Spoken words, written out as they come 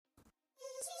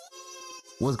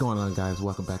What's going on, guys?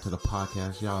 Welcome back to the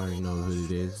podcast. Y'all already know who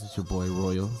it is. It's your boy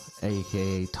Royal,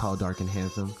 aka Tall, Dark, and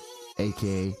Handsome,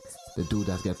 aka the dude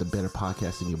that's got the better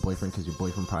podcast than your boyfriend, because your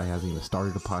boyfriend probably hasn't even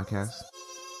started a podcast.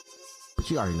 But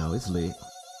you already know it's lit.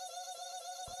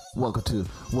 Welcome to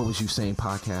What Was You Saying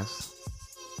podcast.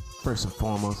 First and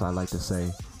foremost, I'd like to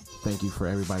say thank you for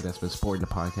everybody that's been supporting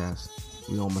the podcast.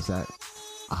 We almost at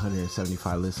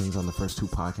 175 listens on the first two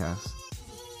podcasts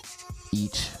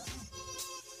each.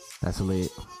 That's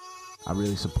lit. I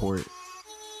really support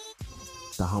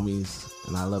the homies,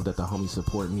 and I love that the homies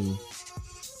support me.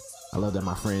 I love that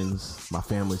my friends, my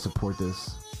family support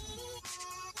this.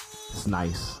 It's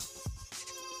nice.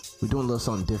 We're doing a little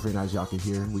something different, as y'all can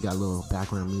hear. We got a little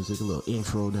background music, a little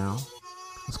intro now.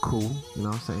 It's cool, you know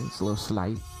what I'm saying? It's a little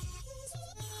slight.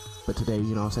 But today,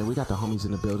 you know what I'm saying, we got the homies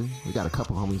in the building. We got a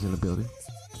couple homies in the building.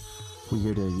 We're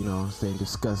here to, you know what I'm saying,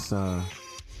 discuss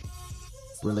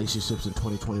relationships in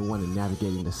 2021 and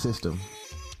navigating the system.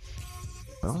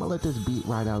 But I'm gonna let this beat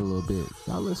ride out a little bit.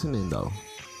 Y'all listen in though.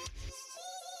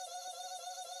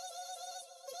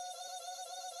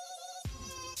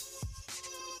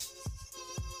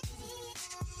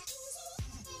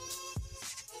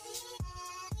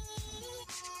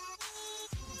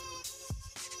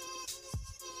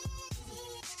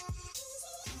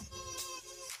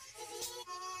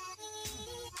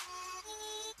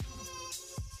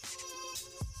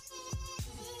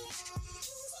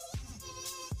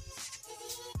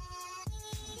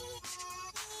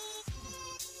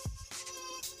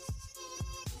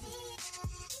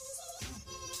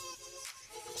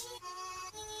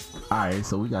 Alright,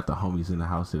 so we got the homies in the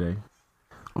house today.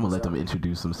 I'm gonna let them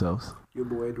introduce themselves. Your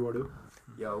boy Eduardo.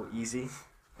 Yo, Easy.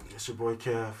 It's your boy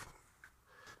Kev.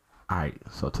 Alright,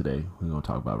 so today we're gonna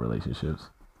talk about relationships.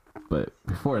 But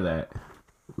before that,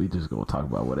 we just gonna talk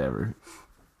about whatever.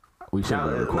 We should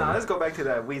Nah, let's go back to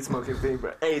that weed smoking thing,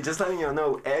 bro. Hey, just letting y'all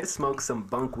know, Ed smokes some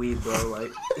bunk weed, bro.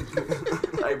 Like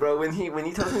bro, when he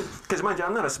tells me, because mind you,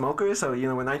 I'm not a smoker, so you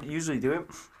know when I usually do it,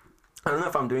 I don't know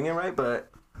if I'm doing it right, but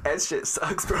Ed's shit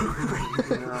sucks, bro.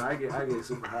 Nah, I get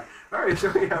super high. Alright,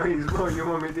 show me how you smoke. You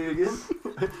want me to do it again?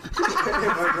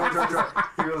 Try.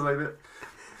 He goes like that.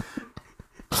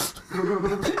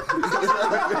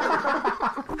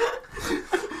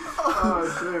 Oh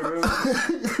shit, bro.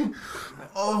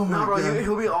 Oh my no, bro, god.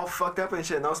 he'll be all fucked up and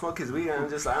shit, and I'll smoke his weed,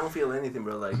 and I don't feel anything,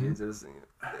 bro. Like, it's just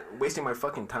wasting my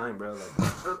fucking time, bro. Like,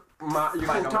 You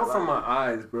can tell from my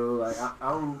eyes, bro. Like,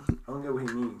 I don't get what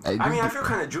he means. Hey, I mean, I feel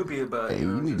kind of droopy, but hey, you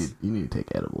know, you need to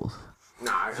take edibles.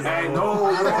 Nah, Hey,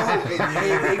 no,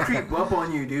 they creep up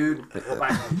on you, dude.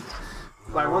 Like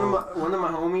one of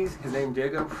my homies, his name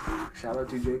Jacob. Shout out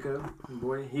to Jacob,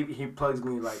 boy. He plugs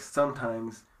me like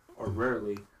sometimes or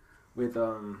rarely with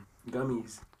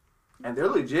gummies, and they're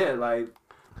legit. Like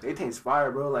they taste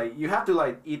fire, bro. Like you have to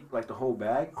like eat like the whole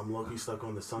bag. I'm low-key stuck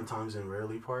on the sometimes and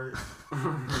rarely part.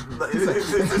 Then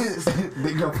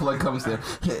your plug comes there.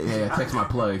 Yeah, text my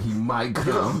plug. He might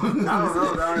come. I don't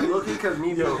know, dog. Low-key, cause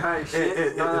me being high as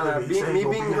shit. Me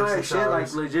being high as shit,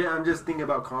 like legit. I'm just thinking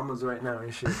about commas right now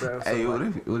and shit, bro. So, Hey,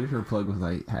 like, what if your plug was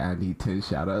like, hey, I need 10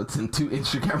 shout outs and 2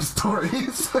 Instagram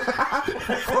stories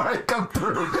before I come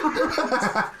through?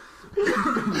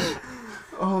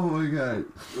 Oh my god.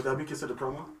 Would that be considered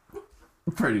promo?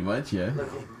 Pretty much, yeah.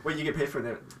 Wait, you get paid for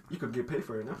that? You could get paid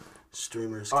for it, no?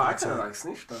 Streamers. Oh, I content. kind of like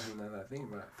snitched on him now that I think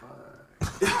about it.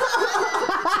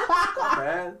 Fuck.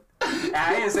 Man.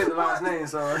 I didn't say the last name,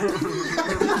 so.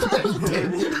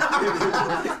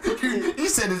 You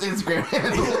said his Instagram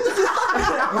handle.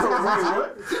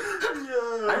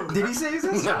 What? Did he say his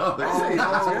name? No. It wasn't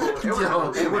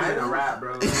a rap,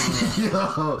 bro.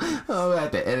 Yo, I'm gonna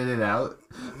have to edit it out.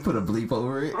 Put a bleep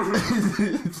over it.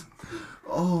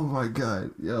 Oh my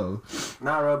god, yo.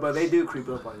 Nah, bro, but they do creep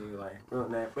up on you, like, real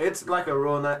nice. But it's like a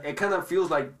real nice. It kind of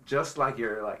feels like just like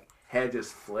your like head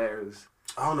just flares.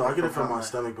 I don't know. I get it from my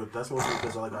stomach, but that's mostly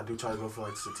because like I do try to go for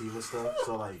like sativa stuff.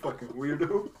 So like Fucking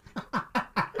weirdo.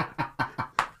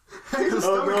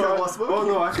 Oh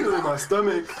no, I feel it in my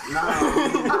stomach.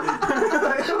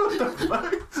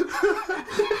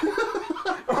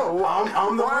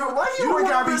 I'm the Why you wanna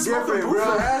gotta be smoke the different, booth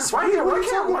bro? ass? Why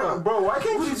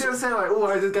can't you just say like, oh,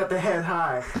 I just got the head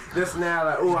high, this and that,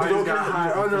 like, oh, I just got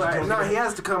high. Oh no, like, no, he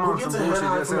has to come Who on gets some a head bullshit.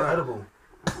 high Just from say an like, edible?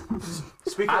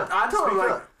 Speak up. I told him Speak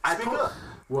like, up. I Speak told up.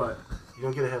 what? You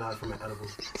don't get a head high from an edible.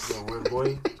 You're a weird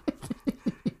boy.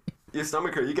 Your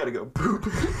stomach hurt, you gotta go poop.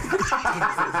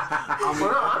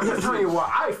 I'm just telling you what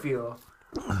I feel.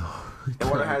 And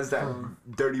what has that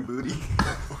dirty booty?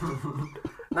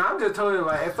 Nah, I'm just telling you,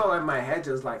 like, it felt like my head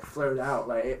just, like, flared out.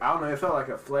 Like, I don't know, it felt like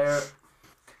a flare.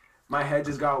 my head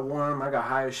just got warm. I got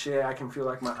high as shit. I can feel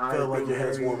like my eyes. I feel like being your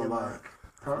head's hairy warm a and, lot. like,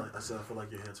 Huh? I said I feel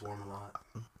like your head's warm a lot.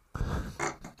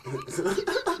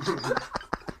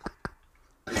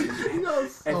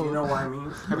 If you know what I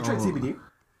mean. Have you tried CBD?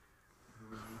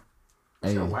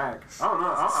 Hey, It's whack. I don't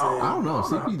know. I don't know.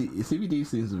 CBD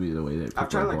seems to be the way that I've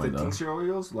tried like the going, though. tincture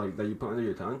oils, like that you put under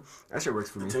your tongue. That shit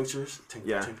works for The me. tinctures?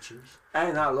 Yeah. Tinctures?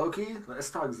 Hey, not low key. Let's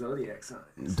talk zodiac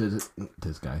signs.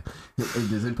 This guy.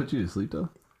 Does it put you to sleep though?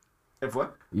 If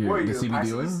what? What are The you,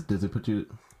 CBD oil? Pisces? Does it put you?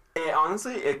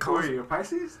 Honestly, it Who are comes. you, a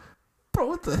Pisces? Bro,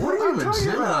 what the What hell? are you I'm a talking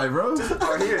Gemini, bro.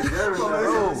 Oh, here,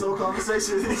 Oh, so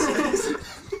conversation.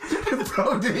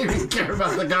 Bro didn't even care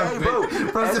about the guy. Hey, bro.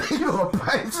 Bro said you a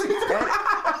Pisces.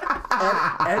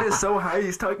 Ed is so high.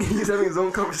 He's talking. He's having his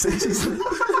own conversations.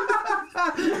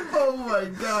 Oh my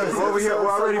god. Well, we're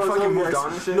already fucking moved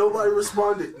on and shit. Nobody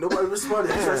responded.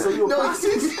 So you No, a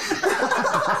Pisces?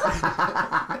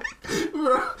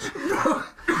 bro.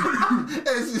 It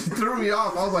just threw me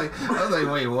off. I was like,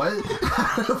 wait, what?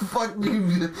 How the fuck do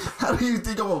you? How do you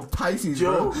think I'm a Pisces,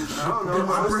 Yo, bro? I don't know.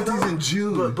 My honestly, birthday's in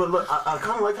June. But look, I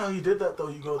kind of like how you did that though.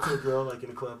 You go to a girl like in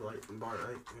a club, like in a bar,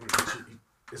 right? And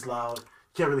it's loud. You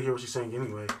can't really hear what she's saying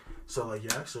anyway. So like, you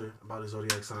asked her about his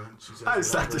zodiac sign. She said, I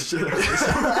slapped the shit out of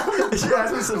her. She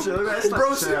asked me some shit. I slapped Bro,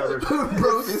 the shit out of her.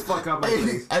 bro, Just fuck up my hey,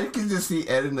 face. I can just see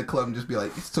Ed in the club and just be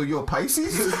like, "So you a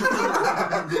Pisces?"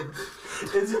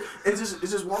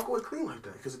 It's just walk away clean like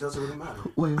that because it doesn't really matter.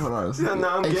 Wait, hold on. Yeah, no,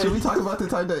 I'm Hey, should getting- we talk about the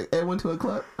time that Ed went to a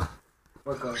club?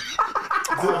 What color?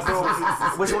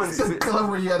 Which one? The club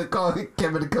where you had to call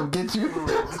Kevin to come get you.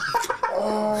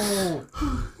 Oh,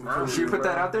 Should we put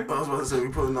that out there? I was about to say we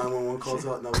put 911 calls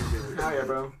out. No, we did. Oh yeah,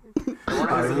 bro.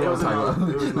 Alright, we don't talk about.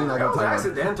 We're not It gonna was talk about.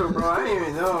 accidental, bro. I didn't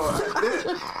even know.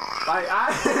 Like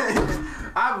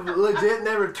I've legit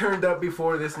never turned up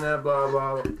before this and that, blah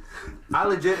blah. I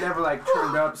legit never like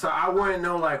turned up, so I wouldn't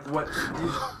know like what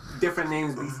these different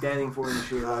names be standing for and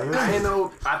shit. Like, I didn't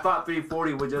know. I thought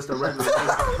 340 was just a regular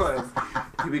name.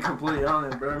 To be completely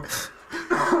honest, bro.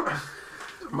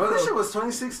 But this shit was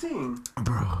 2016.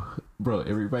 Bro,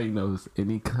 everybody knows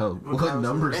any club. What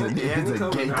numbers in it Any is a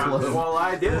club- gay club. Well,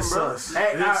 I didn't, It bro. sus.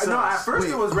 Hey, It no, sus. at first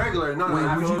Wait. it was regular. No, Wait,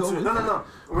 who'd you go with? no.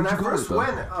 When Who'd I you go first with,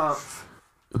 went,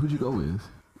 Who'd you go with?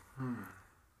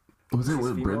 Was it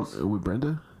with females? with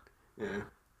Brenda? Yeah.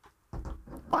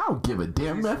 I don't give a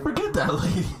damn, man. Forget that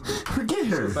lady. Forget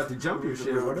her. About to jump your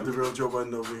shit. What The real Joe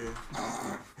Budden over here.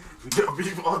 Yo,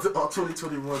 people all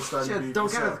 2021 starting to Shit, be.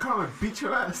 don't get in the car and beat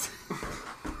your ass.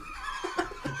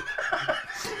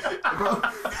 Bro,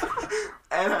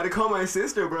 and I had to call my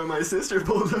sister, bro. My sister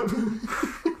pulled up.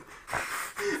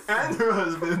 And her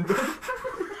husband, bro.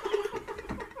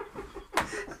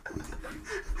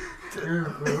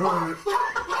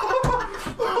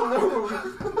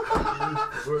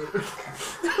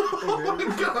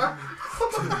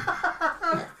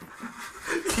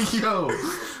 Yo,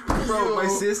 Bro, my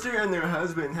sister and their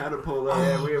husband had to pull up.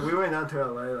 yeah, we went down to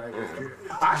LA. Like,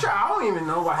 actually, I don't even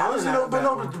know what happened. Honestly, no, but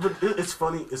no, that- but it's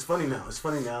funny. It's funny now. It's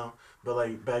funny now. But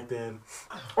like back then,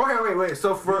 Okay, wait.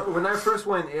 So when I first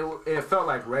went, it felt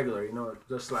like regular, you know,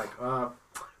 just like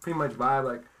pretty much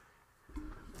vibe,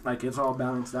 like it's all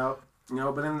balanced out, you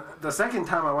know. But then the second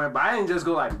time I went, but I didn't just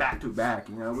go like back to back,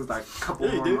 you know. It was like a couple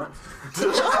Yeah, you more did. months.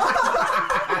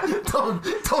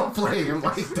 don't play him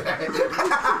like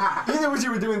that. You know what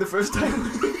you were doing the first time?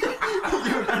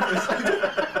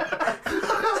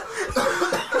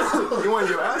 You wanted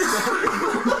your ass back?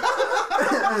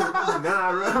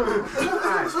 Nah, bro.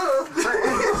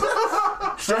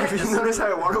 Shit, you notice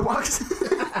how water walks?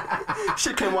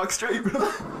 Shit can't walk straight, bro.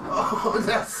 Oh,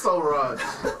 that's so wrong.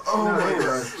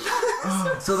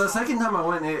 Oh, so the second time I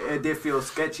went, it did feel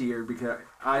sketchier because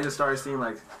I just started seeing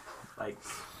like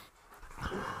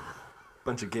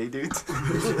Bunch of gay dudes.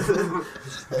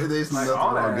 There's Like nothing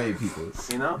all wrong that. with gay people.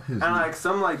 you know, and like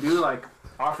some like dude like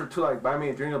offered to like buy me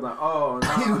a drink. I'm like, oh, no.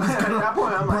 He was At that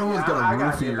point, I'm Bro like, was yeah, I gonna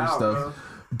gotta roofie get your out, stuff. bro.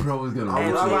 Bro was gonna Hey,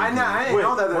 roofie like, you. I didn't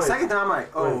know that. The wait, second time, I'm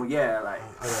like, oh wait. yeah, like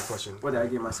I got a question. what did I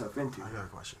get myself into? I got a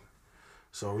question.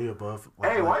 So are we above?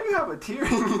 Hey, why do you have a tear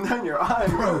hanging down your eye,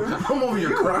 Bro, bro? I'm over here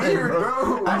crying, Weird, bro.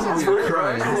 bro. I'm over here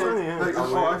crying. Like,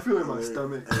 oh, I feel it in my Weird.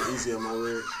 stomach. Hey, easy on my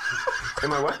weird.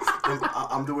 Am I what?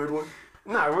 I'm the weird one.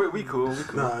 Nah, we cool. We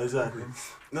cool. Nah, exactly.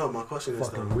 No, my question is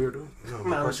Fucking though. weirdo. No, Nah,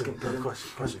 my I'm question. just kidding.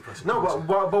 Question. No, but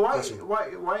why Question.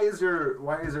 why is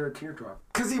there a teardrop?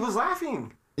 Cause he was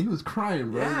laughing. He was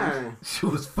crying, bro. Yeah. She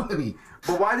was funny.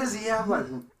 But why does he have like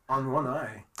on one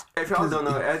eye? If y'all don't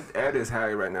know, Ed is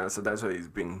high right now, so that's why he's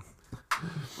being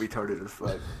retarded as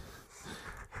fuck.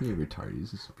 He ain't retarded. He's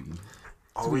just being.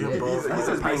 Are we Yeah, above? He's just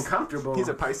being Pisces. comfortable. He's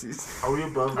a Pisces. Are we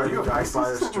above Are you letting a guys buy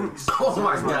us Pisces? drinks? Oh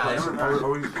my That's my God.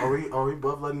 question. Are we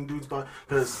above letting dudes buy?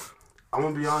 Because I'm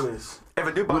gonna be honest. If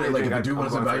a dude bought Like, a if drink, a dude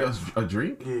wants to buy us a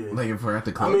drink, Yeah. like if we're at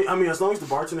the I club, mean, as long as the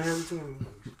bartender hands it to me,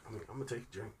 I'm gonna take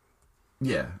a drink.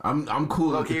 yeah, I'm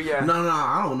cool. Low-key, yeah. No,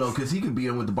 I don't know, cause he could be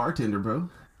in with the bartender, bro.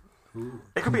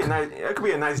 it could be a nice. It could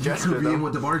be a nice He gesture could be in though.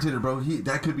 with the bartender, bro.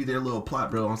 That could be their little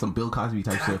plot, bro, on some Bill Cosby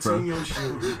type shit, bro. Your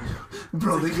shit.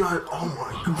 Bro, They they got. Oh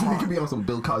my He god. could be on some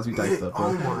Bill Cosby type Yeah, stuff,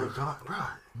 oh bro. my god, bro.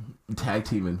 Tag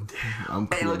teaming. I'm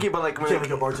Hey, cool. look, but like, You when can't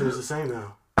make a bartender's the same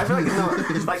now. I feel like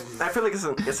I feel like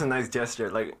it's a nice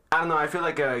gesture. Like I don't know. I feel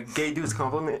like a gay dude's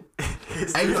compliment.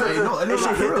 Hey, no, It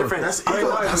should hit different. That's Wait, ego.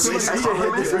 wait, That's wait,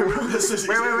 ego. wait, That's wait, ego. This is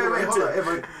Wait, ego hold on. right If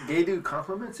a gay dude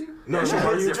compliments you, No, That no, shit how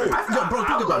hits you different. drink? Yo, bro,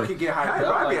 think about could it. get hyped Hey, bro,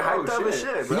 up. I be Like, hyped oh, up as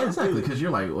shit, bro. Yeah, exactly, because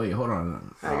you're like, wait, hold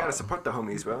on. I gotta support the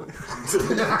homies, bro.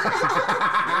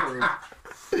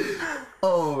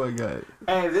 Oh my god.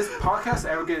 Hey, if this podcast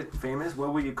ever get famous,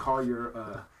 what would you call your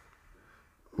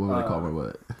What would I call my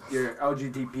what?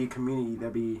 LGBT community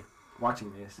that be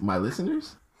watching this? My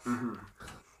listeners?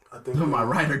 I think My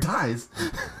ride or dies.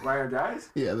 Ride or dies?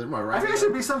 Yeah, they're my I ride. think it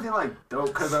should be something like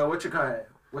dope, cause what you call it?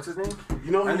 What's his name?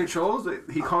 You know, Andy Trolls.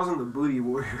 He calls them the booty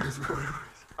warriors, bro.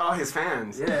 Oh, his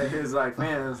fans. Yeah, his like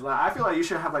fans. Like I feel like you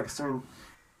should have like a certain.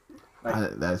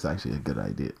 That's actually a good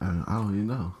idea. I don't even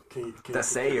know. The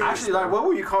sayers. Actually, like, what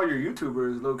would you call your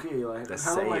YouTubers, low key? Like, The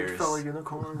how like sayers. fellow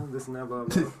unicorn, this and that, blah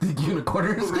blah. The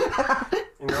unicorners?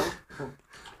 You know,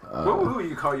 what would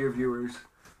you call your viewers?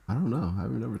 I don't know.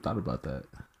 I've never thought about that.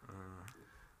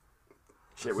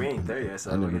 Shit, we ain't there yet.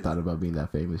 So I never thought about being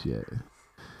that famous yet.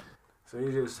 So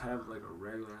you just have like a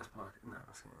regular ass pocket. No, I'm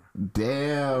just kidding.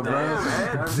 Damn, bro. Damn,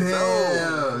 man.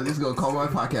 Damn. This is gonna call my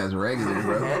podcast regular,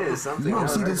 bro. That is something. You don't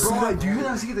else, see right? this Bro, setup, do you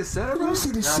not see the setup, bro? You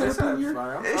see this Nah, setup in here?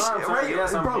 fire. I'm This sorry. shit, I'm sorry. right,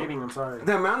 Yes, I'm bro. hating. I'm sorry.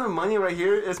 The amount of money right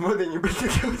here is more than your bank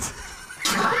account.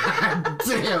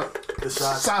 Damn. The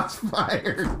shots. Shots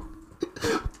fired.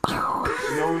 You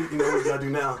know what you gotta do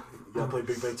now. You gotta play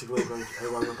Big Bank Chick Bank.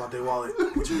 Everybody whip out their wallet.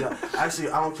 What you got? Actually,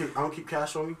 I don't keep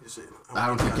cash on me. I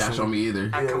don't keep cash on me either.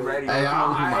 I come ready. Hey, I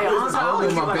don't I know honestly, I my only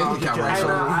keep bank like, account I right I,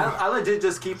 now. I legit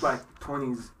just keep like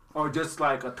 20s or just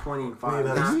like a 20 and 5.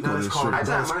 Yeah, He that's go to the called. strip I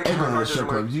club. just money Hey, go to the card strip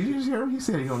doesn't club. You just hear him? He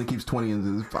said he only keeps 20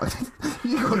 in his pocket.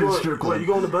 You go to the strip club. You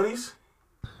going to Bunnies?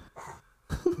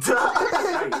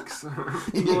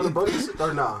 Yikes. You going to Bunnies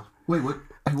or nah? Wait, what?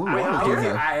 Hey, what I, wallet do you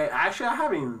have? actually, I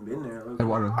haven't even been there. Hey,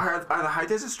 water. Are the high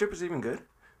desert strippers even good?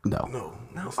 No. No.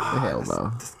 No. Hell that's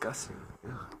no. Disgusting.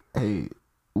 Hey,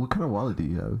 what kind of wallet do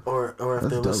you have? Or if That's they're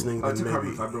dope. listening, Oh, then two carbon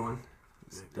maybe. fiber one.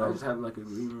 I just have like a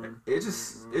green one. It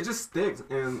just sticks,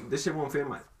 and this shit won't fit in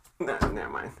my. Nah, never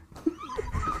mind.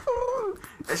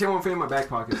 That shit won't fit in my back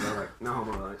pocket, bro. Like, no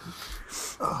homo. Like,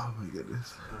 Oh my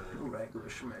goodness. Regular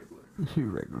schmegler. You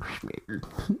regular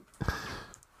schmaker.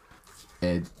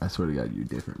 Ed, I swear to God, you're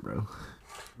different, bro.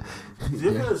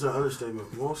 Different is an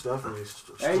understatement. Most definitely.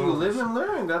 Hey, you live and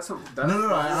learn. That's No,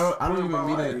 I don't even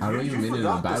mean it. I don't even mean it in a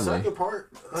forgot the bad way. second part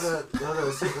of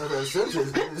that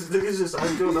sentence. This nigga's just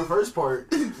ain't doing the first part.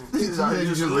 He's out here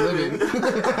just living.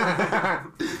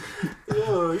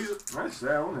 Yo, he's That's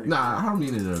sad. Nah, I don't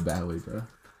mean it in a bad way, bro.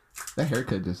 That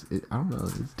haircut I don't know,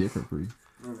 it's different for you.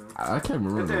 I can't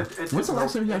remember. It's When's the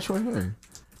last time you had short hair?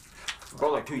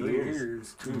 bro, like 2 2 years.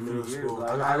 years. 2 middle years. school.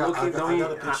 Like, I low-key got don't a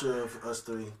even- picture of us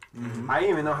three. I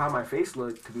didn't even know how my face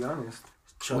looked, to be honest.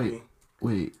 Chubby.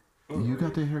 Wait, you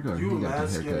got the haircut or You he got mad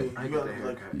the skinny. haircut? I You got got the like.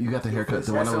 haircut. You got the haircut,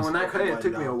 the Yeah, one that so was... when I cut it, it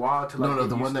took me a while to like. No, get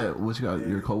the one used to that, what you got,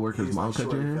 your co-worker's He's mom like cut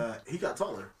short your and hair? fat. He got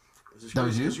taller. That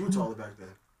was you? Because you were taller back then.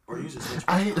 Or you just.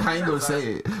 I ain't gonna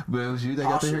say it, but it was you that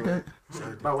got the Awesome.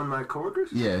 haircut? By one of my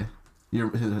coworkers? Yeah.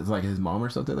 Like his mom or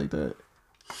something like that?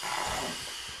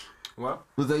 What?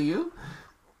 Was that you?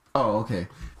 Oh, okay.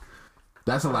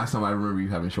 That's the last time I remember you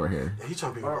having short hair. He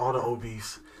trying to pick up all the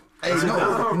obese. Hey,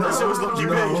 That shit was low key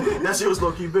big. That shit was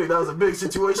low key big. That was a big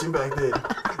situation back then.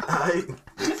 Alright?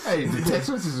 Hey, the text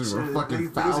messages were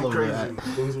fucking foul over crazy. that.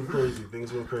 Things were crazy.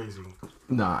 Things went crazy.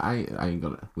 Nah, I ain't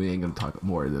gonna. We ain't gonna talk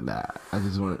more than that. I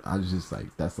was just like,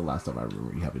 that's the last time I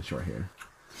remember you having short hair.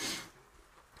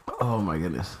 Oh my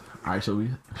goodness. All right, should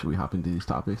we hop into these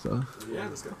topics though? Yeah,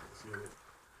 let's go.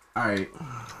 All right.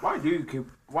 Why do you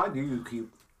keep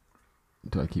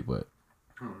Do I keep what?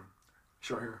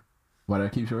 short hair? Why do I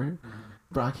keep short hair?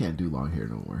 Bro, I can't do long hair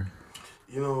no more.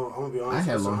 You know, I'm gonna be honest. I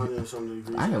had it's long- 100 and something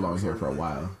degrees I had out long hair outside for a right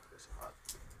while. now. It's hot.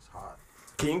 It's hot.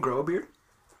 Can you grow a beard?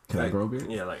 Can I grow a beard?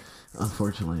 Yeah, like.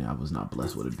 Unfortunately, I was not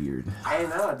blessed with a beard. Hey,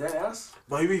 nah, dead ass.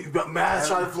 But he got mad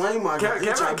trying to flame my guy.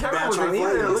 Kevin was an flame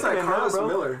either. me. Look like at him now, Carlos bro.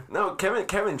 Miller. No,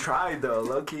 Kevin tried though,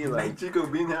 low key. Like, Chico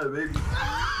Bean had a baby.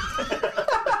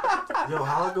 Yo,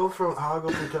 how I go from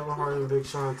Kevin Hart and Big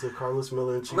Sean to Carlos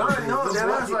Miller and Chico. No,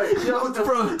 that's like, yo,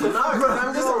 bro. No,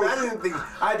 I'm just imagining things.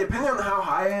 Depending on how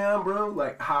high I am, bro,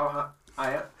 like how high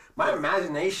I am, my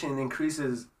imagination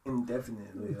increases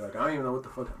indefinitely. Like, I don't even know what the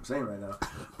fuck I'm saying right now.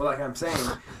 But like I'm saying,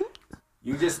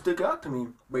 you just stuck out to me.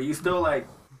 But you still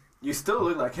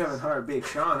look like Kevin Hart, Big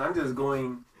Sean. I'm just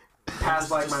going past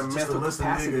like my mental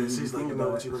capacity. She's like, you know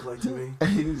what you look like to me.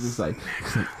 He's just like,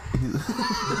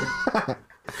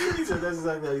 He said that's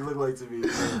exactly how you look like to me.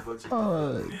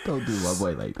 oh, don't do my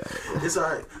boy like that. It's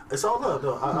alright. It's all love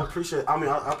though. I appreciate. I mean,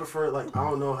 I prefer like I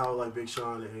don't know how like Big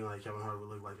Sean and like Kevin Hart would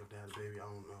look like if they had a baby. I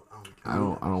don't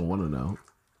know. I don't want to know.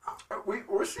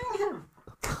 We're seeing him.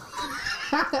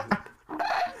 I'm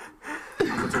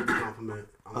gonna take the compliment.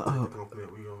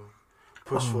 We gonna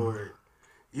push forward.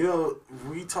 You know,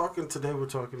 we're talking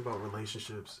about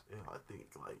relationships, and I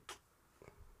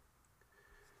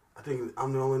think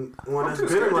I'm the only one that's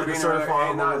been in like a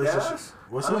certified relationship.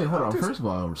 What's Wait, up? hold on. First of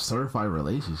all, certified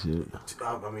relationship.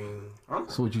 I mean,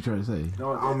 So what you trying to say?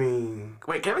 No, I mean,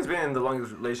 Wait, Kevin's been in the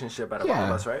longest relationship out of all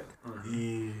of us, right?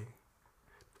 yeah.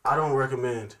 I don't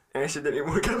recommend. And she didn't even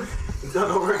work out. I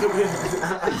don't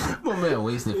recommend. My man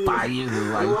wasted 5 years of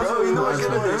life. Bro, you know what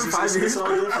could have been 5 years? It's all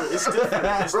different. It's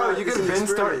different. Bro, you could have been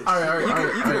started. All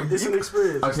right. It's an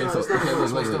experience. Okay, so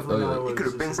wait. You could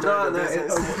have been started a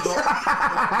business.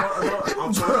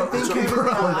 I'm trying. As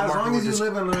long as you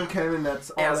live and learn, Kevin, that's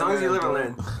all. Yeah, as long as you live and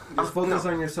learn. Just focus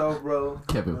on yourself, bro.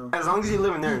 Kevin. As long as you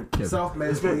live and learn. Kevin.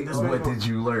 Self-medicate. What did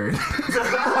you learn?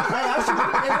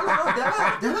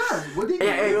 What did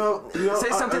Hey, You know, say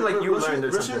something like you learned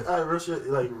or something. Real shit,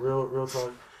 like real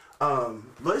talk.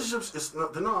 Relationships,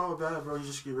 they're not all bad, bro. You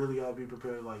just really gotta be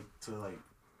prepared, like to like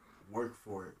work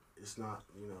for it. It's not,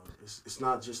 you know, it's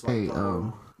not just like. Hey,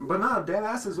 But nah, dead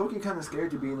ass is looking kind of scared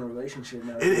to be in a relationship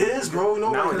now. It is, bro.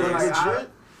 No, Nowadays, like legit.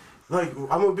 Like I'm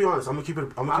gonna be honest. I'm gonna keep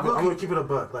it a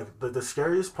buck. Like the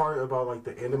scariest part about like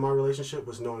the end of my relationship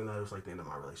was knowing that it was like the end of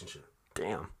my relationship.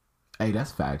 Damn. Hey,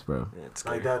 that's facts, bro. Yeah, it's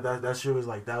Like scary. that shit was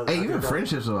like that. Was, Hey, even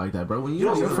friendships are like that, bro. When you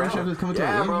know your friendship is coming to an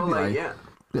Yeah, end, bro, you like,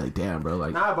 be like, damn, bro,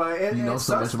 like, Nah, but it you know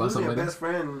so sucks much about losing somebody. a best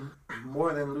friend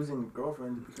more than losing a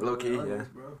girlfriend. Low-key, honest, yeah.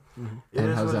 Bro. It And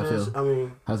is how's what that it is. feel? I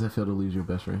mean, How's it feel to lose your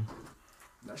best friend?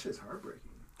 That shit's heartbreaking.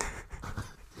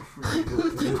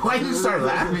 Why you start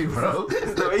laughing, bro?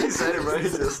 The way you said it, bro,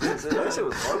 that shit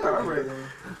was Heartbreaking.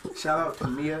 Shout out to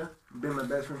Mia. Been my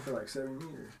best friend for like 7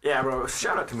 years. Yeah, bro.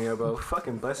 Shout out to Mia, bro.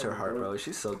 Fucking bless her heart, bro.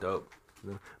 She's so dope.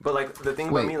 But like the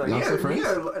thing Wait, about me, like y'all still friends?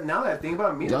 Mia, now that I think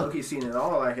about it, Mia, Y'all- look, he's seen it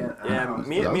all. Like, yeah,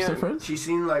 Mia, Y'all still Mia. friends? she's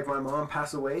seen like my mom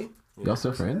pass away. Y'all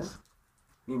still friends?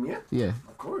 Me, and Mia, Yeah.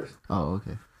 of course. Oh,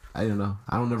 okay. I didn't know.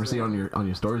 I don't never see it on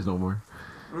your stories no more.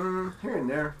 Here and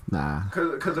there, Nah.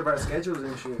 cause of our schedules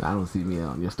and shit. I don't see me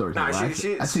on your stories. Nah, no more. I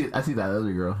see that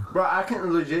other girl. Bro, I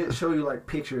can legit show you like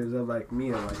pictures of like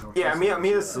Mia, like on Yeah, Facebook.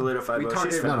 Mia's solidified, We bro.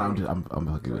 talked She's about- No, I'm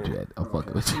fucking with you, Ed. I'm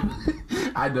fucking with you.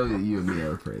 I know that you and me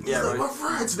are friends. Yeah, like, bro. we're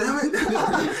friends, damn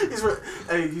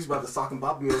it. He's about to sock and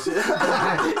bop me and shit.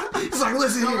 It's like,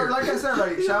 listen No, here. like I said,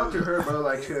 like shout out to her, bro.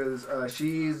 Like, cause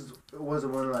she's was the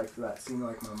one like that seen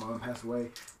like my mom pass away,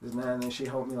 this and that, and then she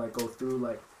helped me like go through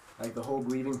like the whole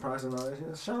grieving process and all that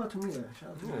shit. Shout out to Mia. Shout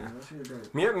out to Mia. That shit is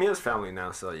dope. Mia's family now,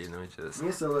 so you know, just.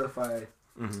 Mia solidified.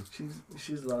 Mm-hmm.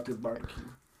 She's allowed to barbecue.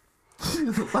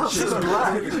 She's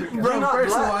black. Bro,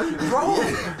 first of all,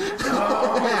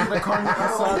 the carne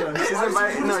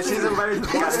asada. She's invited to the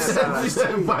carne She's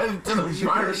asada. invited to the She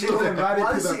barbecue. was invited Why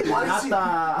to does the he- why does he-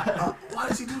 piñata. Why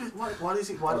does he do this? Why does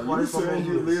he? Why You does my said man he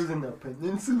do this? lives in the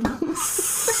peninsula.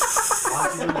 Why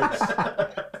does he do this?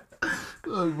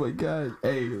 Oh my god.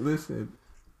 Hey, listen.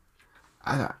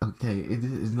 Okay,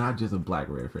 it's not just a black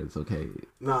reference, okay?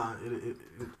 Nah,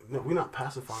 no, we're not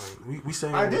pacifying. We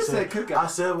saying. I what we did say said. cookout. I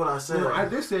said what I said. I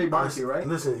did say barbecue, right?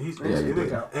 Listen, he's Yeah, you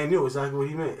did. and knew exactly what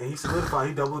he meant, and he solidified.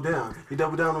 He doubled down. He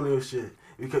doubled down on this shit.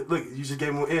 Because look, you just gave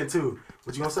him an end too.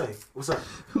 What you gonna say? What's up?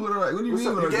 What do you What's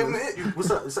mean? up? You gave him an end.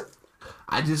 What's up?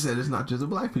 I just said it's not just a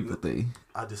black people thing.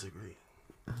 I disagree.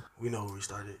 We know where we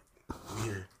started. We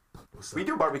here. What's up? We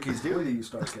do barbecues, Where dude. do you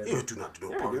start, Kevin? You do not do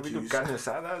no Yeah, we do barbecues. carne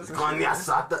asadas. Carne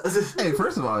asada. Hey,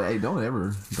 first of all, hey, don't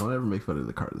ever make fun of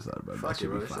the carne asada, bro. That Fuck it, should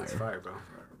bro. be This shit's fire. fire, bro.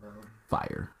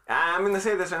 Fire. I'm gonna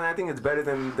say this, and I think it's better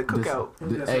than the cookout.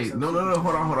 Hey, no,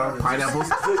 hold on.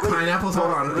 Pineapples,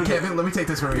 hold on. Kevin, let me take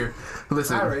this from here.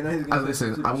 Listen, I already know he's gonna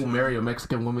listen. say I will marry a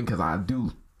Mexican woman because I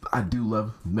do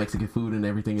love Mexican food and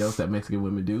everything else that Mexican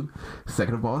women do.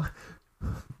 Second of all,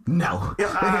 no,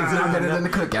 it's not better than the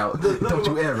cookout. Don't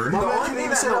you ever? My man couldn't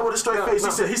even say that with a straight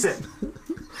face. He said.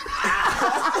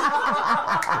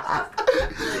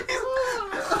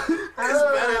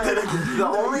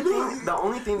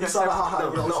 thing You that saw the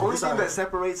hot the yours. only You saw thing it. that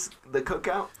separates the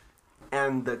cookout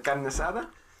and the carne asada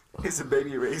is the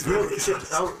baby rays. Yeah, bro.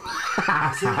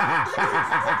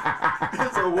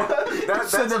 So what?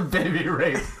 Said the baby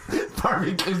race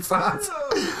barbecue sauce.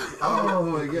 Oh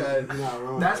my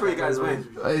god. That's where you guys win.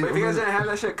 But if you guys didn't have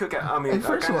that shit, cookout. I mean, Hey,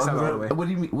 first carne of all, asada all the way. what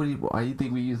do you mean? Why do you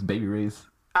think we use baby rays?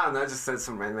 I don't know. I just said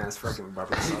some random ass fucking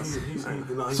barbecue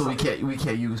sauce. So we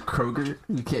can't use Kroger.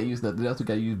 We can't use nothing else. We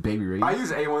gotta use baby rays. I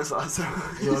use A1 sauce.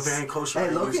 Yo, if it ain't kosher, Hey, I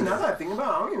ain't Loki, using now it. that I think about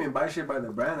it, I don't even buy shit by the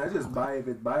brand. I just buy if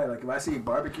it's by. Like, if I see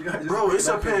barbecue, I just Bro, pick it's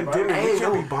it a up and buy it. pandemic. Hey, You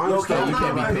can't be buying Loki, stuff. You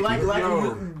can't be picky. like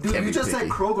Yo, dude, can't you be just said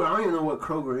picky. Kroger. I don't even know what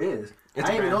Kroger is. It's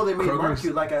I didn't even know they made Kroger's-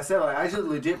 barbecue. Like I said, like I just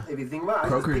legit, if you think about it, I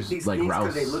just Kroger's pick these like things because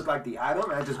Rouse. they look like the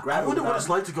item, and I just grab I wonder them. what it's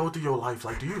like to go through your life.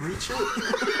 Like, do you read shit?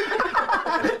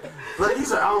 Like, he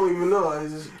said, I don't even know.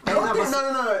 It's just,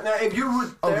 No. Now, if you would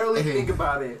thoroughly hey. think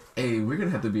about it, Hey, we're gonna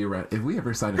have to be around. If we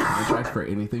ever sign a contract for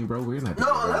anything, bro, we're gonna have to. be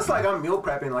no, around. unless like I'm meal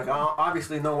prepping, like I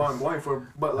obviously know what I'm going for,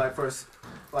 but like first,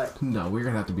 like No, we're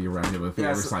gonna have to be around him if we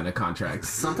Yeah, ever so- said a contract.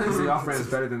 Sometimes the off brand is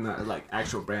better than the like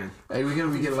actual brand. Hey, we're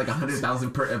gonna be getting like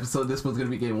 100,000 per episode. This one's gonna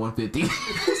be getting 150.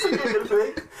 he said, y'all get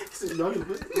paid? He said, y'all get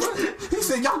paid? He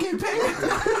said, "Y'all getting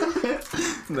paid?"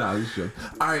 No, he's joking.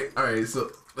 All right. So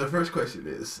the first question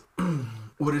is,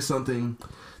 what is something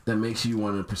that makes you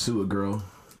want to pursue a girl,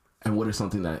 and what is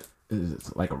something that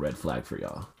is like a red flag for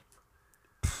y'all?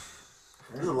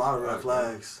 There's a lot of red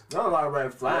flags. not a lot of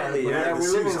red flags. Yeah, but yeah, yeah, the we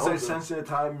live in series such older. sensitive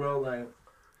time, bro. Like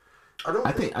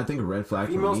I think a red flag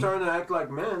for females me. starting to act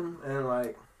like men, and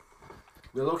like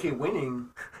they're low key winning.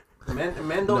 Men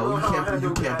don't know No, how to you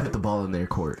handle can't put the ball in their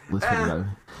court. Let's put it that way.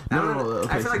 No. Okay,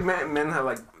 I feel so- like men have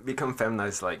like become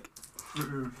feminized. Like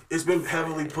It's been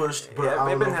heavily pushed, but Yeah, I don't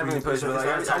they've been know if heavily we- pushed, is but,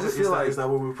 like, that- I just is feel that- like- is that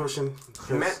what we're pushing? 'Cause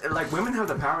men, like women have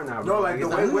the power now, No, bro. like the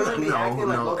It's way not- women be no, acting,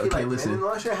 like no, low-key, okay, like listen. men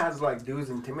and that shit has like dudes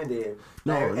intimidated.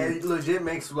 No, and it legit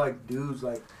makes like dudes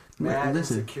like mad,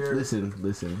 listen, insecure.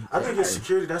 listen. I think it's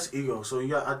security. That's ego. So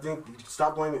I think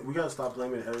stop blaming. We gotta stop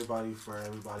blaming everybody for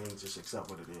everybody and just accept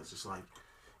what it is. It's like,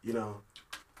 you know,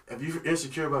 if you're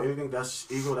insecure about anything, that's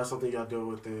ego. That's something you gotta deal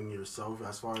within yourself.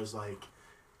 As far as like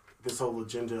this whole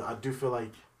agenda, I do feel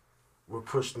like we're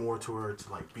pushed more towards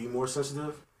like be more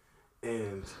sensitive,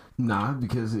 and Nah,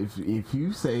 because if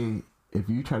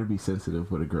you try to be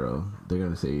sensitive with a girl, they're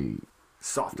gonna say,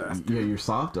 soft ass. yeah, you're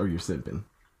soft or you're simping.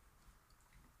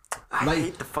 I Like,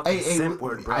 hate the fucking simp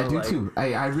word, bro. I do like, too.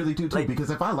 I really do too. like, because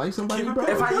if I like somebody, bro,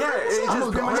 If I it's I'm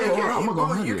just gonna pretty go. much I'm gonna go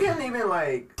Bro, you 100. can't even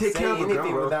like Take say care of a girl,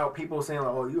 anything bro. without people saying like,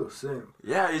 "Oh, you a simp."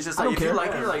 yeah, it's just I like don't if you care.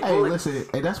 like it, like, Hey, well, like listen,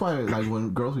 and that's why like when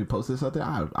girls be posting something,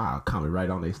 I'll comment right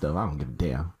on their stuff. I don't give a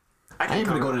damn. I ain't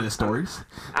gonna go to the stories.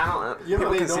 I don't. You know,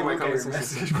 People they can see don't my look at your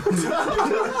conversation.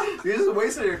 message. You're just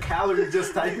wasting your calories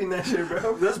just typing that shit,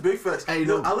 bro. that's big facts. Hey,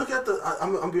 Yo, no. I look at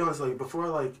I'm be honest. Like before,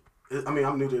 like I mean,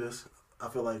 I'm new to this. I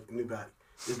feel like new back.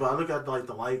 But I look at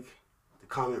the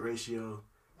comment ratio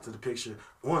to the picture.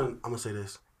 One, I'm gonna say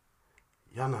this.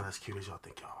 Y'all not as cute as y'all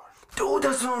think y'all are. Dude,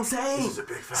 that's what I'm saying. This is a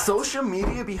big fact. Social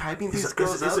media be hyping these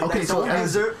girls it's up. a- Okay, that so don't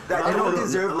deserve, that no, don't no,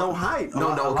 deserve no, no no. hype. No, a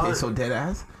lot okay, of- so dead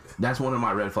ass. That's one of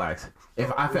my red flags.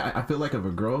 If I feel like if a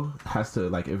girl has to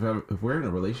like if we're in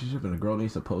a relationship and a girl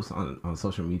needs to post on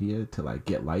social media to like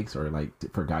get likes or like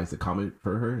for guys to comment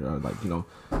for her or like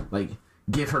like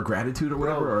give her gratitude or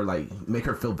whatever or like make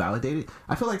her feel validated,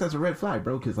 I feel like that's a red flag,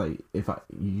 bro. Because like if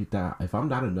I'm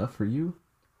not enough for you,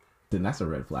 then that's a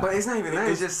red flag. But it's not even that.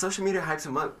 It's just social media hypes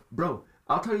them up, bro.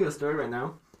 I'll tell you a story right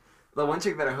now. The one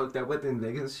chick that I hooked up with in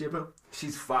Vegas and shit, bro.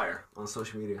 She's fire on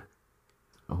social media.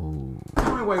 Oh,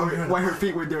 Tell me why her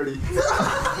feet were dirty.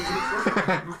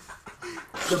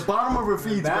 The bottom of her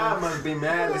feet, That bro. must be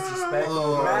mad disrespectful.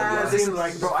 Oh, man, That this seems is-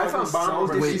 like bro, I felt so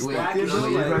bottom wait, disrespected, bro.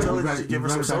 you Like, brought tell her her to give her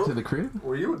some back soap? to the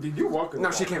crib? Did you walk in?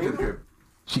 No, she came to the crib.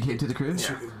 She came to the crib. Yeah.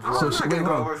 So I'm she, not gonna wait,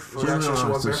 go hold over on. for No, no, that. no, She no.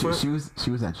 walked So barefoot?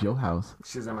 she was at your house.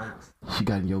 She was at my house. She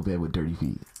got in your bed with dirty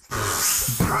feet.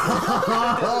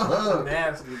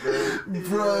 Nasty, bro.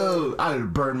 Bro, I done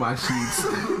burned my sheets.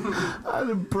 I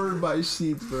done burned my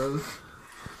sheets, bro.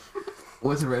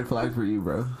 What's a red flag for you,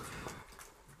 bro?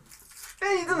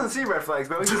 Hey, he doesn't see red flags,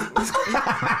 bro. He's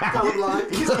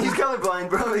colorblind. He's colorblind,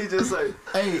 bro. He just like.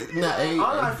 Hey, nah, hey.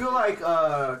 I feel like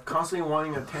constantly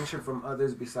wanting attention from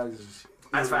others besides his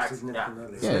That's facts, significant yeah.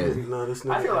 others. Yeah. No, this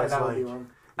I feel like nigga that would is be like, wrong.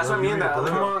 That's what I mean. That Come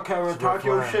Come on, Kevin, talk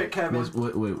your flag. shit, Kevin. What's a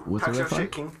talk your red flag?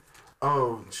 shit, King.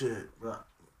 oh shit, bro.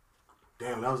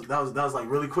 Damn, that was like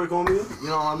really quick on me. You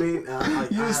know what I mean?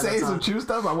 And You I were had saying that some time. true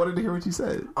stuff. I wanted to hear what you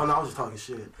said. Oh no, I was just talking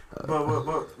shit. But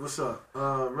what's up?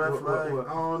 Red What- flag? what?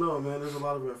 I don't know, man. There's a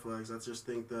lot of red flags. I just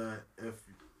think that if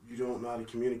you don't know how to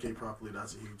communicate properly,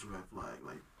 that's a huge red flag.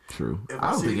 Like True. If I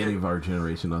I don't see think it- any of our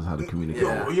generation knows how to communicate.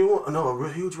 Yo, you want no a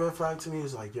real huge red flag to me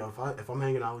is like, yo, if I'm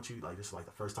hanging out with you, like this is like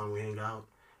the first time we hang out,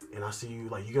 and I see you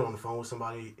like you get on the phone with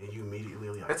somebody and you immediately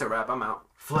like It's a wrap. I'm out.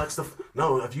 flex the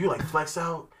no, if you like flex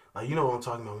out, like you know what I'm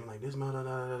talking about. You're like this, da da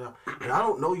da da, and I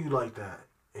don't know you like that,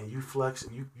 and you flex,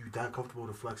 and you that comfortable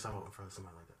to flex out in front of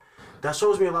somebody like that. That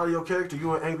shows me a lot of your character.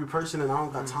 You're an angry person, and I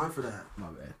don't got time for that. My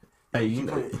bad. Hey, You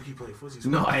keep playing footsie.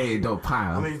 no, hey, don't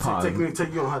pile. I mean, pause.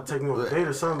 take you on how to take me on a date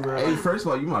or something, bro. Hey, first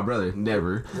of all, you my brother.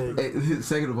 Never. Hey. Hey,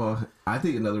 second of all, I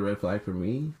think another red flag for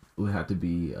me would have to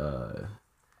be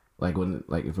like when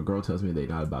if a girl tells me they're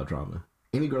not about drama.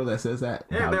 Any girl that says that,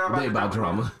 Yeah, they about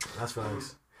drama. That's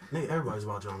facts. Nigga, everybody's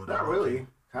about drama. Not really.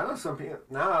 I know some people.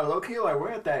 Nah, low key, like we're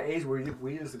at that age where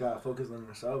we just gotta focus on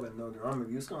ourselves and no drama.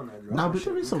 If you still on that drama. No, but shit,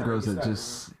 there be you some kinda girls get that stuck,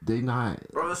 just they not.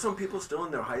 Bro, there's some people still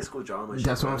in their high school drama. Shit,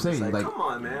 That's what bro. I'm saying, It's like- come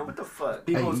on, man. What the fuck?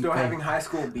 People Hey, still hey, having high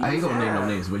school beef. I ain't gonna name no Yeah.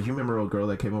 names, but you remember a girl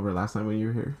that came over last time when you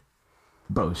were here?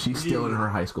 Bro, she's still in her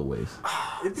high school ways.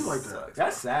 It'd be like that. Sucks.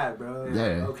 That's sad, bro.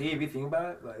 Yeah. Okay, if you think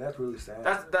about it, like that's really sad.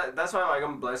 That's why like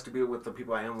I'm blessed to be with the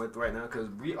people I am with right now because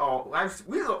we've all No,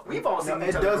 seen it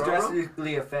each other does grow.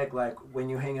 drastically affect like when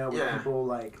you hang out with Yeah. people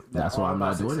like. that That's why are I'm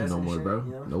not about doing it success no and more, shit, bro.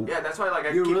 you know? Nope. Yeah, that's why like I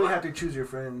You keep really my, have to choose your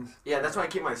friends. Yeah, that's why I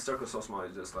keep my circle so small.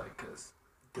 It's just like because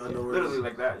God knows. literally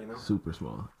like that, you know. Super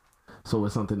small. So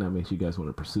what's something that makes you guys want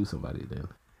to pursue somebody then?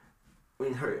 I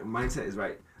mean, her mindset is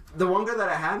right. The one girl that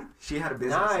I had, she had a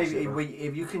business. Nah, and if, shit, bro.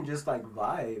 if you can just like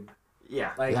vibe,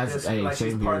 Yeah. like That's- just, hey, like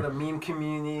she's same part here. of the meme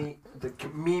community,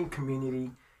 meme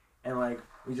community, and like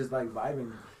we just like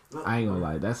vibing. I ain't gonna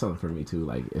lie, that's something for me too.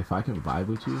 Like if I can vibe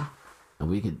with you, and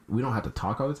we don't have to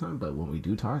talk all the time, but when we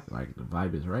do talk, like the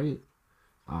vibe is right.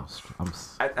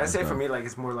 I say for me, like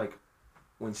it's more like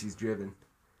when she's driven.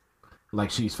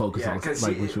 like she's focused Yeah, on because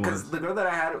like what she wants. the girl that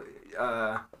I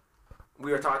had,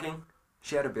 we were talking.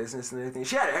 She had a business and everything.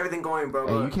 She had everything going, bro.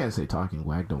 Hey, but- you can't say talking.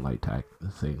 Wag don't like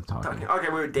saying talking. talking. Okay,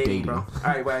 we were dating, bro. Dating.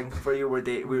 All right, Wag. For you, we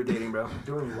were dating, bro.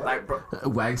 Doing what? Like, bro.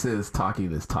 Wag says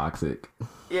talking is toxic.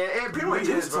 Yeah, it pretty much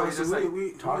is, bro. It's just like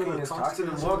Talking is toxic.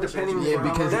 Well, depending Yeah, on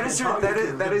how because- much that you're is true. talking That to.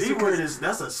 is The true. B word is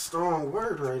that's a strong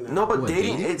word right now. No, but What,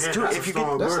 dating, dating? it's Yeah, true. that's If a you strong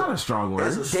can, That's word. not a strong word.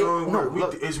 That's a strong no, word.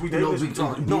 look, Is we dating? No, Is we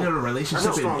talking? being in a That's a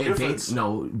relationship strong and difference. dating.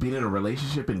 No, being in a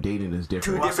relationship and dating is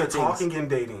different. Well, I said different talking and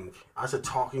dating. I said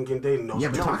talking and dating. No, Yeah,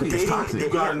 but no, talking is dating- toxic. You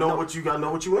gotta Yeah, know no. what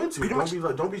you into. Pretty much-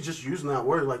 Don't be just using that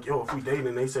word like yo. If we dating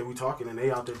and they say we talking and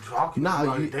they out there talking, Nah, you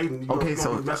not you- dating. You okay, gonna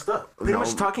so- be messed up. pretty No.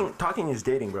 much talking is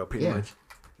dating, bro. Pretty Yeah. much.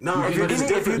 No, If you're it's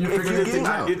getting- if different. you- You're if you're figuring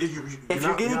getting- things out. If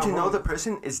you're getting to know the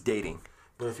person, it's dating.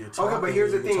 But if you're talking, Okay, but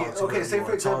here's the you thing. talk to Okay, who say you for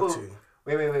wanna talk example,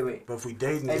 to. wait. But if we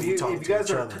dating, If then you we talk if you to guys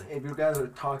each are other. if you guys are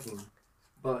talking,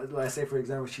 but let's say for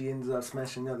example she ends up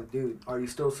smashing another dude, are you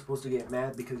still supposed to get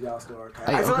mad because y'all still are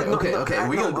talking? Hey, I feel okay, like- okay. no,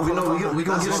 We no, gonna no, get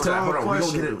that's a into that. Hold on, we gonna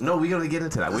strong get it. No, we gonna get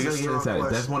into that. We That's gonna a get into strong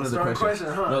that. That's one of the Strong questions.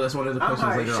 question, huh? No, that's one of the I'm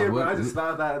questions high later shit, on. bro. I just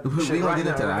thought that We shit gonna right get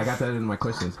into now. that. I got that in my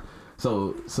questions.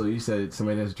 So you said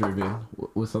somebody that's driven.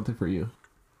 What's something for you?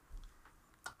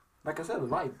 Like I said,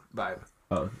 vibe.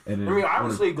 Oh, and then I mean,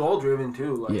 obviously goal driven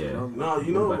too. Like, Yeah. You know? No,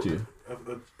 you What know, about you?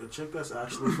 a chick that's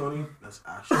actually funny, that's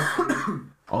actually funny,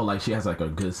 Oh, like she has like a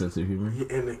good sense of humor. yeah,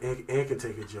 and can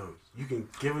take a joke. You can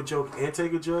give a joke and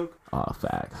take a joke. Oh,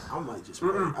 facts. I might just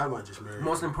marry.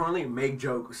 Most importantly, make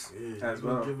jokes Yeah, as you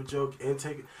well. can give a joke and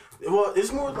take it. Well,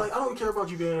 it's more like I don't care about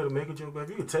you being able to make a joke, but if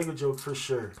you can take a joke for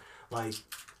sure, like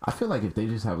I feel like if they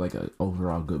just have like an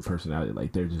overall good personality,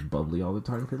 like they're just bubbly all the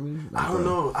time for me. Like, I don't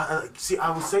bro. know. I see. I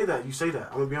would say that. You say that.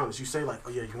 I'm gonna be honest. You say like, oh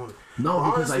yeah, you want to. No,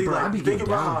 because like, bro, I be think getting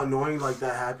about how down. annoying like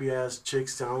that happy ass chick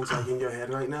sounds like in your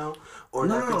head right now, or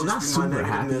No, that could not just be my super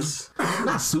happy. negativeness.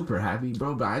 Not super happy,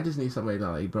 bro. But I just need somebody to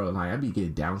like, bro. Like I be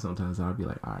getting down sometimes, and I'll be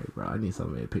like, all right, bro. I need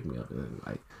somebody to pick me up, and then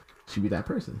like, she be that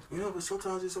person. You know, but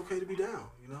sometimes it's okay to be down.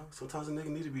 You know, sometimes a nigga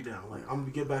need to be down. Like I'm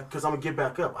gonna get back because I'm gonna get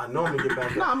back up. I know I'm gonna get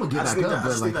back up. Nah, I'ma get I just back need up, that, I but,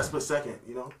 just like- need that split second.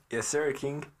 You know. Yes, sir,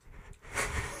 King.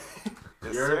 Yes,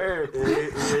 Yeah, sir.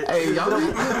 yeah.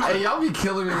 Hey, y'all be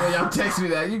killing me when y'all text me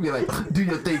that. You be like, do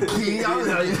your thing, kid. I was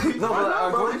like, No,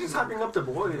 but Bro, we're just hyping up the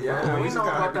boys. Yeah, bro. we we just know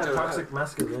gotta about hype each that other toxic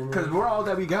masculinity. because we're all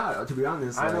that we got, to be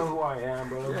honest. I like- know who I am,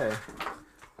 bro. Yeah.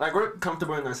 Like, we're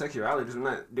comfortable in our sexuality. We're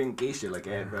not doing gay shit like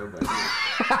Ed, bro. But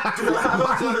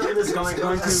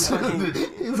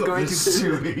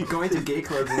going to gay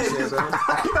clubs and shit,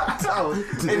 bro.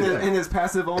 in his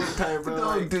passive only time, bro. don't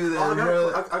Like, do Oh, that,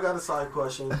 bro. I got a side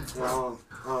question. I was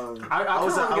want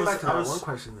to get back to that one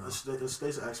question though.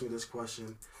 Stacey asked me this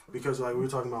question because like we were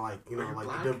talking about like you know like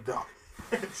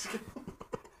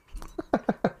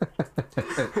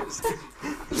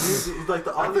like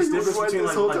the obvious you were difference sweating between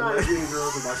this whole like time. lesbian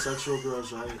girls and bisexual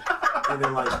girls, right? And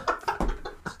then like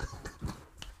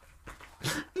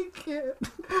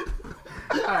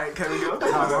can't. Alright, can we go?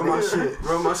 Run my shit.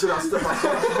 Run my shit. I'll step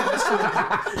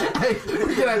outside. Hey,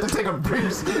 we're gonna have to take a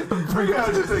brief. We're gonna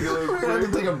have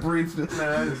to take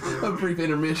a brief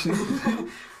intermission.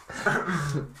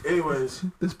 Anyways,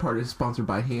 This part is sponsored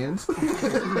by Hands.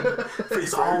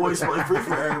 it's always free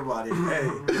for everybody. Hey,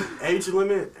 age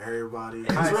limit, everybody.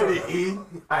 It's ready to eat.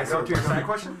 Alright, go to your side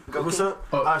question. What's up?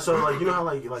 Alright, so like you know how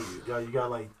like you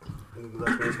got like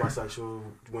lesbians, bisexual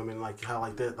women, like how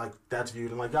like that's viewed,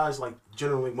 and like guys like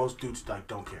generally most dudes like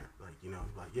don't care, like you know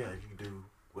like yeah you can do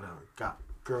whatever,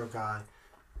 girl guy,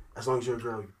 as long as you're a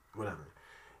girl, whatever.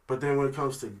 But then when it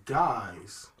comes to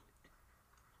guys,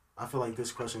 I feel like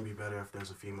this question would be better if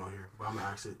there's a female here, but I'm gonna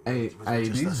ask it. Hey,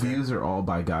 these views are all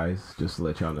by guys. Just to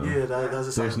let y'all know. Yeah,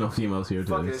 that's There's no females here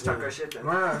Fuck it, today. let's talk our shit then.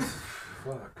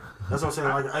 Fuck. That's what I'm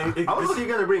saying. Like, I was looking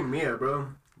gonna bring Mia, bro,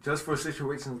 just for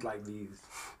situations like these.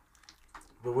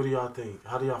 but what do y'all think?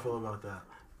 How do y'all feel about that?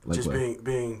 Like Just what?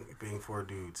 being four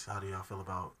dudes. How do y'all feel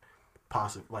about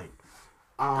possible like?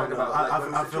 Talking about, like,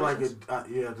 women's I feel like it. situations?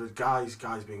 Yeah, the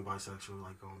guys being bisexual,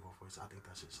 like going both ways. I think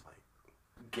that's just like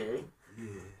Gay? yeah.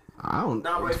 I don't.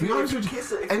 No, but to be honest with you.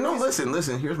 kiss it. And no,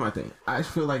 listen. Here's my thing. I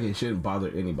feel like it shouldn't bother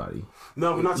anybody.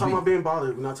 No, we're not talking about being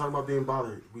bothered. We're not talking about being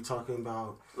bothered. We're talking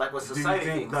about Like what do you society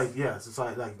think, thinks. like yeah,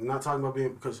 society. Like we're not talking about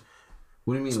being because.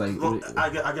 What do you mean, like? Look, I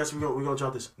guess we're gonna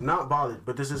drop this. Not bothered,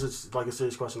 but this is like a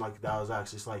serious question. Like that was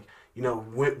asked. It's like you know,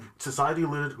 when society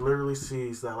literally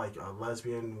sees that like a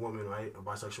lesbian woman, right, a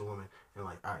bisexual woman, and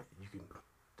like, all right, you can.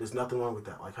 There's nothing wrong with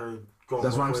that. Like her going.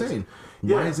 That's what I'm both ways. saying.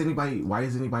 Yeah. Why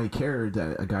does anybody care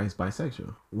that a guy is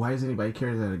bisexual? Why does anybody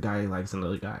care that a guy likes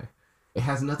another guy? It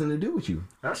has nothing to do with you.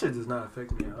 That shit does not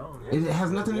affect me at all. It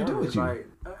has nothing to do with you. Like,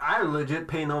 I legit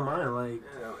pay no mind. Like,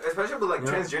 Yeah, especially with like Yeah.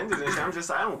 transgenders and shit. I'm just,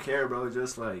 I don't care, bro.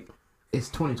 Just like, It's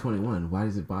 2021. Why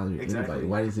does it bother Exactly. anybody?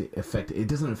 Why does it affect? It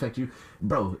doesn't affect you,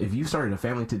 bro. If you started a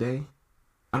family today,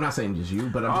 I'm not saying just you,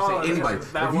 but I'm just saying anybody.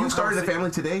 that If you one started a conversation-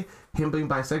 family today, him being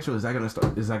bisexual,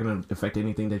 is that gonna affect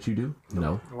anything that you do?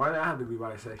 No. why do I have to be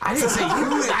bisexual? I didn't say you.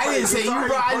 I didn't say you,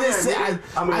 bro. I just said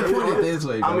I put it this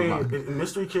way, bro. I mean,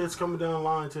 mystery kids coming down the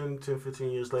line 10,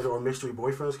 15 years later, or mystery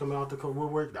boyfriends coming out the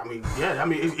woodwork. I mean, yeah. I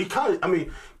mean, it kind of. I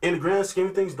mean, in the grand scheme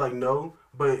of things, like no.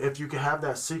 But if you can have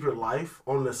that secret life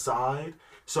on the side,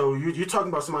 so you're talking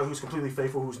about somebody who's completely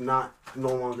faithful, who's no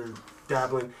longer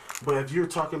dabbling. But if you're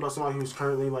talking about somebody who's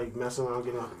currently like messing around,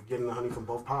 getting the honey from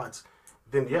both pots,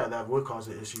 then yeah, that would cause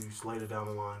the issues later down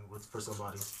the line for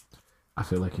somebody. I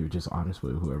feel like you're just honest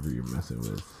with whoever you're messing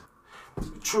with.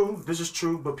 True, this is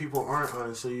true, but people aren't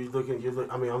honest. So I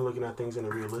mean, I'm looking at things in a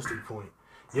realistic point.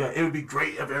 Yeah, it would be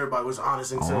great if everybody was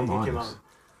honest and Oh, said, I'm you honest.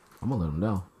 I'm gonna let them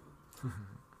know.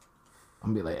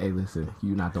 I'm gonna be like, hey, listen,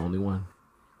 you're not the only one.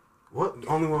 What?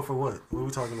 Only one for what? What are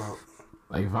we talking about?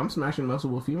 Like, if I'm smashing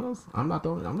multiple females, I'm not the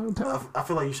only. I'm not gonna tell. I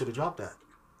feel like you should have dropped that.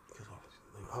 Because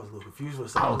I was a little confused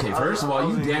with something. Okay, first of all,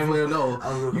 you damn well know. I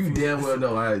was a little You confused. damn well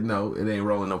know. I know it ain't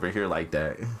rolling over here like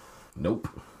that. Nope.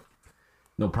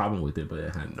 No problem with it,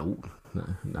 but nope,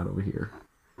 not over here.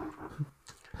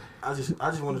 I just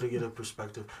wanted to get a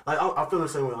perspective. Like I feel the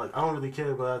same way. Like I don't really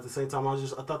care, but at the same time, I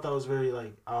thought that was very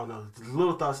like I don't know,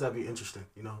 little thoughts that'd be interesting.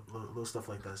 You know, little stuff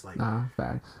like that. It's like Nah,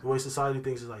 facts. the way society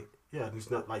thinks is like yeah,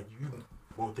 it's not like you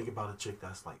won't think about a chick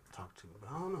that's like talked to. But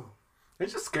I don't know.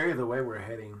 It's just scary the way we're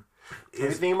heading. It's-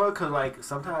 Anything about cause like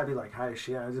sometimes I'd be like high as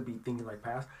shit. I just be thinking like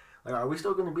past. Like, are we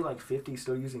still gonna be like 50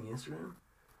 still using Instagram?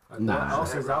 Like, Nah. what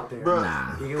else is out there? Bro,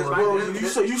 Nah. You Cause can my- look-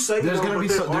 Well, you say There's you know, gonna but be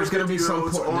there some- are there's gonna be some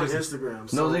 50-year-olds por- on there's- Instagram.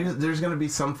 No, So there's gonna be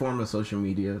some form of social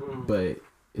media, but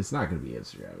it's not gonna be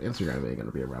Instagram. Instagram ain't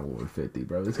gonna be around when we're 50,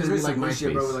 bro. It's gonna be like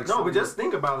MySpace. no, but just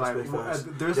think about like That's big facts.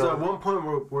 there's Yo. one point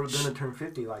where we're gonna turn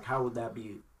 50. Like, how would that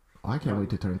be? Oh, I can't wait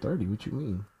to turn 30. What you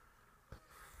mean?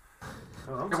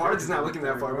 Oh, Martin's not looking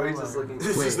that far, bro. He's just looking. Wait,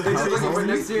 He's how looking old for are you?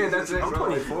 next year, and that's it. I'm bro.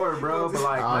 24, bro, but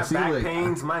like my see, back look,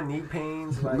 pains, my knee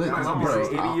pains, like Look, I'm bro,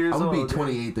 almost 80 years I'm old. gonna be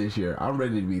 28 this year. I'm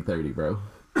ready to be 30, bro.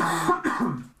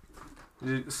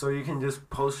 So you can just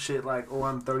post shit like, "Oh,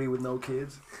 I'm 30 with no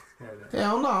kids."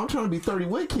 Hell no, I'm trying to be 30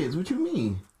 with kids. What you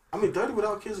mean? I mean, 30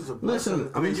 without kids is a blessing.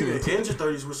 Listen, I mean, you listen. can end your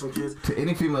 30s with some kids. To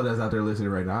any female that's out there listening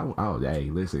right now, hey,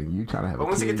 listen, you trying to have But a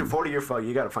once kid. you get to 40, you're fucked.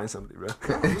 You gotta find somebody, bro.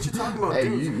 What you talking about, Hey,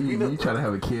 dude? you trying to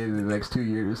have a kid in the next 2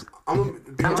 years? I'm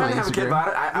trying to have a kid, Instagram?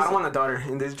 but I don't want a daughter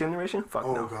in this generation. Fuck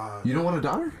Oh no. God. You don't want a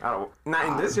daughter? I don't. Not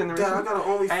in this generation. Dad, I got an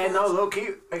only. Hey, no, low key.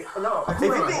 Hey, no, If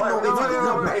you think-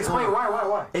 no, explain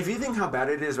why. If you think how bad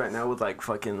it is right now with like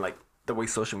fucking like the way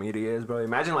social media is, bro,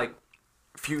 imagine like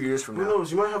a few years from Who now. knows?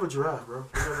 You might have a giraffe, bro.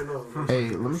 You never know. Hey,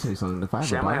 let me tell you something. If I have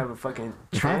Shit, I a might daughter, have a fucking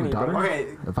if I have a tranny, daughter, bro.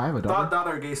 Okay, if I have a daughter,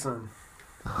 daughter or gay son.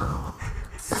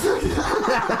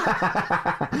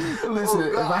 Listen,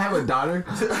 if I have a daughter,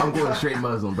 I'm going straight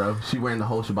Muslim, bro. She wearing the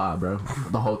whole shabab, bro.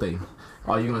 The whole thing.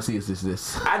 All you're gonna see is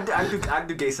this. I'd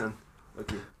do gay son.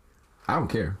 Okay. I don't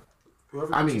care.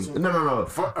 Whoever I mean, teaches- no. No,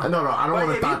 I don't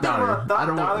want a thought daughter. I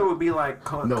don't daughter want. would be like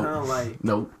kind of No, like.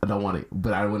 no, I don't want it.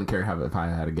 But I wouldn't care if I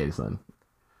had a gay son.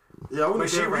 Yeah, I wouldn't But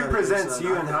she care if I had a represents son.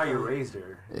 you I and think how I- you raised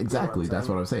her. Exactly. That's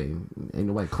what I'm saying. Ain't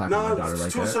nobody clapping No, my daughter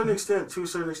like to a that. certain extent,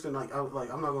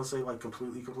 like I'm not gonna say like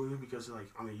completely, because like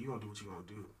I mean you gonna do what you gonna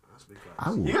do. That's big facts. I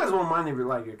will, You guys won't mind if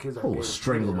like your kids are I will gay.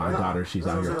 strangle my daughter. She's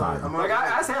out here fighting. Like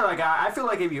I said, like I feel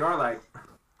like if you are like,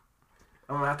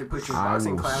 I'm gonna have to put you in I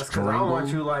boxing will class because I don't want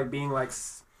strangle- you like being like.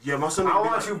 Yeah, my son. I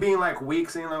want you being like weak,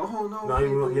 saying like, oh no. No,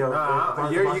 you're You're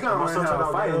gonna learn how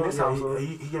to fight in this household.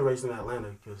 He get raised in Atlanta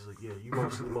because you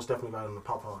most definitely got him the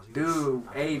pawpaws. Dude,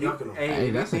 hey,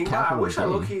 Hey, that's the I capital wish I of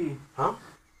low thing. key.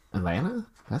 Atlanta?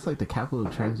 That's like the capital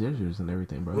of transgenders and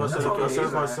everything, bro. Well, That's all it is,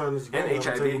 my man. son is And gay.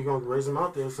 HIV. You're gonna raise him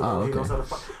out there so Oh, he knows how to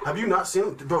fight. Have you not seen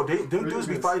them? Bro, them dudes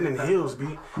be fighting in heels,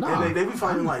 b. Nah, And they be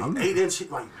fighting like I'm- 8-inch,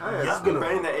 like yucking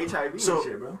Bring them. the HIV So- and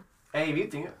shit, bro. Hey, if you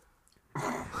think.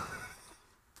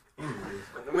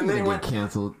 When They they get went.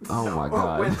 canceled. Oh my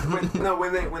god.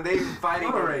 When they fighting.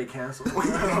 I'm already canceled.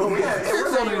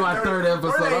 It's only my third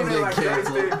episode. I'm getting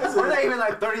canceled. We're not even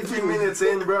like 33 minutes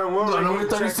in, bro. And we're No, like we're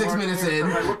 36 minutes in,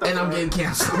 Like, what the and I'm fuck? getting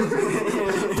canceled.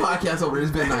 Podcast over.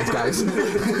 It's been nice, guys.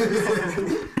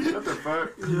 What the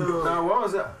fuck? No, what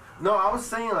was it? No, I was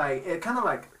saying like it kind of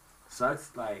like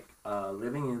sucks like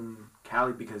living in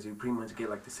Cali because you pretty much get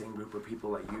like the same group of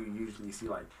people like you usually see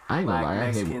like I ain't gonna black, lie.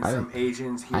 Mexicans, some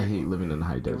Asians here. I hate living in the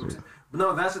high desert. But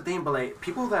no, that's the thing. But like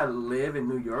people that live in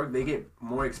New York, they get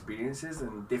more experiences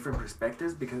and different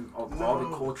perspectives because of all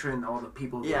the culture and all the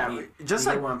people. Yeah, they meet. just You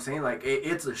know like- what I'm saying. Like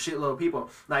it's a shitload of people.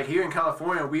 Like here in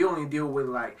California, we only deal with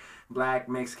like black,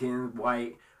 Mexican,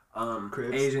 white,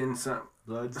 Crips. Asian, some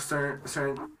Bloods.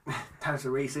 certain types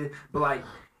of races. But like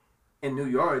in New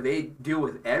York, they deal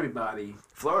with everybody.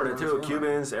 Florida You know too, what I'm saying?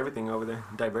 Cubans, everything over there,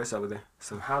 diverse over there.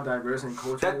 So How diverse in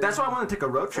culture. that's why I want to take a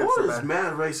road trip. So Florida's bad.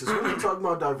 mad racist. When you talk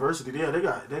about diversity, yeah,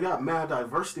 they got mad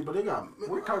diversity, but they got.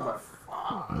 What are you talking about?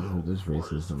 Oh, there's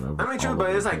racism. I mean, true, all but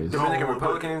over it's the like place. Dominican No, but-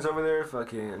 Republicans over there,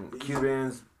 fucking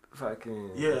Cubans,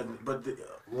 fucking. Yeah, but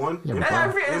one. Yeah, And but-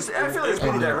 I feel it's pretty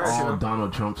And they're diverse, you all know.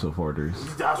 Donald Trump supporters.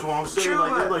 That's what I'm saying. True,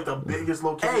 Like, they're but- like the biggest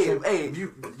location. Hey.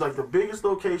 you like the biggest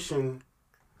location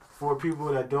for people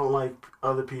that don't like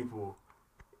other people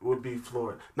would be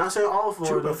Florida. Not saying all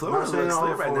Florida. but Florida not saying looks all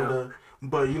lit right Florida.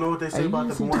 But you know what they say Hey, about you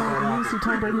the see one Tom, that you see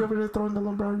Tom Brady over there throwing the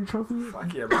Lombardi trophy?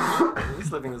 Fuck yeah, bro.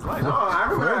 He's living his life. No, I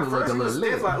remember Florida at look first a he was little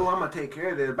stiff, lit. like, oh, I'm gonna take care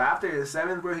of this. But after the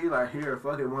seventh, bro, he like, here,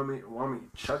 fucking want me to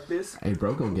chuck this? Hey,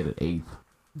 bro, gonna get an eighth.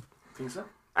 Think so?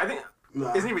 I think.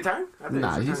 Nah. Isn't he retiring? I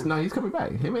think He's coming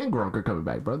back. Him and Gronk are coming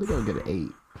back, bro. They're gonna get an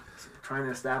eight. Trying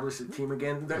to establish the team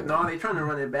again. No, they trying to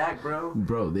run it back, bro.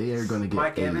 Bro, they are gonna get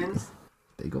Mike eight. Evans.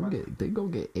 They gonna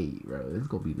get eight, bro. It's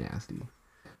gonna be nasty.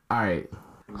 All right.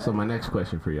 So my next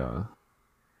question for y'all: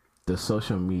 does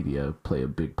social media play a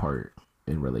big part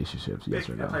in relationships? Yes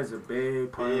or That no? plays a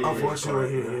big part. Yeah.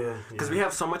 Unfortunately, yeah. Because we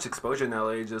have so much exposure in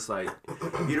LA, just like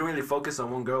you don't really focus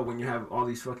on one girl when you have all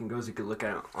these fucking girls you could look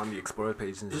at on the Explore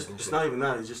page and It's shit. not even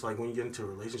that. It's just like when you get into a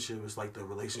relationship, it's like the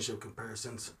relationship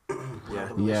comparisons. Yeah.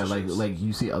 Yeah, like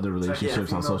you see other relationships on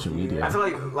female social to media. I feel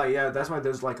like yeah, that's why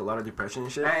there's like a lot of depression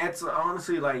and shit. And it's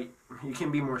honestly like you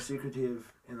can be more secretive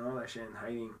and all that shit and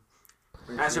hiding.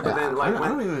 Actually, but then I like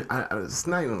don't when, even. It's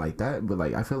not even like that. But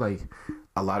like, I feel like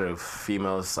a lot of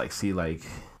females like see like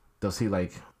they'll see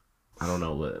like I don't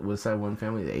know what's that one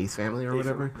family, the Ace family or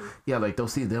whatever. Yeah, like they'll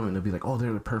see them and they'll be like, oh,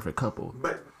 they're the perfect couple.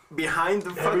 but behind the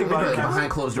fucking Everybody But video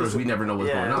behind closed doors, we never know what's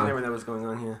yeah, going you on. never know what's going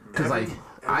on here. Cause like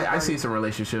I see some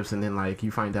relationships and then like you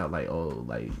find out like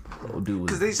dude was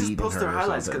Because they just beating post her their or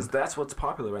highlights something. because that's what's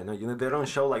popular right now. You know, they don't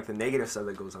show like the negative stuff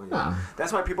that goes on. You know? Nah.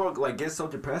 That's why people like get so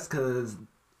depressed because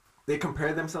they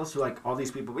compare themselves to like all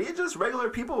these people. But it's just regular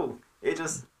people.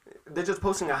 They're just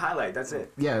posting a highlight. That's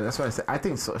it. Yeah, that's what I said. I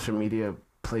think social media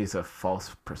plays a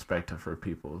false perspective for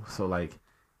people. So like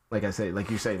I said, like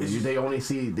you say, they only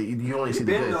see you only see You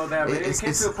the didn't good. know that, but it It's- came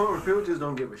it's- to a point where people just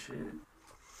don't give a shit.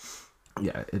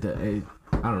 Yeah, I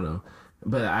don't know,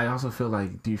 but I also feel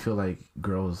like, do you feel like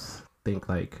girls think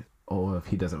like, oh, if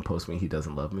he doesn't post me, he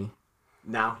doesn't love me?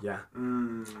 Now, yeah.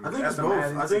 I think it's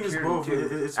both. I think it's both.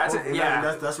 It's That's both. it,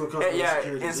 yeah. That's what comes from Yeah,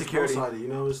 insecurity. insecurity. It's both-sided, you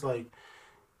know, it's like.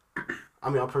 I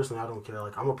mean, I personally, I don't care.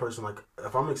 Like, I'm a person, like,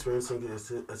 if I'm experiencing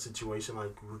a situation, like,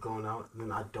 we're going out,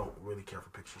 then I don't really care for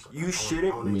pictures. Like, You I wanna-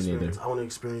 shouldn't? I wanna Me experience- neither. I want to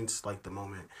experience, like, the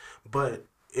moment. But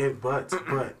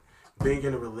being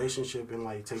in a relationship and,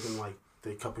 like, taking, like,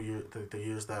 the couple years, the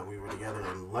years that we were together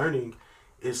and learning,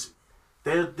 it's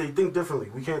they think differently.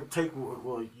 We can't take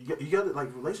you got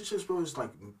like relationships, bro. Is like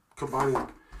combining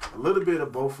a little bit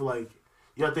of both. Like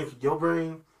you gotta think your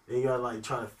brain, and you gotta like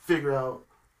try to figure out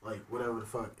like whatever the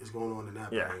fuck is going on in that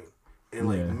brain, and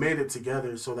like made it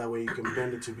together so that way you can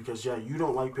bend it to. Because you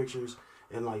don't like pictures,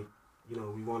 and like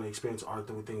we want to experience art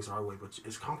through things our way, but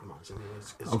it's compromise. I mean,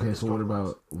 it's okay. It's so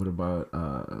what about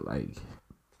like?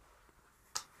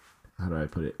 How do I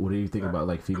put it? What do you think about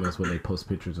like females when they post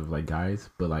pictures of like guys,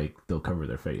 but like they'll cover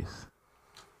their face?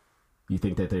 You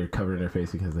think that they're covering their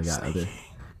face because they got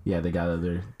they got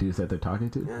other dudes that they're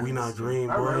talking to? Yeah. We not green,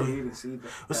 boy. I rarely even see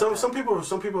that. But some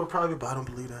people are private, but I don't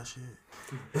believe that shit.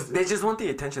 They just want the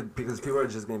attention because people are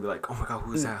just gonna be like, oh my god,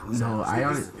 who's that? Who's No, that? I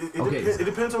honestly. Okay. It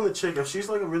depends on the chick. If she's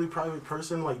like a really private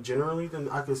person, like generally, then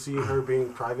I could see her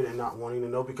being private and not wanting to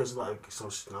know because like so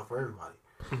it's not for everybody.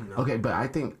 Okay, but I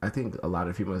think a lot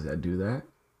of females that do that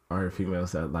are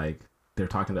females that like they're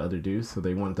talking to other dudes, so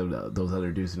they want those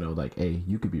other dudes to know like, hey,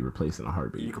 you could be replaced in a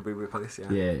heartbeat. You could be replaced,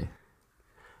 yeah. Yeah.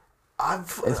 I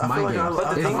It's feel my like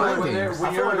game. It's my game.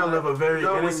 I feel like I live a very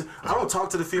innocent. I don't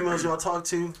talk to the females y'all talk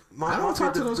to. I don't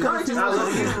talk to those kind of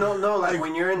females. No, like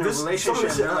when you're in a relationship,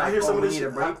 they're like, I hear some of we this need a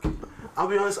shit. break. I'll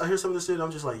be honest. I hear some of this shit.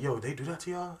 I'm just like, yo, they do that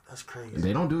to y'all? That's crazy.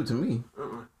 They don't do it to me.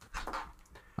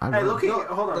 Hey, look,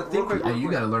 hold on, real quick. Hey, you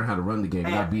gotta learn how to run the game,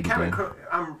 not beat the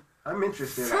game. I'm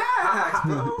interested. Facts,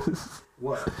 bro.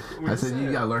 What? I said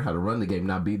you gotta learn how to run the game,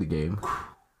 not beat the game.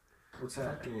 What's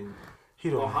that? He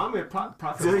don't.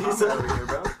 Prophet Dude, he said- over here,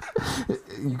 bro.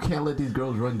 You can't let these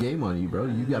girls run game on you, bro.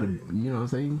 You gotta, you know what I'm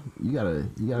saying? You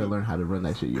gotta learn how to run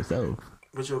that shit yourself.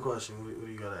 What's your question? What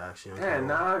do you gotta ask you? Yeah,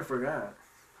 now I forgot.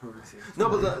 No,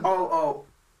 but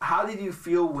how did you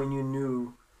feel when you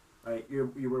knew, like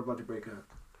you were about to break up?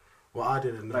 Well, I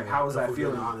didn't know. Like, how was that if we're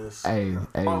being feeling? Honest. Hey,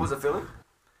 what was it feeling?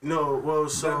 No, well,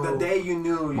 so The day you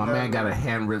knew, my man got a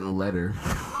handwritten letter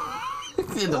in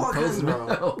the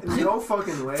postmail. no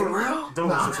fucking way. For real? don't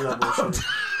listen to that bullshit.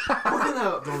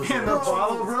 Don't listen In to the that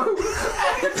bottle, bro.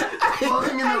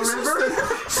 Floating in the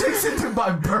river. She's into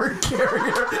my bird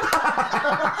carrier.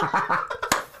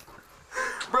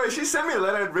 Bro, she sent me a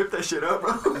letter and ripped that shit up,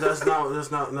 bro. That's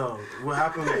not. No. What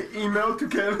happened? Email to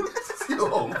Kevin.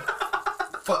 Yo,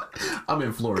 fuck. I'm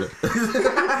in Florida.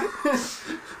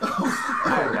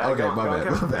 Okay, my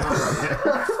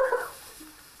bad.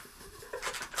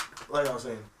 Like I was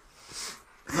saying.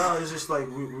 No, it's just like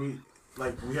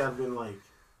we have been like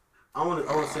I want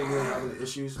to say we're having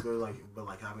issues, but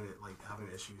having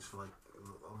issues for like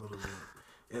a little bit,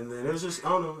 and then it was just I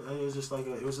don't know. It was just like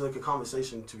it was like a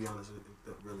conversation, to be honest.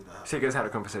 That really that happened. So you guys had a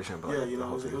conversation about Yeah, you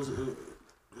know, it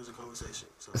was a conversation.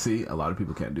 So. See, a lot of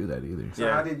people can't do that either.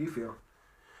 So how did you feel?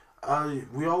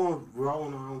 We're all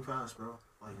on our own paths, bro.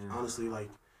 Like honestly, like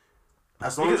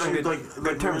as long as you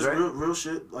like terms, right? real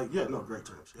shit, like great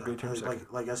terms. Yeah. Great terms,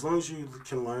 like as long as you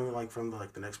can learn like from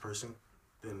the next person,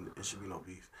 then it should be no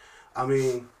beef. I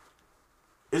mean,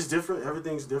 it's different.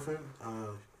 Everything's different.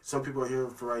 Some people are here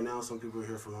for right now. Some people are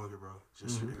here for longer, bro.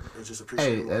 Just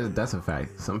appreciate. Hey, that's a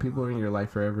fact. Some people are in your life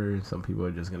forever. Some people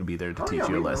are just gonna be there to teach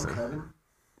you a lesson.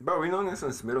 Bro, we known this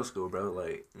since middle school, bro.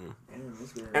 Like, Damn,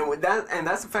 that's good. and with that, and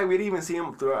that's the fact we didn't even see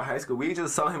him throughout high school. We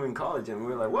just saw him in college, and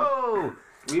we were like, whoa.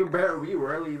 We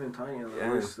rarely even talking. Like, Yeah.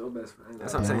 we're still best friends.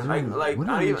 That's what I'm saying. Like, when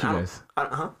did I I don't meet even. you guys?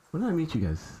 When did I meet you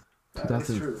guys?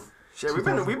 That's true. Shit, we've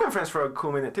been friends for a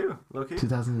cool minute too, low key.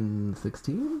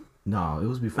 2016? No, it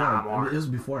was before. Nah, more. It was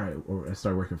before I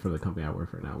started working for the company I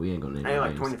work for now. We ain't gonna name Hey,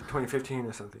 like names. 2015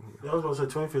 or something. Yeah, I was gonna say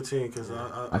 2015 because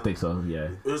I think so. Yeah,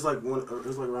 it was like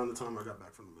around the time I got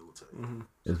back from the military. Mm-hmm.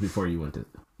 it was before you went to.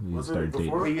 You Was it started dating.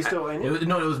 before? Were you still in it? It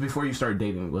was before you started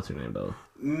dating. What's her name though?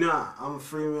 Nah, I'm a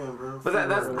free man, bro. But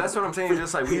that's what I'm saying.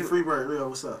 Just like free bird, Rio,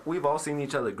 what's up? we've all seen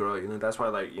each other grow. You know, that's why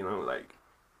like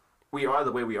we are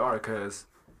the way we are because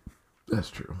That's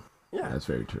true. yeah. That's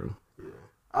very true.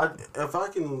 Yeah, if I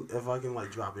can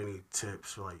like drop any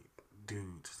tips for like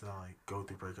dudes that like go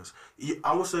through breakups,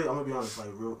 I would say I'm gonna be honest, like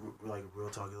real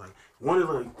talk is like one of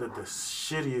like the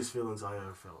shittiest feelings I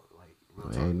ever felt. Like real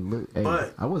talk. And look, hey,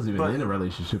 But- I wasn't even in a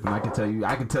relationship, and I can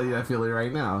tell you that feeling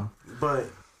right now. But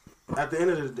at the end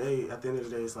of the day,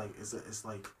 it's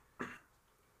like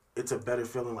it's a better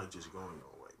feeling like just going your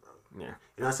own way, bro. Yeah.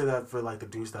 And I say that for like the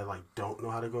dudes that like don't know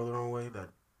how to go their own way, that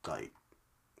like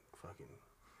fucking.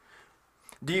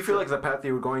 Do you feel like the path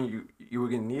you were going, you were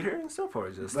gonna need her and stuff, or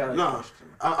just Valid No,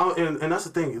 question. and that's the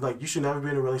thing. Like you should never be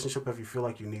in a relationship if you feel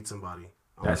like you need somebody.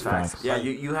 That's facts. Yeah,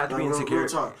 you have to be Like, insecure. real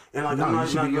talk. And like No, I'm you not,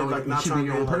 should not, be your like, own, not you should trying be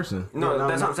your to own like, person. No, no,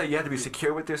 that's no. what I'm saying. You have to be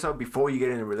secure with yourself before you get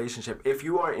in a relationship. If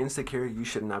you are insecure, you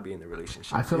should not be in a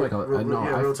relationship. I feel like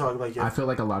real talk. Like I feel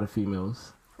like a lot of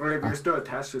females Or if you're still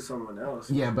attached to someone else.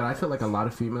 Yeah, but I feel like a lot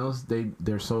of females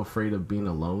they're so afraid of being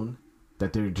alone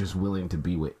that they're just willing to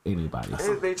be with anybody.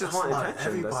 They just That's a want lot of attention.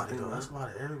 everybody, though. That's a lot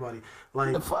of everybody. Like,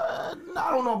 I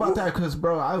don't know about that because,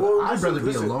 bro, I'd rather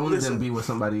be alone than be with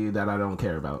somebody that I don't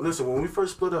care about. listen, when we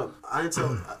first split up, I didn't tell.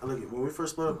 When we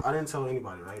first split up, I didn't tell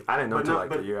anybody, right? I didn't know But until not- like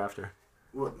but- a year after.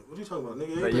 What are you talking about,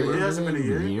 nigga? Like, It hasn't been a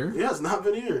year. year? It has not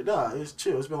been a year. Nah, it's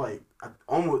chill. It's been like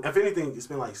almost. If anything, it's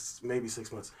been like maybe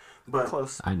 6 months. But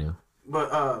Close. I knew.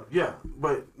 But yeah,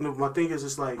 but no, my thing is,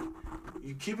 it's like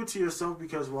you keep it to yourself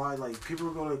because why? Like people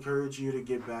are gonna encourage you to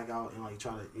get back out and like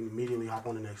try to immediately hop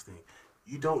on the next thing.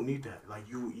 You don't need that. Like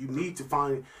you need to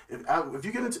find if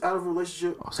you get out of a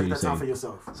relationship, So take you that time saying- for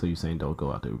yourself. So you saying don't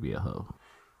go out there and be a hoe?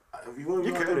 If you want to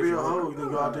You go out could there and be if a you hoe, want. you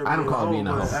can go out there. I don't call it being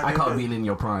a but hoe. at I the call it end- being in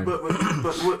your prime. But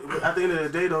at the end of the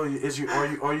day, though,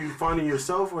 are you finding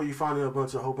yourself or are you finding a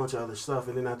whole bunch of other stuff?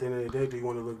 And then at the end of the day, do you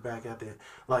want to look back at that?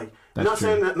 Like, That's not true.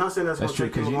 saying that's That's going true to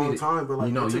take because you a you long need time, but like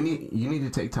you need to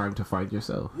take time to find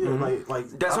yourself. yeah, Mm-hmm. like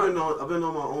That's I've been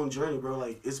on my own journey, bro.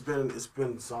 Like it's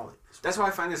been solid. That's why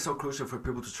I find it so crucial for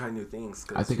people to try new things.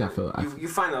 'Cause I think I feel- you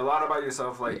find a lot about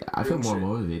yourself. Like I feel doing more shit.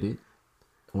 motivated.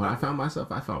 When I found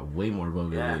myself, I felt way more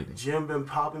motivated. Gym been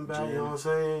popping back. You know what I'm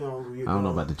saying? I don't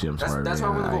know about the gym part. That's why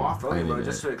I want to go off roading, bro, did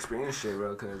just that. to experience shit,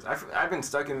 bro. Because I've been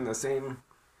stuck in the same,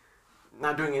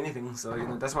 not doing anything. So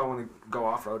that's why I want to go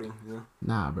off roading. You know.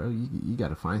 Nah, bro, you got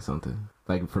to find something.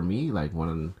 Like for me, like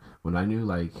when I knew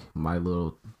like my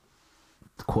little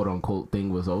quote unquote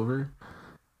thing was over,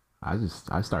 I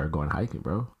started going hiking,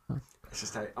 bro. It's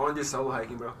just tight. I want to do solo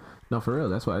hiking, bro. No, for real,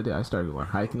 that's what I did. I started going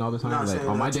hiking all the time. Not Like saying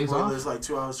on my that days Chipotle is off. like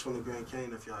 2 hours from the Grand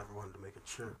Canyon. If y'all ever wanted to make a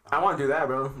trip, I want to do that,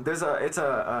 bro. It's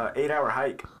a 8-hour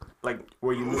hike, like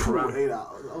where you loop around. 8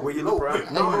 hours. Oh, Where you loop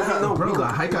around. No, Bro, we the go-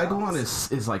 hike I go on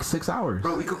is like 6 hours.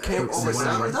 Bro, we could camp It's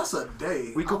overnight. like- That's a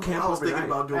day. We go camp I was thinking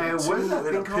overnight. about doing Hey, two what is that and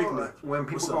a thing called? picnic. When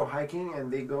people What's go up? hiking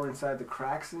and they go inside the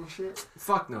cracks and shit?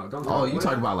 Fuck no, don't. Oh, do you that.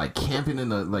 talking about like camping in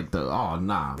the oh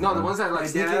nah. No, the bro. ones that like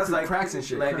sneak in that's through cracks and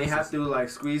shit. Like they have to like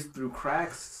squeeze through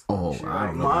cracks. Oh, Shit, I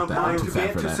don't know My- about that. I'm mine too To fat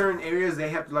get for to that. certain areas, they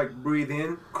have to like breathe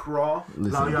in, crawl. No,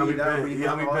 Listen, you got me Breathe out, bent. breathe You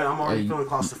got me out. bent. I'm already Hey. feeling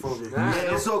claustrophobic. Nah,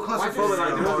 Yeah, it's so Why claustrophobic. do Like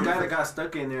you- there was a guy that got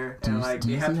stuck in there, do and you, like do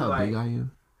they you have see to how like. big I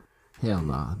am? Hell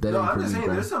nah. That No, ain't I'm for just me, saying,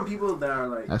 bro. there's some people that are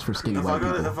like. That's for skinny If I white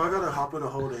people. gotta hop in a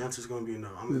hole, the answer's gonna be no.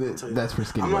 I'm gonna tell you. That's for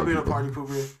skinny I'm not white being a people. party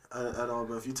pooper at all,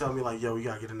 but if you tell me like, yo, we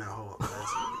gotta get in that hole,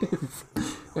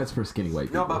 That's for skinny white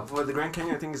people. No, but for the Grand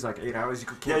Canyon, I think it's like 8 hours. You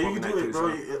could yeah, camp you can overnight do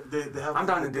it, too, bro. so- They have. I'm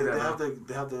down to do that, They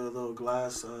bro. have the little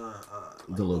glass. The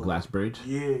little glass bridge.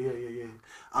 Yeah.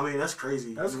 I mean, that's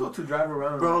crazy. That's cool to drive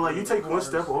around. Bro, like you take one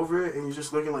step over it and you're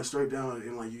just looking like straight down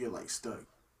and like you get like stuck.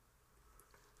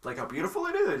 Like how beautiful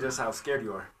it is, or just how scared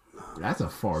you are. That's a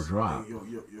far drop. Your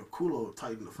culo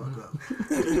tighten the fuck up.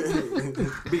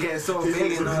 Because it's so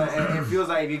big and it feels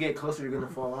like if you get closer, you're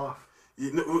gonna fall off.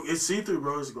 You know, it's see through,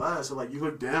 bro. It's glass, so like you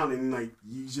look down and like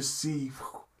you just see.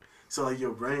 So like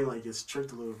your brain like gets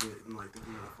tricked a little bit and like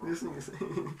thinking This thing is,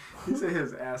 he said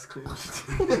his ass clenched.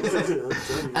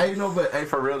 Hey, no, but hey,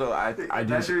 for real though, I do.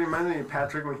 That shit reminded me of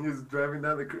Patrick when he was driving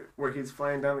down where he's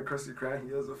flying down the Krusty Krab.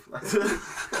 He has a fly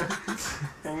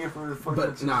hanging from the fucking.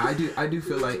 But no, I do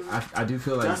feel like I do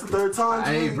feel like. That's the third time.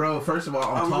 Hey, G. bro. First of all,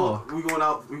 I'm tall. We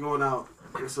going out.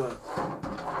 What's up?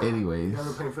 Anyways, You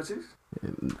ever playing footsies?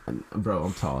 bro,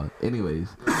 I'm tall. Anyways,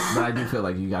 but I do feel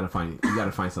like you gotta find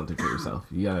something for yourself.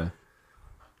 You gotta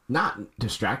not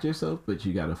distract yourself, but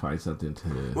you gotta find something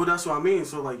to. Well, that's what I mean.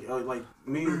 So like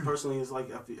me personally, it's like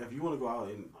if you want to go out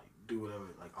and like do whatever,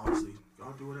 like obviously go out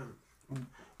and do whatever.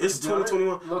 It's Do it.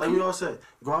 2021. Low Like key. we all said,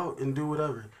 go out and do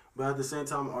whatever. But at the same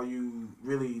time, are you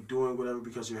really doing whatever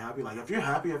because you're happy? Like if you're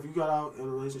happy, if you got out in a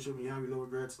relationship and you have no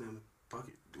regrets, then fuck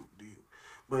it, do you?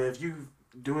 But if you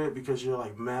do it because you're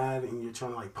like mad and you're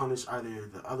trying to like punish either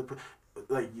the other,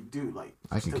 like you do like.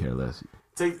 I can care less.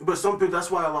 But some people. That's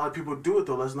why a lot of people do it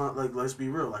though. Let's be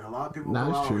real. Like a lot of people Nah, go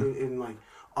it's out true. and like,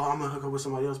 oh, I'm gonna hook up with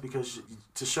somebody else because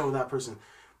to show that person,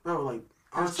 bro. Like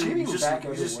honestly, cheating you back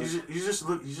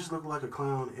just look like a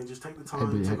clown and just take the Hey,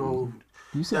 time but to go.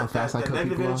 You see how fast I cut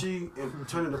negative people off? energy and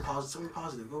turn it into positive. Something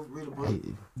positive. Go read a book. Hey,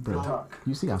 bro. Talk.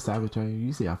 You see how savage I am?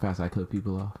 You see how fast I cut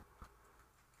people off?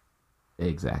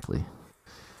 Exactly.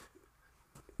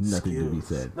 Nothing to be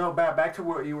Skills. said. No, back to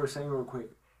what you were saying real quick.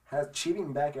 Has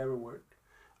cheating back ever worked?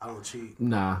 I don't cheat.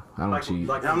 Nah, I don't cheat.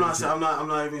 Like And I'm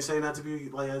not even saying that to be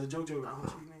like as a joke. I don't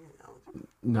cheat, nigga. I don't cheat.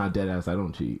 Nah, dead ass. I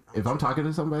don't cheat. If I'm talking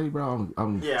to somebody, bro,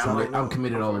 I'm Yeah, I'm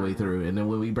committed all the way through. And then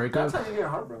when we break That's up, how you get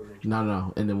heartbroken.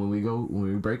 no. And then when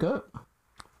we break up,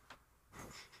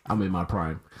 I'm in my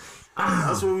prime.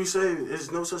 That's what we say.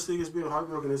 There's no such thing as being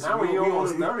heartbroken. It's Now when you're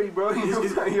almost 30, bro,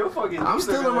 you're fucking. I'm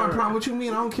still in my prime. What you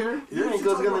mean? I don't care. You ain't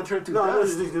gonna turn to no,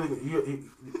 dust. you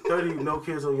 30, no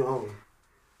kids on your own.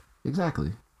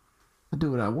 Exactly. I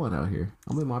do what I want out here.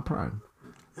 I'm in my prime.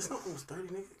 It's not almost 30,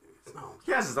 nigga. It's not.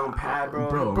 He has his own pad,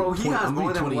 bro. He has I'm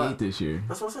more than 28 what? this year.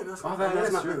 That's what I'm saying. That's,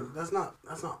 that's not. true. That's not.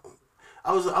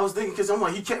 I was thinking because I'm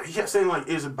like he kept saying like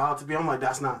it's about to be. I'm like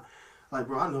that's not. Like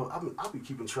bro, I know. I'll be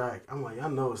keeping track. I'm like I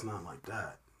know it's not like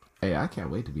that. Hey, I can't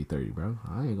wait to be 30, bro.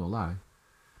 I ain't gonna lie.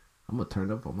 I'm gonna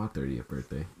turn up on my 30th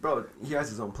birthday. Bro, he has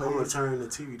his own I'm gonna place, turn the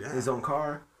TV down. his own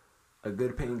car, a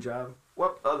good paying job.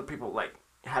 What other people like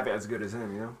have it as good as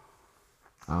him, you know?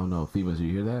 I don't know, females,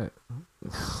 you hear that?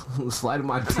 Slide in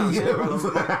my Hey, DMs.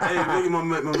 nigga, my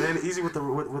man, easy with the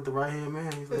right hand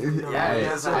man. He's like, you know, Hey,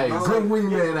 that's hey, bro. good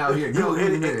wingman out here. Yo,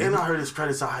 Good and wingman. I heard his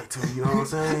credits are high too. You know what I'm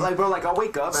saying? Like, bro, like I'll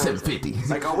wake up and 750.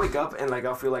 like I'll wake up and like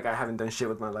I'll feel like I haven't done shit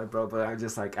with my life, bro. But I'm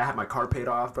just like I have my car paid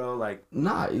off, bro. Like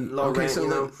Nah, Low okay, rent, so you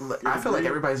know? look, I feel like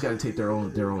everybody's got to take their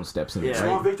own steps in it, Yeah.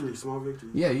 small right? victory, small victory.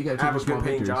 Yeah, you got to I have take a a small good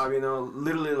paying victories. job, you know.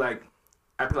 Literally, like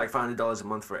I pay like $500 a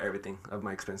month for everything of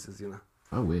my expenses, you know.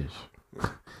 I wish.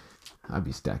 I'd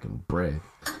be stacking bread.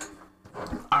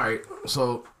 All right,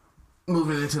 so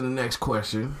moving into the next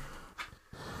question.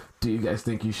 Do you guys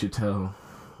think you should tell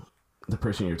the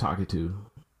person you're talking to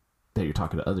that you're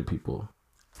talking to other people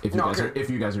if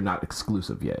you guys are not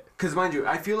exclusive yet? Because mind you,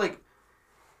 I feel like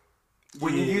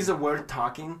when you Yeah. use the word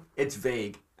talking, it's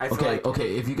vague. I feel like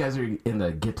Okay, if you guys are in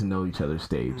the get to know each other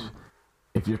stage,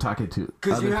 if you're talking to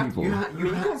because other you have people, you have I'm you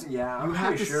have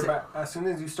pretty to sure. say- But as soon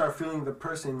as you start feeling the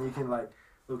person, you can like,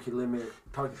 okay, limit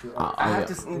talking to. Oh, I yeah.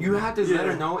 have to. You have to let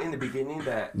Yeah. her know in the beginning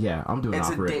that yeah, I'm doing it's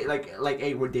off a rip. date. Like,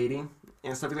 hey, we're dating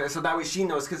and stuff like that. So that way she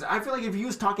knows. Because I feel like if you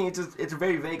use talking, it's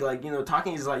very vague. Like you know,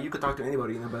 talking is like you could talk to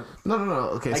anybody, you know. But No.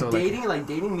 Okay, like so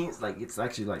dating means like it's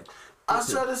actually like. I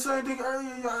said the same thing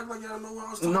earlier. Y'all act like y'all know what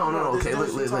I was talking No, about. okay,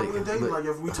 There's look, talking and dating. look. Like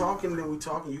if we talking, then we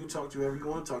talking. You can talk to whoever you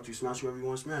want to talk to. Smash whoever you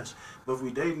want to smash. But if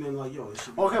we dating, then like yo, it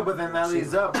should be Okay, but then that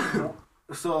leads up.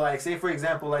 So like, say for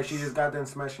example, like she just got done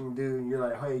smashing a dude, and you're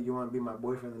like, hey, you want to be my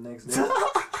boyfriend the next day?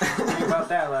 Think about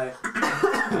that, like,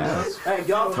 hey,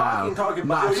 y'all talking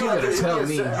Nah, about. she gotta tell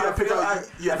me. Yeah, pick up.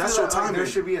 Yeah, that's your timing. There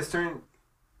should be a certain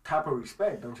type of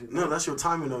respect, don't you think? No, that's your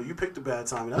timing though. You picked the bad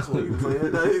timing. That's when you play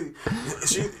it.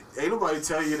 She ain't nobody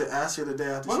tell you to ask her the day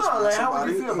after. Well, she no, like, smashed how would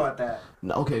you somebody. feel about that?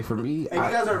 No, okay, for me, And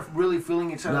you guys are really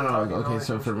feeling each other. No, talking and all okay, that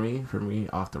so shit. for me,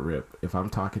 off the rip, if I'm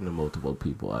talking to multiple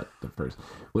people at the first,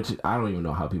 which I don't even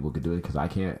know how people could do it because I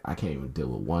can't even deal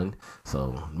with one.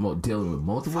 So dealing with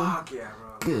multiple, Fuck yeah,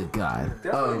 bro. good God.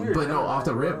 That's weird, But no, off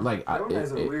the bro. rip, like Them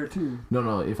guys are weird too.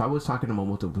 no. If I was talking to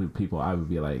multiple people, I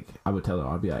would tell them,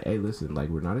 I'd be like, hey, listen, like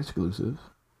we're not exclusive.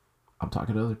 I'm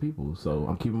talking to other people, so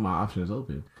I'm keeping my options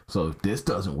open. So if this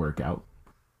doesn't work out,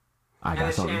 I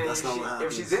got something. That's not what If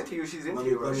happens. she's into you, she's into Let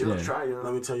me- you, bro. let me- She'll yeah. try, you know.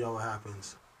 Let me tell y'all what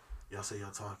happens. Y'all say y'all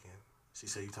talking. She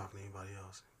say you talking to anybody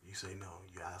else. You say no.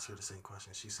 You ask her the same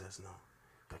question. She says no.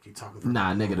 Y'all keep talking for a Nah,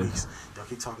 couple more negative. weeks. Y'all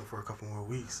keep talking for a couple more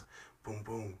weeks. Boom,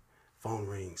 boom. Phone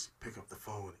rings. Pick up the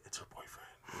phone. It's her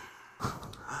boyfriend.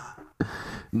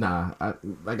 Nah,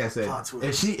 like I said, Plot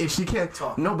twist. if she can't,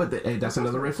 Talk. no, but hey, that's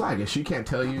another red flag. If she can't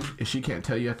tell you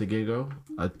at the get go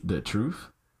the truth,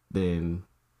 then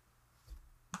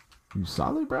you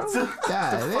solid, bro. God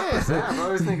damn. Yeah, bro,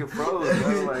 I was thinking froze,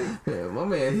 bro. Like, Yeah, my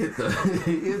man hit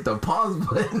the pause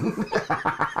button.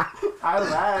 I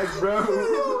lagged, bro.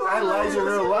 I lagged in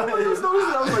real life.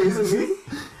 I was like, is it me?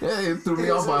 Yeah, it threw me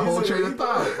off my whole train of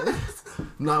thought.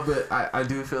 No, but I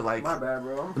do feel like My bad,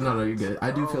 bro. no, you're good. I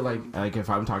do feel like if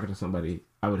I'm talking to somebody,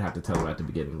 I would have to tell them at the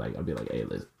beginning. Like I'd be like, hey,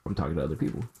 listen, I'm talking to other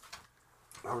people.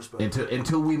 I respect it.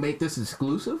 Until we make this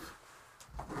exclusive,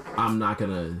 I'm not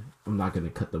gonna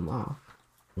cut them off.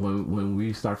 When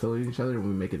we start feeling each other and we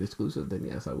make it exclusive, then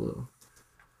yes, I will.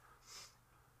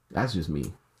 That's just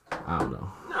me. I don't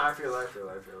know. no, I feel it.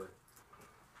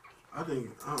 I think,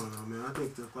 I don't know, man. I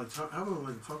think that, like, having,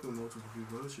 like, talking to multiple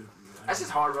people, that should be... That's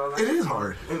just hard, bro. Like, It is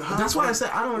hard. And how- That's why I said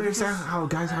I don't understand how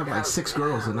guys have like 6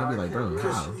 girls and I'd be like, bro,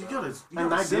 Because how? you gotta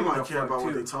And I give semi a care fuck, about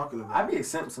what too. they talking about. I be a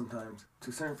simp sometimes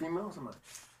to certain females. I'm like,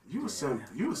 You a simp.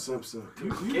 You a simp.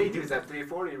 gay dudes at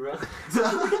 340, bro.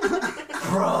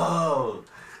 Bro,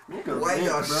 nigga, why man,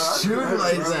 y'all bro, I shooting do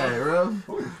like bro. that, bro?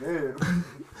 Holy shit.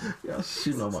 Y'all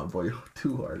shooting on my boy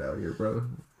too hard out here, bro.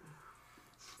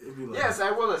 It'd be like, Yes,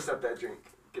 I will accept that drink.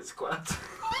 Gets clapped. yo,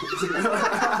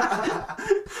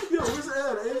 what's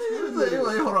that?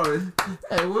 Wait, hold on.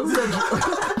 Hey, what was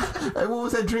that? Hey, what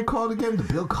was that drink called again? The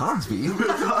Bill Cosby.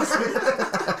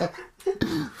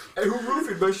 Hey, who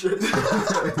roofied my shit?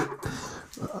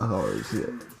 Oh shit.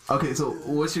 Okay, so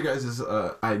what's your guys'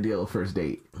 ideal first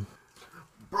date?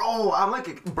 Bro, I'm not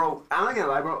gonna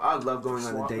lie, bro. I love going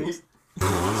on a date.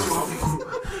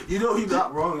 You know he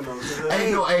not wrong though.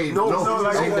 Hey, no,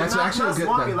 like, hey, that's not, actually not a good.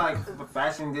 Swampy, like the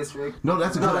fashion district. No,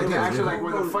 that's a good idea. Actually, like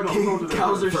where the fucking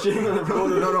cows are shitting on the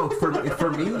road.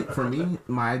 No. For me,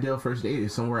 my ideal first date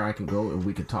is somewhere I can go and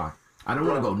we can talk. I don't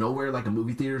want to go nowhere like a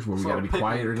movie theaters where we gotta be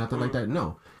quiet or nothing like that.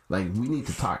 No, like we need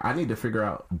to talk. I need to figure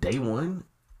out day one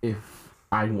if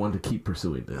I want to keep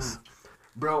pursuing this.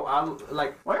 Bro, I'm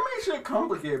like, Why make shit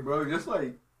complicated, bro? Just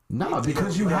like. No,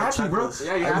 because you have to, bro.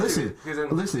 Yeah, you have listen, to.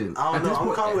 Listen. I don't know. I'm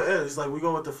point, kind of with Ed. It's like we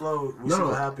go with the flow. We see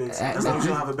what happens. As long as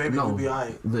you don't have a baby, we'll be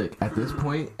alright. Look, at this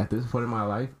point in my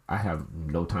life, I have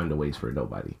no time to waste for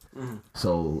nobody. Mm-hmm.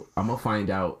 So I'm gonna find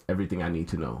out everything I need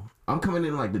to know. I'm coming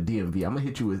in like the DMV. I'm gonna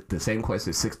hit you with the same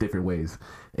question 6 different ways,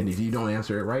 and if you don't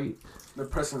answer it right, The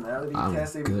personality I'm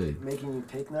test they good. making you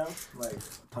take now, like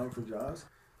applying for jobs.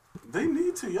 They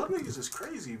need to. Y'all niggas is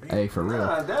crazy, B. hey, for real.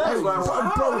 Nah, that's why.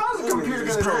 How's the computer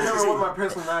gonna determine what my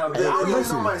personality is? I don't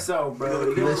listen. know myself, bro.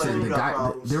 Listen, you the got guy.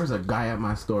 problems. There was a guy at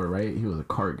my store, right? He was a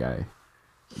cart guy.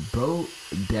 Bro,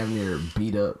 damn near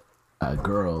beat up a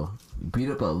girl, beat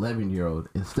up an 11-year-old,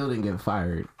 and still didn't get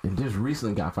fired. And just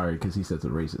recently got fired because he said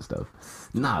some racist stuff.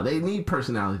 Nah, they need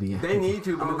personality. they need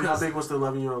to. I mean, how Because big was the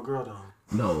 11-year-old girl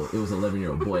though? No, it was an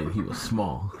 11-year-old boy, and he was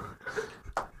small.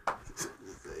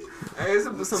 hey,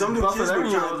 some Some of the buff kids were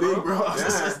 11-year-olds, kind of big,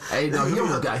 bro. Hey, no,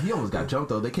 he almost got jumped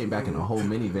though. They came back in a whole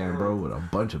minivan, bro, with a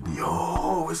bunch of people.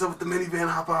 Yo, what's up with the minivan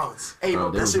hop outs? Hey,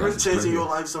 Bro, bro, they That was shit about really to changing trigger. your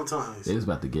life sometimes. They was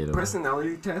about to get him.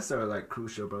 personality tests are like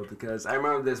crucial, bro. Because I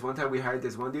remember this one time we hired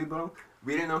this one dude, bro.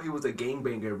 We didn't know he was a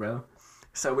gangbanger, bro.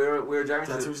 So we were driving.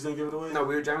 Tattoos didn't give it away? No,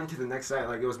 we were driving to the next side.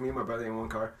 Like it was me and my brother in one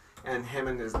car, and him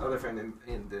and his other friend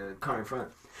in the car in front.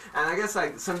 And I guess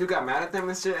like some dude got mad at them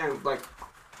and shit, and like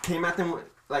came at them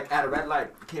like at a red light,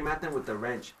 came at them with the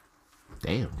wrench.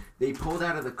 Damn. They pulled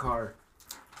out of the car,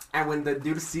 and when the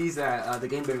dude sees that the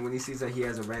gangbanger, when he sees that he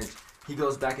has a wrench, he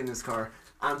goes back in his car.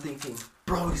 I'm thinking,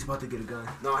 bro, he's about to get a gun.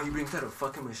 No, he brings out a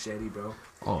fucking machete, bro.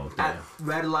 Oh, At damn.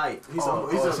 red light. So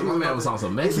my man was on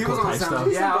some Mexico type stuff.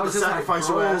 Yeah, I was just like, sacrifice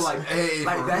your bro, ass. like, Hey,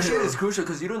 like for that shit real. is crucial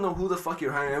because you don't know who the fuck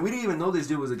you're hiring, and we didn't even know this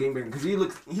dude was a gangbanger because he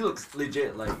looks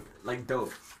legit, like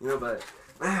dope, you know. But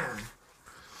man,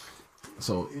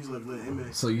 So, He's like, let him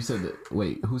in. so you said that.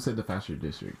 Wait, who said the faster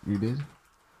district? You did.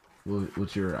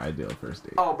 What's your ideal first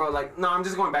date? oh, bro, like, no, I'm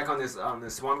just going back on this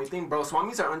Swami thing, bro.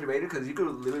 Swamis are underrated because you could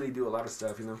literally do a lot of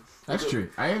stuff, you know. That's true.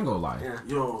 I ain't gonna lie. Yeah.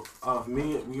 Yo,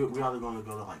 me, we either gonna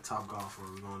go to like Top Golf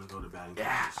or we're gonna go to batting cages.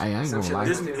 Yeah. I ain't Some gonna shit lie. like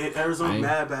This, that, too. in Arizona, I ain't-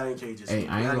 mad batting cages. Hey, I ain't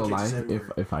Batting gonna lie. cages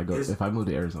everywhere. If I move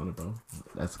to Arizona, bro,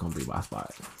 that's gonna be my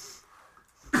spot.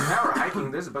 Now we're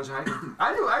hiking. There's a bunch of hiking.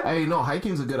 Hey, no,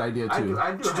 hiking's a good idea too.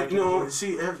 I do hiking. You know,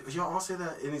 see, y'all all say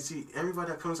that, and see, everybody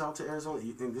that comes out to Arizona,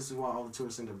 and this is why all the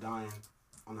tourists end up dying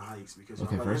on the hikes because.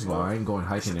 Okay, like, first of all, I ain't going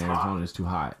hiking in It's hot. Arizona. It's too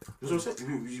hot. That's what I'm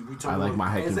saying. We I like my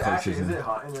hiking Is it actually places. is it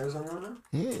hot in Arizona right now?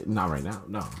 Yeah, not right now.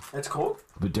 No, It's cold.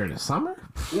 but during the summer,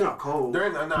 You're not cold.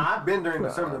 No, I've been during the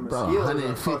summer. The bro, mosquitoes are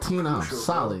 115 fucking I'm crucial, bro.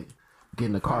 solid. Get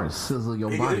in the car and sizzle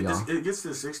your body off. It gets to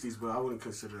the 60s, but I wouldn't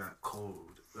consider that cold.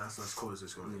 That's as cold as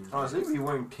it's gonna be. Oh, so they be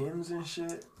wearing Timbs and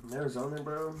shit in Arizona,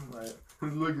 bro. Like,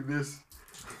 look at this.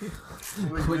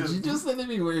 Look at Would this. you just let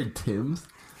me wearing Tim's?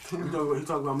 He talking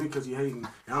about me because he hating.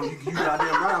 You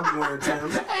goddamn right I'm wearing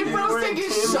Timbs. Hey, bro, wearing taking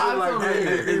Timbs shots like over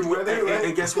that. here.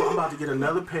 And guess what? I'm about to get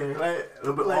another pair. Like- a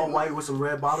little bit like- all white with some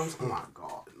red bottoms. Oh my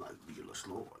god. Like, yes,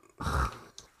 Lord.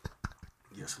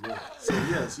 Yes, Lord. So,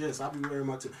 yes, I'll be wearing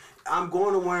my Timbs. I'm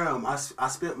going to wear them. I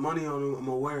spent money on them. I'm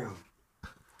going to wear them.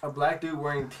 A black dude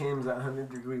wearing Timbs at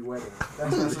 100-degree weather.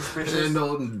 That's not suspicious.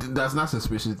 No, that's not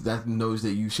suspicious. That knows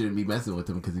that you shouldn't be messing with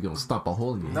him because he's gonna stomp a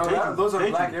hole in you. No, those are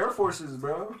black Air Forces,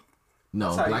 bro. No,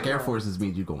 That's how Black you Air know. Forces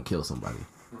means you're gonna kill somebody.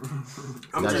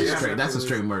 I'm That's telling you, a straight. That's a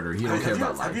straight murder. He don't care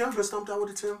about Have you life. ever been stumped out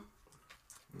with a Tim?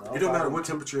 No, It don't matter what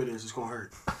temperature it is, it's gonna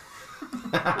hurt.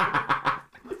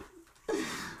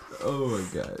 Oh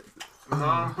my god. No,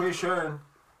 I'm pretty sure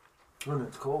when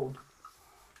it's cold,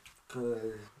 cause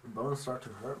the bones start to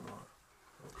hurt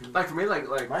more. Like for me,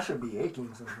 like Mine should be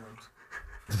aching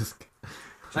sometimes.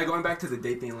 like going back to the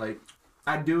date thing, like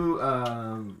I do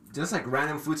just like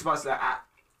random food spots that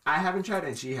I haven't tried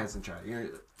and she hasn't tried. You know,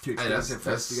 too expensive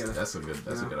for us together. That's a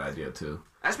good idea too.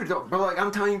 That's pretty dope, bro. Like I'm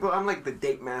telling you, bro, I'm like the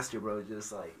date master, bro.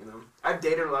 Just like I've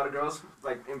dated a lot of girls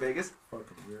like in Vegas. Fucking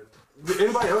weird. Did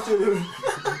anybody else do it?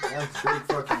 That's big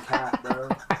fucking cat, bro.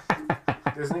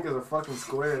 This nigga's a fucking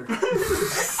square. He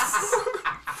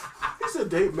said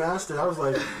date master. I was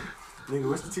like, nigga,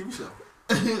 what's the TV show?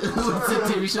 What's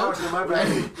the TV show? Oh, my bad.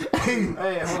 Hey,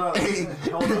 hold on. Hey,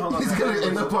 Hold on. he's gonna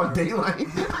end up on Daylight.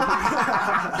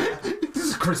 This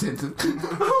is Chris Hinton.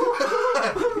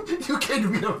 You can't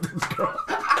meet up with this girl.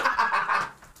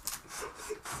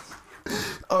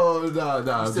 Oh no,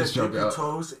 I'm just Dip joking. your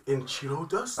toes in Cheeto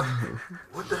dust?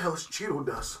 What the hell is Cheeto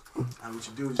dust? And what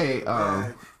you do is Hey,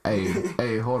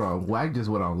 hey, hold on. Wag just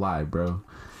went on live, bro.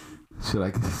 Should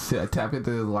I tap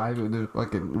into his live and then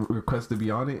fucking request to be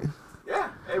on it? Yeah.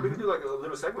 Hey, we can do like a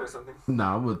little segment or something.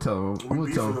 Nah, I'm gonna tell him. I'm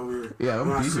gonna tell him. Yeah, I'm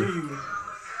when I see beefing. you,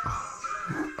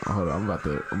 Hold on, I'm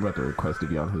about to request to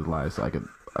be on his live so I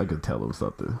can tell him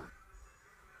something.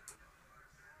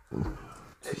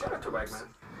 Hey, shout out to Wag, man.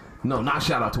 No, not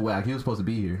shout out to Wag. He was supposed to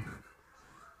be here.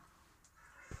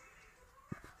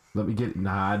 Let me get.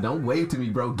 Nah, don't wave to me,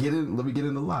 bro. Get in. Let me get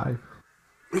in the live.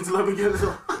 let me get it.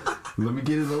 Let me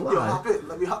get in the Yo, live. hop in.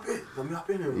 Let me hop in. Let me hop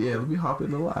in here. Yeah, let me hop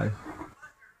in the live.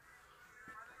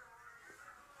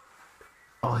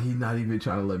 Oh, he's not even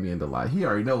trying to let me in the live. He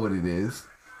already know what it is.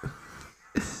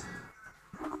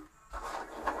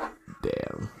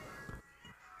 Damn.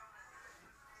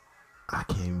 I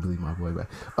can't even believe my boy back.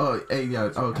 Oh, hey, yeah,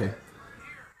 okay.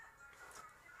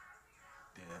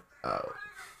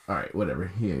 All right, whatever.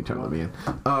 He ain't trying to let me in.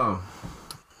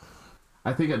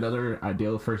 I think another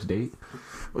ideal first date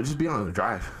would just be on a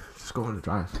drive. Just go on a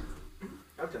drive.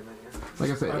 I've done that, yeah. Like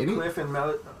I said, any Cliff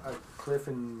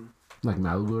and like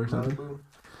Malibu or something. Malibu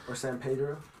or San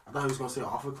Pedro. I thought he was gonna say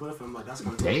off a cliff. I'm like, that's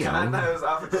gonna Damn. I thought it was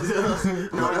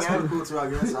off. No, that's kind of cool too, I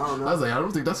guess. I don't know. I was like, I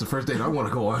don't think that's the first date I want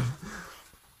to go on.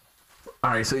 All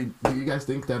right, so do you guys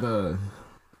think that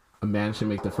a man should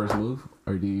make the first move,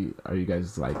 or are you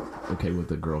guys like okay with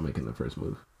the girl making the first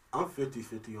move? I'm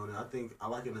 50-50 on it. I think I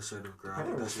like an assertive girl. I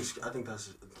think that's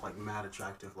like mad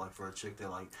attractive, like for a chick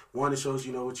that like one, it shows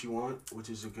you know what you want, which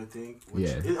is a good thing. Which,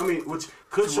 Yeah. which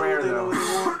could It's show rare, they know what they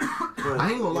want. But, I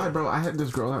ain't gonna lie, bro. I had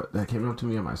this girl that came up to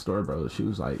me at my store, bro. She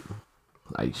was like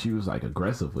she was like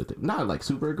aggressive with it, not like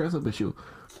super aggressive, but Yeah,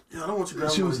 I don't want you to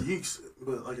grab she my was- yeeks,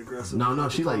 but like aggressive. no,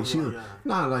 Like, she like she yeah. was,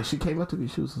 no, like she came up to me.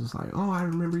 She was just like, oh, I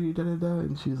remember you, da da da,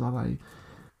 and she was all like,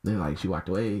 then like she walked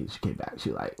away. She came back. She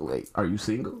like, wait, are you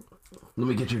single? Let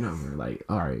me get your number. Like,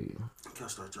 all right. You gotta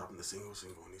start dropping the single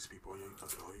on these people. You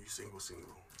fucking know you single.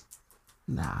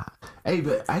 Nah. Hey,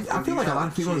 but I feel like a lot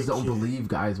of females don't believe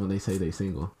guys when they say they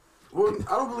single. Well,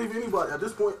 I don't believe anybody at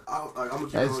this point. I'm gonna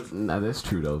keep going. That's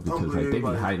true though, because like they be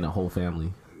hiding a whole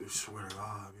family. I swear to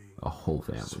God, A whole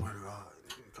I family. swear to God.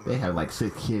 They have like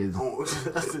 6 kids Oh,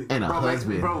 that's it. and a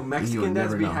husband. Bro, You'll Mexican dads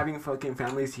never be know. having fucking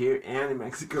families here and in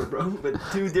Mexico, bro. But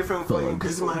two different fucking.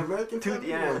 This is my American Dude, family.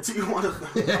 yeah. Do you want to?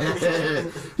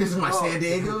 This is my San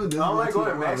Diego. This is I don't my like going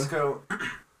to Tijuana. Mexico.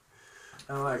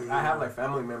 I have like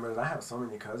family members. I have so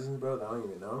many cousins, bro, that I don't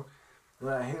even know. And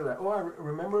I hear like, oh, I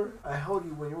remember I held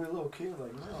you when you were a little kid.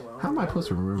 Like, no, I don't How am I supposed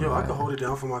to remember Yo, I that? can hold it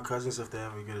down for my cousins if they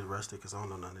ever get arrested because I don't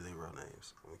know none of their real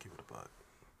names. I'm gonna keep it a buck.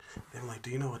 They're like, do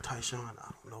you know a Tyshawn?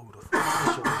 I don't know who the fuck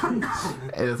Tyshawn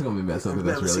is. Hey, that's gonna be messed up. I've But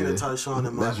that's never really seen a Tyshawn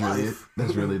in my life.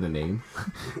 that's really the name.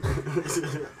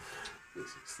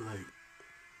 It's like,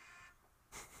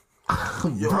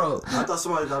 yo, Bro. I thought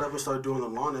somebody got up and started doing the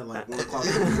lawn at like 1 o'clock.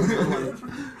 I'm like,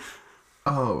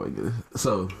 Oh my goodness.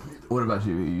 So, what about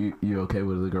you? You okay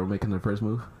with the girl making their first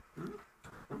move?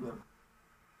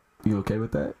 You okay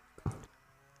with that?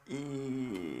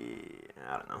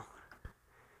 I don't know.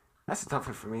 That's a tough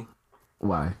one for me.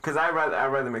 Why? Cause I'd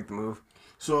rather make the move.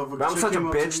 so if But I'm chick such a came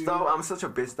up to bitch you- though. I'm such a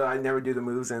bitch though. I never do the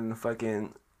moves and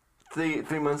fucking 3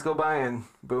 months go by and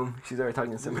boom, she's already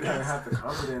talking to You somebody gotta else. have the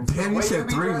confidence. Damn, you Wait, said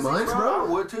be 3 aggressive, months, bro? I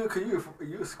would too, cause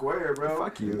you square, bro.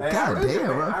 Fuck you. Hey, God damn, depend,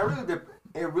 bro.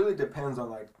 It really depends on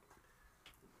like.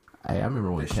 Hey, I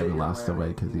remember when The shit Kevin you're lost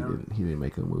somebody wearing, because you know? he didn't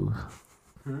make a move.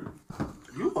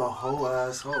 You a whole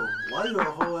asshole. Why you a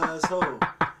whole asshole?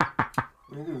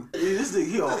 Nigga, This nigga,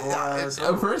 he a whole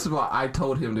asshole. First of all, I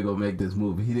told him to go make this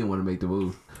move. He didn't want to make the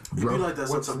move. You be like that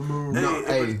what's the sometimes. move? Hey, No,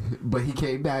 hey, but he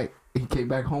came back. He came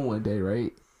back home one day,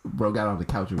 right? Bro got on the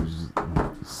couch and was just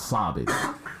sobbing.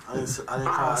 I didn't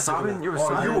cry. Sobbing? You were Oh,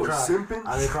 sobbing? you didn't were cry. simping?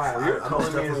 I didn't cry. You're I telling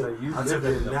me definitely- that you I took lived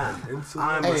a in nap.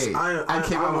 insulin? Hey, I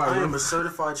came out my I room. am a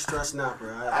certified stress napper.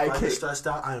 If I I get came- stressed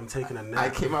out, I am taking a nap. I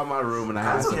came out my room and I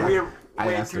That's asked a him. weird I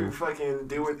way asked to him. fucking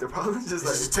deal with the problems. Just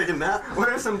Just like, take a nap. what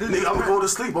are some dudes? Nigga, I'm gonna go to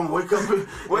sleep. I'm gonna wake up. And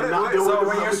What, not deal so with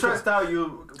when it. you're stressed out,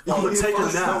 you I'm gonna take a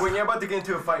So nap. when you're about to get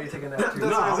into a fight, you take a nap. Too.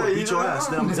 No, I'm gonna beat your ass.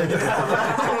 Then I'm gonna take a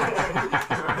nap.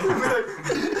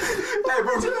 Hey,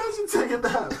 bro, you take a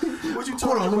nap. What you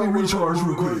talking about? Hold on, let me recharge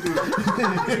real quick.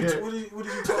 What did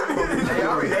you talking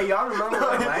about? Hey, y'all remember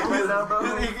like language now,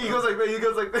 bro? He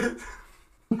goes like this.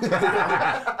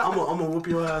 I'm gonna whoop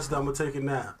your ass. Then I'm gonna take a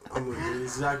nap.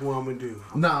 That's exactly what I'm gonna do.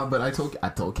 Nah, but I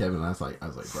told Kevin, I was like,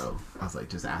 bro,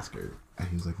 just ask her. And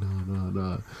he was like,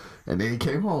 no. And then he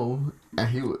came home, and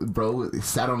he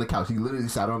sat on the couch. He literally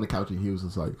sat on the couch, and he was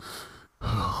just like,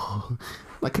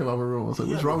 I came out of my room. I was like,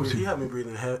 what's wrong with you? He had me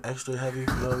breathing extra heavy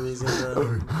for no reason.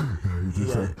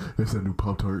 It's that new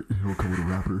Pop-Tart. It'll come with a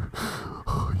wrapper.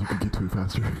 You can get to it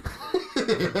faster.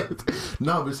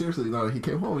 No, but seriously, no. He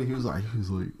came home and he was like,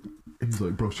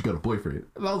 bro, she got a boyfriend.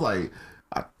 And I was like,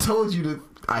 I told you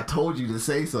to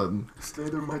say something. Stay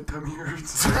there, my tummy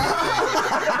hurts.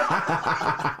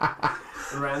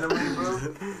 Randomly, bro.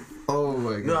 Oh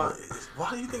my god. No,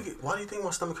 why do you think my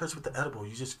stomach hurts with the edible?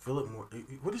 You just feel it more.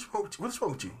 What is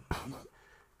wrong with you?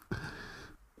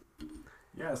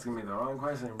 You're asking me the wrong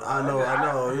question, bro. I know.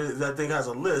 That thing has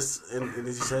a list, and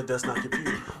he said that's not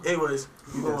computer. Anyways,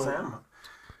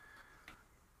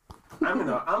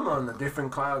 I'm on a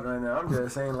different cloud right now. I'm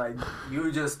just saying, like, you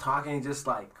were just talking, just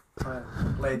like trying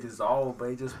to play dissolve, but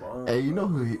it just won't. Hey, you know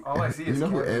who? All I see is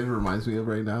who Ed reminds me of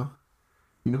right now?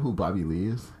 You know who Bobby Lee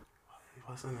is?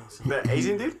 The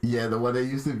Asian dude? Yeah, the one that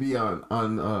used to be on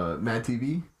Mad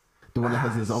TV. The one that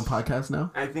has his own podcast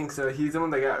now? I think so. He's the one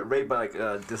that got raped by like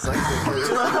dyslexic.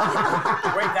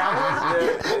 Wait, that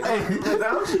one?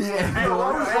 That one? Yeah. Hey, who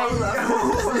will not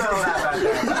laugh at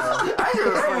that, bro? I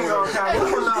ain't gonna count. Who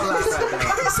will not laugh at that?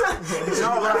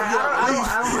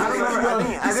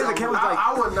 I think the kid was like, I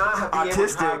would not be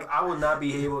autistic. I would not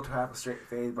be able to have a straight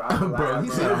face, bro. Bro, he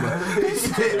said,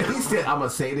 I'm gonna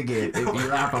say it again. If you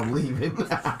laugh, I'm leaving.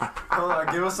 Hold on,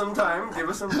 give us some time.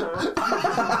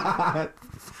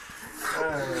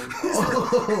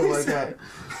 Oh my god.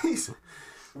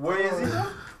 Where is he now?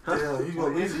 Yeah,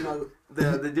 he's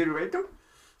The dude who raped him?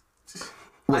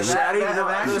 Wait, That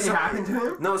actually happened to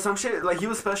him? No, some shit. Like he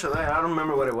was special. I don't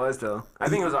remember what it was though. I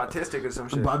think it was autistic or some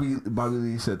shit. Bobby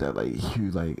Lee said that like he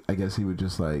was like, I guess he would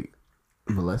just like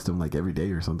molest him like every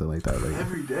day or something like that. Like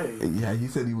every day. Yeah, he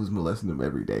said he was molesting him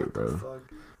every day, bro.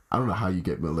 I don't know how you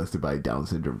get molested by a Down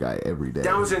syndrome guy every day.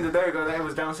 Down syndrome. There you go. That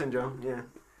was Down syndrome. Yeah.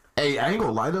 Hey, I ain't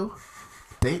gonna lie though.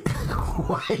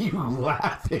 Why are you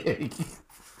laughing?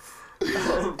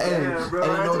 Yeah,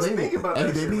 bro. They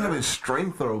be having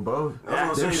strength though, bro.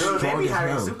 Yeah, They're they strong be as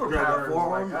having hell. superpowers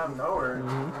like out of nowhere.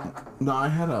 No, I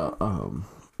had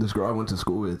this girl I went to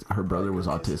school with. Her brother was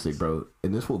autistic, bro,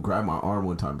 and this fool grabbed my arm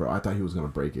one time, bro. I thought he was gonna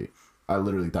break it. I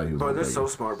literally thought he was. Bro, gonna they're break so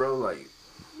smart, bro. Like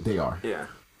they are. Yeah.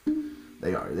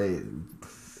 They are. They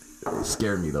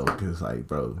scare me though, because like,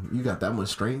 bro, you got that much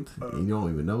strength and you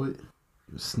don't even know it.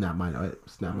 You snap my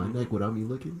neck without me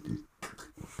looking.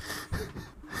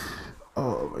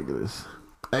 Oh my goodness.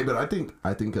 Hey, but I think.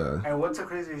 And what's the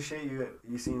craziest shit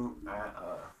you seen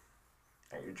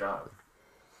at your job?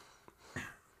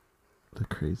 The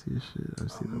craziest shit I've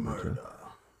seen at my job.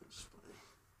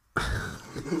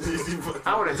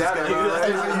 I would have doubted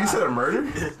it. You said a murder?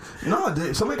 No,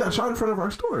 dude, somebody got shot in front of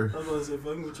our store. I was gonna say,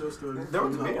 fucking with your story. There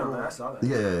was a video on that. I saw that.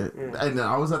 Yeah, and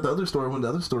I was at the other store when the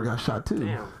other store got shot too.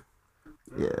 Damn.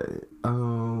 Yeah.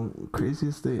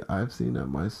 Craziest thing I've seen at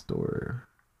my store.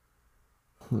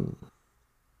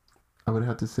 I would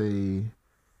have to say,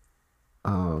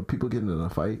 people getting in a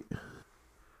fight,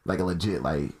 like a legit,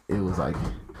 like it was like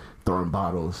throwing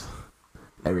bottles,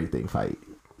 everything fight.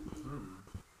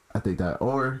 I think that,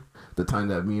 or the time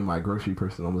that me and my grocery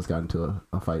person almost got into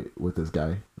a fight with this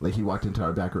guy. Like he walked into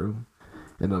our back room,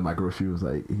 and then my grocery was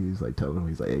like, telling him,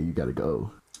 he's like, hey, you gotta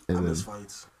go. And I then miss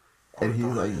fights. and he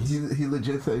was like, he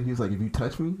legit said, he was like, if you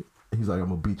touch me, he's like, I'm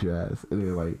gonna beat your ass. And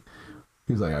then like,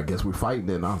 he was like, I guess we're fighting.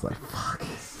 And I was like, fuck,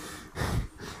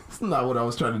 it's not what I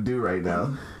was trying to do right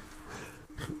now.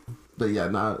 But yeah,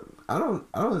 I don't.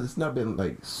 It's not been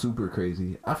like super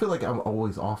crazy. I feel like I'm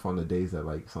always off on the days that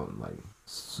like something like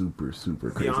super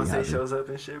crazy Beyonce happens. shows up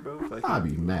and shit, bro. Like, I'd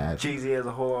be mad. Jay-Z has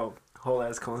a whole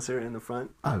ass concert in the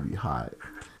front. I'd be hot.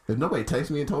 If nobody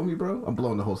texted me and told me, bro, I'm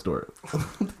blowing the whole store up.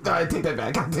 I take that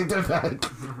back.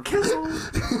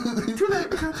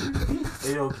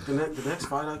 Hey, yo, the next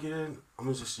fight I get in, I'm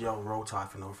gonna just yell Roll Tide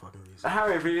for no fucking reason.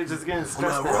 Harry, if you're just getting I'm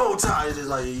stressed like, out. Roll Tide, just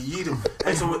like eat him.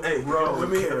 Hey, so hey, y'all with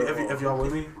me? If y'all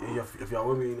with me, if y'all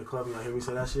with me in the club and y'all hear me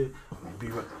say that shit, be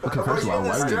ready. Okay, first of all,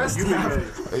 why You be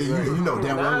ready. you know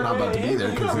damn well I'm not about to be there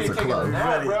because it's a club.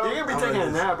 You're gonna be I'm taking a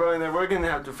ready. nap, bro, and then we're gonna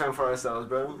have to fend for ourselves,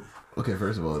 bro. Okay,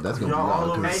 first of all, that's gonna be Y'all all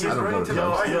wrong over because Hey, I don't go to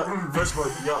y'all- clubs. First of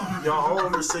all, y'all all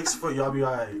over 6 foot. Y'all be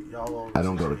alright. Y'all all. I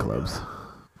don't go to clubs.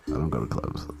 I don't go to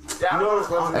clubs. Yeah, You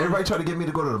know, Everybody try to get me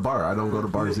to go to the bar. I don't go to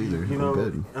bars either. You I'm know,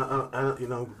 good. you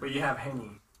know but you have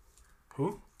Henny.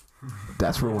 who?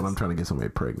 That's for when I'm trying to get somebody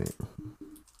pregnant.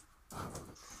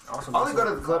 Also, I only go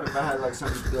to the club if I had like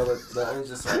something to deal with, but I'm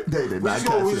just like, They did We not just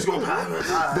catch gonna, we just that. gonna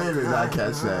pass They did not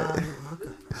catch that.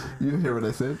 You didn't hear what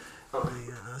I said? oh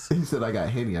yeah, that's He said I got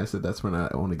Henny. I said that's when I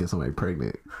want to get somebody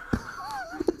pregnant.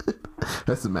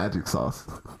 That's the magic sauce.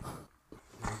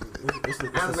 that makes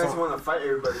me want to fight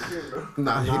everybody too, bro.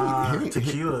 Nah, Henny,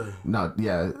 tequila. No,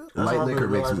 yeah, what light I've liquor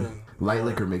been makes me. realizing. Light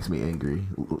liquor makes me angry.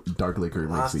 Dark liquor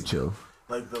makes me Last- chill.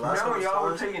 Like the last Remember when couple y'all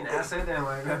were times- taking acid and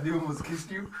like that dude almost kissed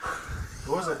you? It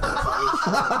wasn't.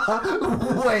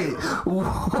 Wait,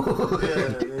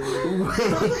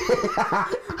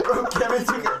 Bro, Kevin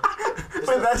took a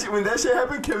when that shit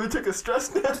happened. Kevin took a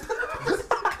stress nap.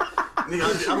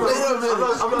 Nigga, I'm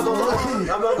not gonna lie.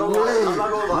 I'm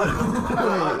not gonna lie.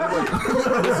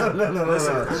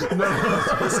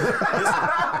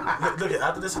 Look,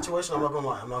 after this situation, I'm not gonna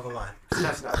lie.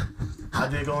 That's not. I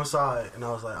did go inside, and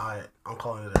I was like, all right, I'm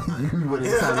calling it a night. you went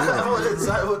Yeah, inside. I went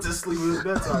inside. I went to sleep. It was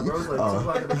bedtime, bro. It was like 2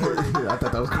 o'clock in the morning. I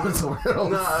thought that was going somewhere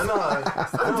else.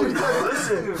 Nah.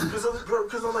 Listen,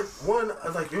 because I'm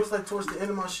like it was like towards the end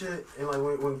of my shit, and like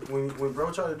when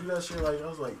bro tried to do that shit, like I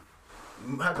was like,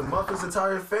 had to muff his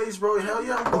entire face, bro. Hell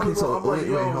yeah, I'm going Okay, to so go. I'm like, wait,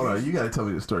 yo, hold on. You gotta tell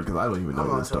me the story because I don't even I'm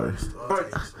know not the story. telling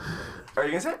you the story. Are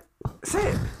you gonna say it? Say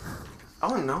it. I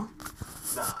wanna know.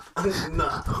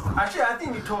 Nah. Actually, I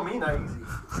think you told me not easy.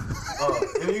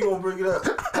 And you gonna bring it up?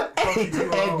 Fuck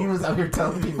you, And you was out here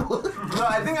telling people. No,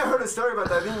 I think I heard a story about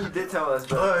that. I think you did tell us,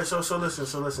 but Alright, so listen.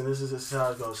 This is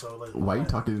how it goes. So like, Why you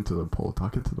talking into the pole?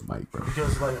 Talking to the mic, bro.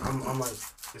 Because like I'm like,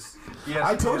 it's, Yes,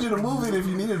 I told you to move it if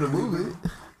you needed to move it.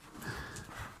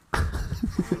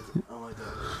 I'm like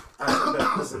that.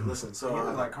 Alright, listen. So You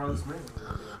look like Carlos Smith.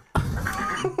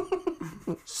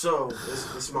 so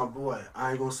this is my boy.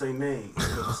 I ain't gonna say names,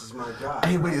 but this is my guy.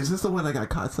 Hey, wait, is this the one that got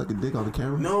caught sucking dick on the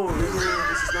camera? No, nigga,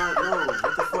 this is not. No,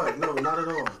 what the fuck? No, not at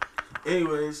all.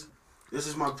 Anyways, this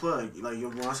is my plug. Like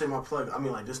when I say my plug, I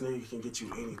mean like this nigga can get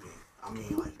you anything. I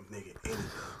mean like nigga anything,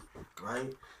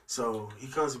 right? So he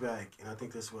comes back, and I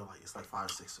think this was like it's like 5 or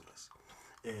 6 of us,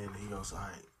 and he goes, all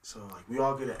right. So like we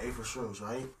all get an A for shrooms,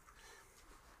 right?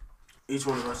 Each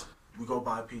one of us, we go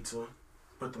buy pizza,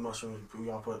 put the mushrooms. We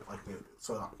all put like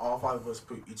so all 5 of us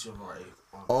put each of our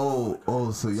A on.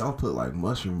 Oh, so y'all put like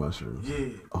mushrooms. Yeah.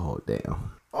 Oh,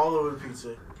 damn. All over the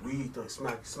pizza. We eat the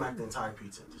smack the entire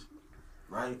pizza,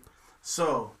 right?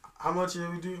 So how much did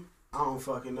we do? I don't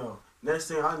fucking know. Next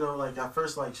thing I know, like at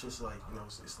first, like just like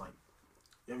it's like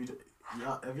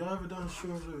have y'all ever done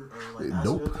shrooms or like acid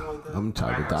Nope. or anything like that? I'm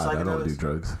trying to die. I don't do Psychedelics?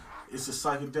 drugs. It's a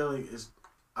psychedelic. It's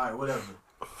alright, whatever.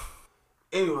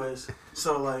 Anyways,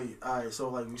 so like, alright, so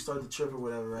like we start the trip or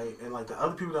whatever, right? And like the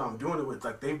other people that I'm doing it with,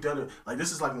 like they've done it. Like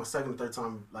this is like my second or third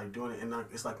time like doing it, and like,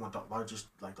 it's like the largest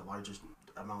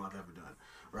amount I've ever done,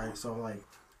 right? So like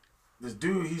this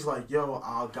dude, he's like, yo,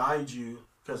 I'll guide you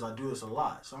because I do this a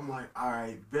lot. So I'm like,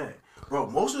 alright, bet, bro.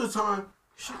 Most of the time,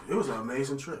 shit, it was an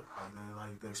amazing trip. Like, man,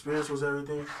 like the experience was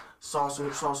everything. Saw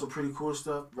some pretty cool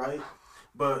stuff, right?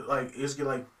 But like it's get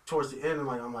like towards the end, and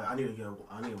like I'm like I need to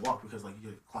walk because like you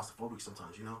get claustrophobic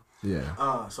sometimes, you know.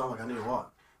 Yeah. So I'm like I need to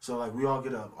walk. So like we all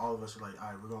get up, all of us are like, all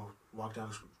right, we're gonna walk down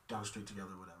the street together,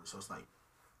 or whatever. So it's like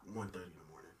 1:30 in the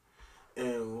morning,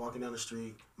 and we're walking down the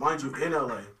street, mind you, in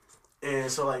LA. And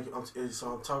so like I'm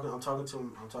talking to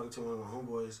one of my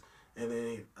homeboys, and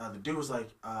then the dude was like,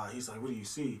 he's like, what do you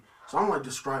see? So I'm like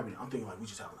describing it. I'm thinking like we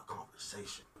just having a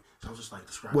conversation. So I'm just like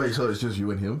describing. Wait, so it's just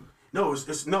you and him? No,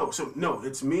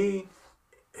 it's me,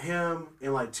 him,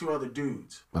 and like 2 other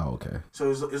dudes. Oh, okay. So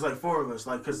it's like 4 of us,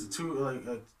 like, cause the 2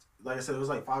 like I said, it was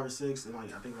like 5 or 6, and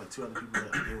like I think like 2 other people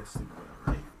that they went to sleep or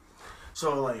whatever, right?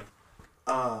 So like,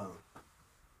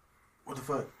 what the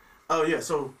fuck? Oh yeah,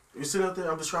 so we sitting up there,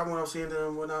 I'm describing what I'm seeing to him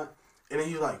and whatnot, and then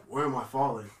he's like, where am I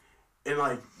falling? And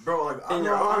like, bro, like, in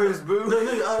your arms, boo.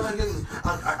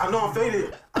 I know I'm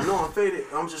faded.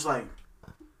 I'm just like,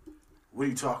 what are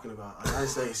you talking about? Like, I didn't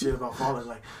say shit about falling.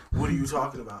 Like, what are you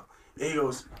talking about? And he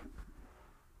goes,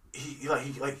 he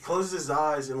closes his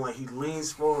eyes and like he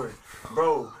leans forward.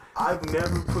 Bro, I've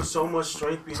never put so much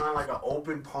strength behind like an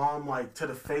open palm like to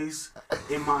the face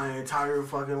in my entire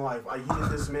fucking life. I hit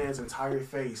this man's entire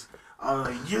face. I was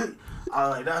like, yeah. I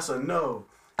was like, that's a no.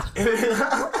 And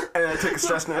I took a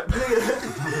stress nap.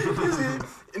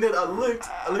 And then I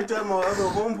looked at my other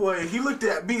homeboy, and he looked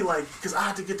at me like, cause I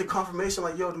had to get the confirmation,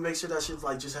 like, yo, to make sure that shit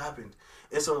like just happened.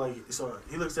 And so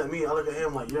he looks at me, I look at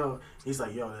him like, yo, he's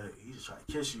like, yo, he just tried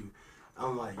to kiss you.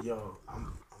 I'm like, yo,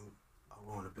 I'm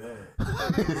going to bed.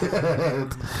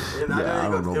 And I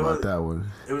don't know about that one.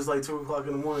 It was like 2 o'clock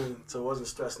in the morning, so it wasn't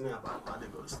stressed nap. I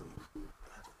didn't go to sleep.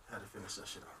 I had to finish that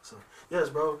shit out. So yes,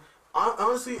 bro.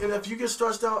 Honestly, and if you get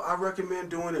stressed out, I recommend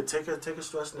doing it. Take a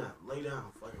stress nap. Lay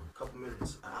down. Fucking couple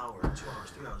minutes, an hour, 2 hours,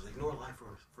 3 hours. Ignore life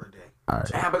for a day. All right.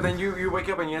 Yeah, but then you wake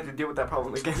up and you have to deal with that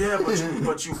problem again. Yeah,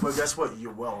 but guess what?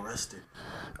 You're well rested.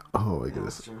 Oh my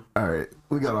goodness. All right,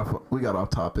 we got off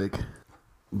topic,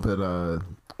 but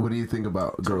what do you think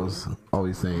about girls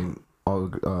always saying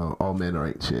all men are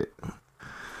ain't shit?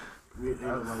 The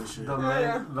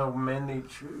men they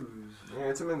choose. Yeah,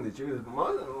 it's a men they choose.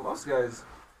 Most guys,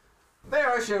 they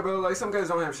are shit, bro. Like some guys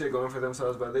don't have shit going for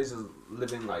themselves, but they just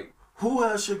living like. Who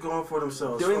has shit going for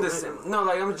themselves? Doing the same. No,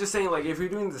 like I'm just saying, like if you're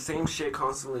doing the same shit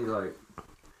constantly, like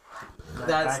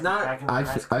that's not.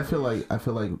 I feel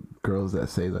like girls that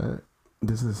say that.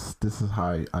 This is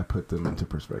how I put them into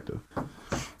perspective.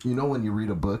 You know when you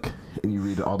read a book and you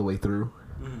read it all the way through,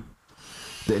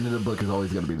 the end of the book is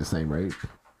always going to be the same, right?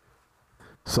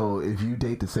 So if you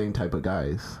date the same type of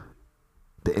guys,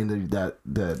 the end of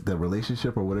the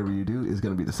relationship or whatever you do is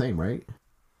going to be the same, right?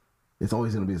 It's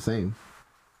always going to be the same.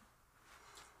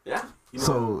 Yeah.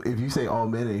 So if you say all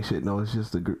men ain't shit, no, it's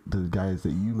just the guys that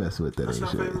you mess with that That's ain't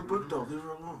my shit. favorite book though. Leave her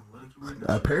alone. Let her keep reading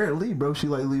that Apparently, bro, she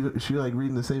like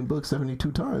reading the same book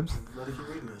 72 times. shit. Let her keep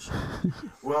reading that shit.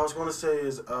 What I was gonna say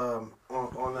is on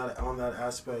that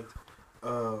aspect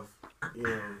of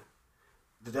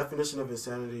the definition of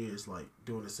insanity is like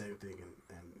doing the same thing and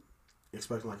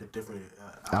expecting like a different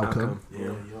Outcome.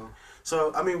 Yeah.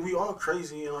 So I mean, we all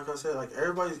crazy, and like I said, like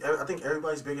I think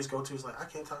everybody's biggest go-to is like, I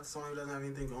can't talk to someone who doesn't have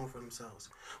anything going for themselves.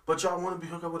 But y'all want to be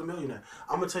hooked up with a millionaire.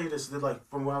 I'm gonna tell you this, that like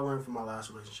from what I learned from my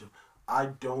last relationship, I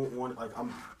don't want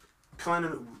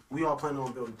we all planning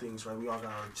on building things, right? We all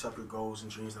got our separate goals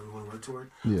and dreams that we want to work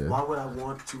toward. Yeah. Why would I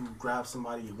want to grab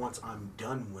somebody once I'm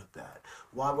done with that?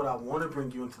 Why would I want to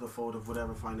bring you into the fold of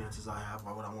whatever finances I have?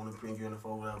 Why would I want to bring you in the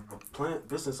fold of whatever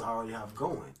business I already have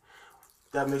going?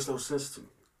 That makes no sense to me.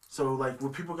 So like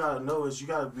what people gotta know is you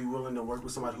gotta be willing to work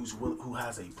with somebody who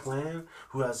has a plan,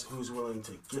 who's willing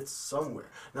to get somewhere.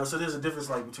 Now, so there's a difference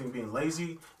like between being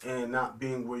lazy and not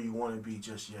being where you want to be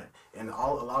just yet. And a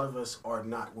lot of us are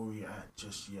not where we're at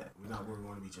just yet. We're not where we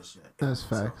want to be just yet. That's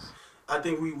facts. So, I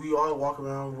think we all walk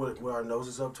around with our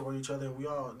noses up toward each other, and we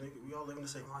all living the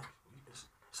same life.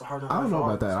 It's a hard. I don't know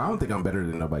about that. I don't think I'm better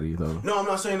than nobody though. No, I'm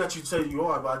not saying that you say you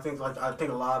are, but I think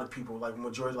a lot of people, like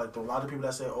majority, like a lot of people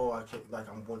that say, "Oh, I can't," like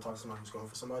I'm going to talk to somebody who's going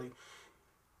for somebody.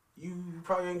 You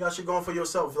probably ain't got shit going for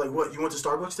yourself. Like, what, you went to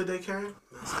Starbucks today, Karen?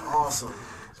 That's awesome.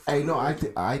 Hey, no,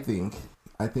 I think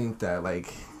that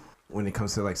like when it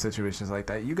comes to like situations like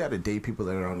that, you got to date people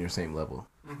that are on your same level,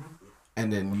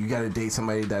 and then you got to date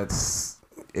somebody that's.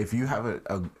 If you have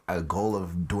a goal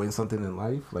of doing something in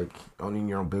life, like owning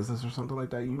your own business or something like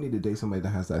that, you need to date somebody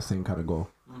that has that same kind of goal.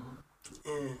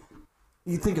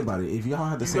 You think about it. If y'all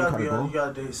have the same kind of goal, you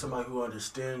gotta date somebody who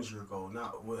understands your goal,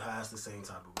 not what has the same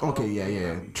type of goal. Okay,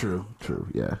 yeah, true,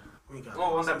 yeah.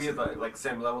 Won't that be like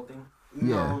same level thing?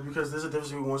 No, because there's a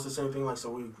difference between wants the same thing. Like,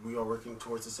 so we are working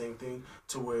towards the same thing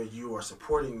to where you are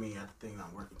supporting me at the thing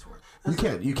I'm working toward.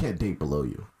 You can't date below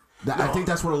you. I think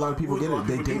that's what a lot of people get.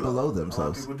 They date below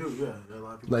themselves. A lot of people do, yeah. A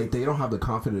lot of people like they don't have the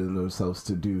confidence in themselves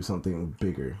to do something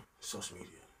bigger. Social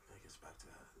media, that gets back to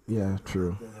that. Yeah,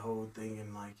 true. The whole thing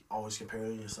and like always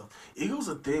comparing yourself. Ego's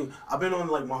a thing. I've been on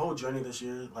like my whole journey this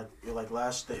year. Like the end of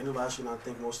last year, and I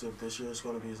think most of this year is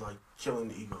going to be like killing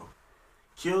the ego.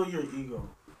 Kill your ego.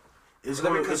 It's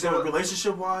going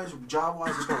relationship wise, job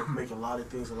wise. It's going to make a lot of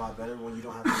things a lot better when you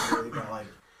don't have to worry about like.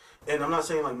 And I'm not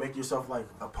saying like make yourself like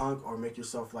a punk or make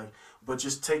yourself like, but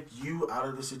just take you out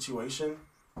of the situation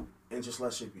and just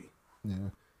let shit be.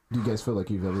 Yeah. Do you guys feel like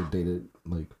you've ever dated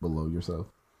like below yourself?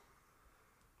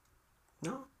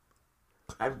 No.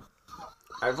 I've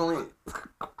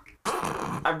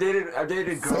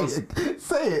dated girls.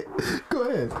 Say it. Go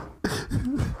ahead.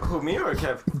 Who, me or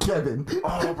Kev? Kevin.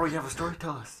 Oh, bro, you have a story?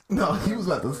 Tell us. No, he was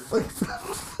about to say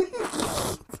something.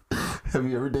 Have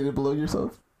you ever dated below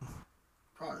yourself?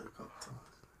 Probably a couple times.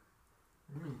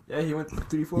 Yeah, he went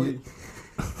 340.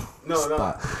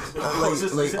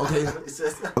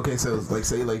 Okay, so like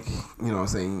say like, you know what I'm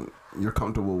saying, you're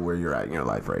comfortable where you're at in your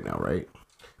life right now, right?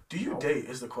 Do you date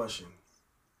is the question.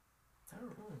 I don't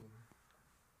really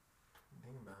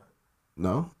think about it.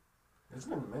 No? It's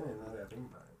been a minute now that I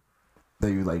think about it.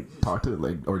 That you like talked to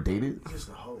like or dated? Just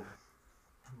a hoe.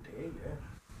 Date, yeah.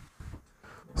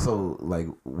 So like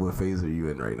what phase are you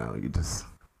in right now? You just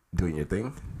doing your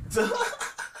thing?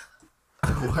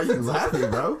 Why are you laughing,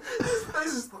 bro?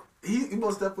 He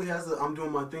most definitely has the I'm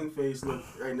doing my thing phase look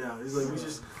right now. He's like, we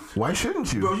just. Why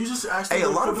shouldn't you? Bro, you just asked Hey, him.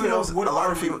 a lot of females.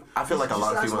 I feel like a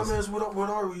lot of females. My man's, what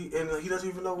are we? And he doesn't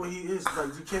even know what he is.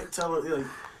 Like, you can't tell him. Like,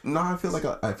 No, I feel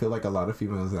like a lot of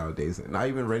females nowadays, not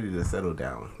even ready to settle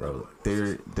down, bro.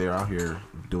 They're out here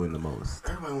doing the most.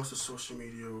 Everybody wants a social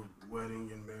media wedding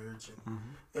and marriage,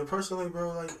 and personally,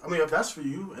 bro, like, I mean, if that's for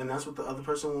you and that's what the other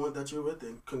person want that you're with,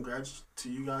 then congrats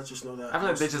to you guys. Just know that I feel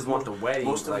like they just want the wedding.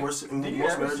 most like, divorce, you most ever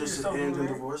see marriages yourself end in married?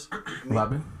 divorce.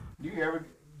 Robin? Do you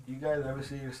guys ever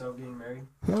see yourself getting married?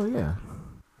 Hell yeah.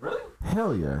 Really?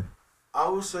 Hell yeah. I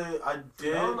would say I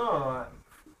did. I don't know.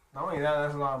 Not only that,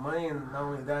 that's a lot of money, and not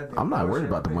only that, I'm not worried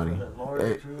about the money.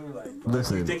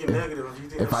 Listen, You thinking negative? If you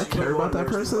think if I she gonna care go about that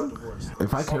divorce, person, she's about divorce.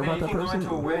 if I care about you that can go into a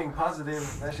person, wedding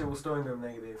positive, that shit will still end up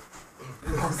negative.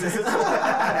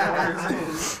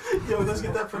 Yo, let's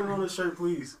get that printed on the shirt,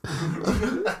 please.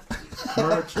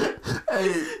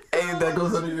 hey, that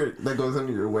goes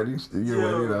under your wedding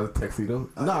tuxedo.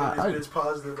 Nah, it's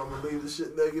positive. I'm gonna leave this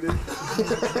shit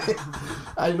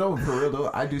negative. I know for real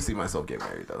though. I do see myself get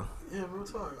married though. Yeah, real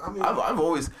talk. I mean, I've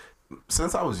always,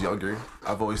 since I was younger,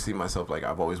 I've always seen myself like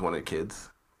I've always wanted kids,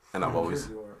 and I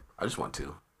just want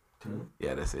two. Two?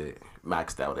 Yeah, that's it.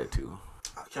 Maxed out at 2.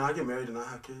 can I get married and not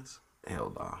have kids?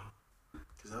 Hell no.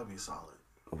 Cause that would be solid.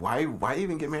 Why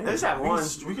even get married? Let's have one.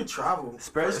 We could travel.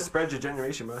 Spread your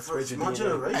generation, bro. Spread your My DNA.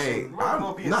 generation. Hey,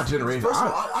 I'm not generation. First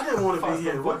of all, I didn't want to be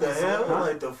here. What the hell? Huh?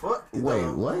 Like the fuck? Wait,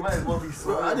 what? Might as well be Bro,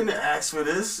 slow. I didn't ask for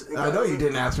this. I know you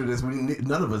didn't ask for this.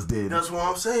 None of us did. That's what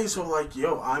I'm saying. So like,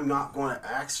 yo, I'm not going to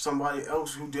ask somebody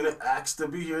else who didn't ask to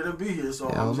be here to be here. So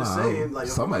Hell I'm just no. saying, like,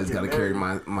 if Somebody's we got to get carry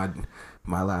married-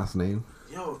 my last name.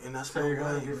 Yo, and that's So my you're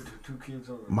gonna wife. give 2 kids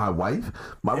on My wife?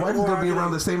 My Yeah, wife is or gonna I be can-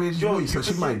 around the same age Yo, as me, you so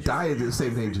she can might get- die at the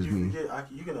same age as me.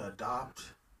 You can adopt.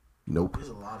 Nope. There's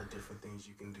a lot of different things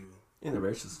you can do.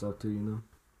 Interracial stuff too, you know.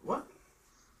 What?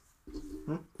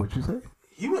 What'd you say?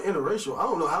 He went interracial. I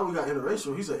don't know how we got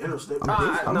interracial. He's an interstate.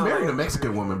 I'm no, marrying like- a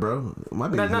Mexican woman, bro. My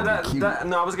baby's gonna be cute.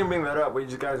 No, I was gonna bring that up. Where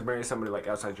you guys marry somebody like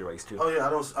outside your race too. Oh yeah, I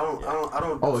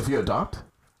don't. Oh, if you adopt?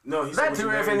 No, he's That too,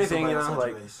 if anything, you know,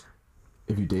 like-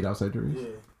 If you date outside your race? Yeah,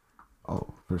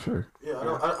 Oh, for sure. yeah.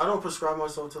 I don't prescribe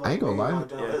myself to like. I ain't gonna being lie. locked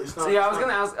down. Yeah. It's not, So yeah, it's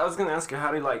not- I was gonna ask you,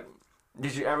 how do you like?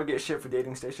 Did you ever get shit for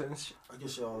dating stations? I get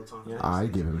shit all the time. Yeah. I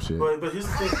give him shit. But here's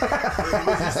the thing.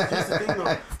 Here's the thing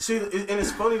though. See, and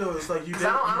it's funny though. It's like you 'Cause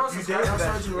date, I don't you subscribe date to that.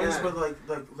 outside your race, Yeah. but like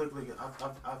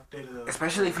I've dated a.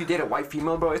 Especially if you date a white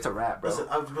female, bro. It's a wrap, bro. Listen,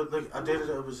 I dated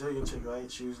a Brazilian chick, right?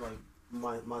 She was like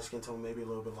my skin tone maybe a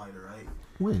little bit lighter, right?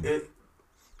 When?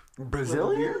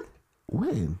 Brazilian?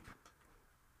 When?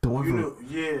 The one You from... know,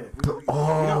 yeah.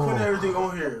 Oh. We're not putting everything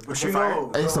on here, but you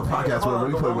know. It's a podcast where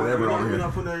we put whatever on We're here.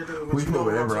 not putting everything. But We you put know who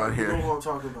I'm whatever on talking- here. You know who I'm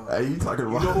talking about. Hey, you talking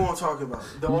You about... know who I'm talking about.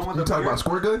 The one with You the talking beard? about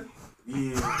squirt gun?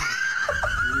 Yeah.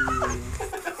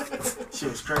 Shit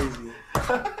was crazy. That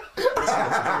shit was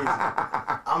crazy.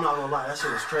 I'm not gonna lie, that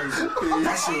shit was crazy.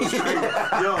 That shit was crazy.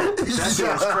 Yo, that shit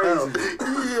was crazy.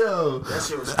 Yo. That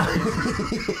shit was crazy.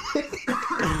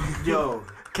 Yo,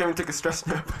 Kevin took a stress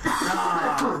nap.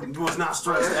 nah, was not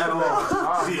stressed at all.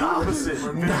 The opposite.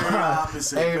 Very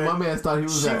opposite. Hey, man. my man thought he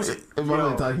was She at... was- my yo.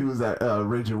 man thought he was at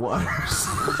Raging Waters.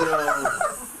 Yo,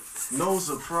 no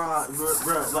surprise,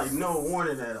 bro. Like no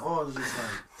warning at all. It's just like,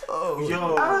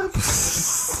 yo.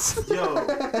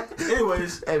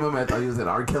 Anyways, Hey, my man thought he was at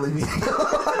R. Kelly video.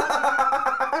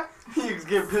 He was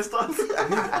getting pissed off.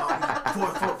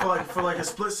 for like a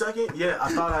split second, yeah,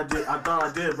 I thought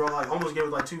I did, bro. Like almost gave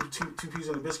it like two pieces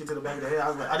of the biscuit to the back of the head. I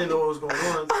was like, I didn't know what was going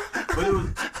on, but it was,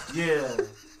 yeah,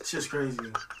 shit's crazy.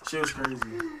 Shit was crazy.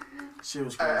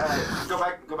 Go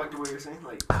back to what you were saying,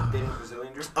 like dating a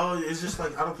Brazilian girl. Oh, it's just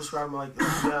like I don't prescribe like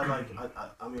yeah, like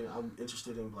I mean I'm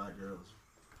interested in black girls.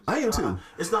 I am too.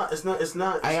 It's not.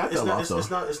 I fell off, though.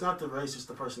 It's not the race. It's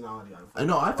the personality.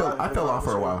 No, I fell off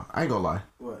for a while. I ain't gonna lie.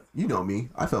 What? You know me.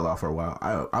 I fell off for a while.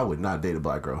 I would not date a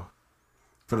black girl.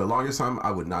 For the longest time, I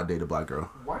would not date a black girl.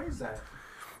 Why is that?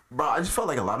 Bro, I just felt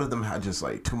like a lot of them had just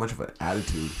like too much of an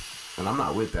attitude, and I'm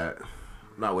not with that.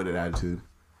 I'm not with an attitude.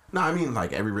 No, I mean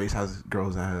like every race has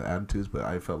girls that have attitudes, but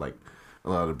I felt like a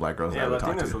lot of the black girls that I would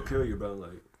talk Latinas will to. kill you, bro.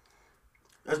 Like,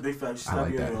 That's big facts. I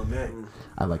like that. On that.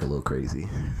 I like a little crazy.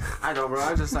 I know, bro.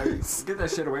 I just like get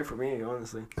that shit away from me,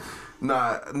 honestly.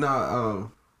 Nah.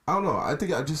 I don't know. I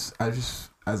think I just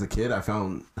as a kid I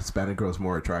found Hispanic girls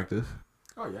more attractive.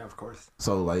 Oh yeah, of course.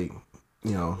 So like,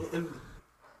 you know, And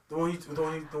the one he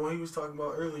was talking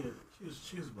about earlier,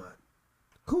 she was black.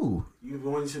 who? The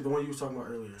one you was talking about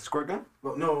earlier. Squirt gun?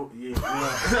 Well, no, yeah.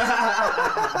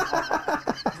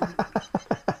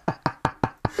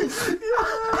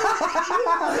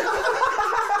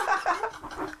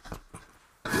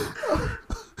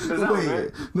 Is that Wait,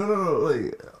 right? no,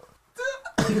 wait.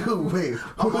 Wait,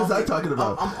 who was I talking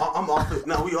about? I'm off it.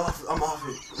 No, we off. I'm off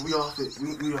it. We off it.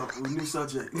 We off. New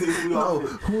subject. We No, off it.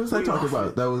 who was I talking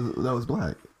about? That was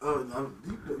black.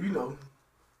 You know.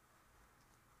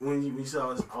 When you said I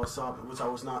was sobbing, which I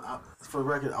was not. For the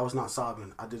record, I was not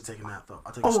sobbing. I did take a nap though.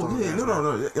 I take a Oh storm yeah, gas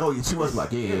no. nap. Oh, she was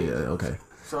black. Yeah. Okay.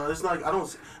 So it's like I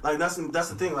don't like that's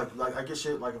the thing. Like I get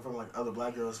shit like from like other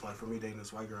black girls. Like for me dating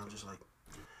this white girl, I'm just like,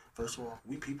 first of all,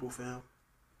 we people, fam.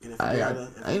 And if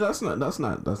that's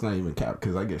not even cap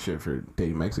because I get shit for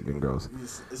dating Mexican girls.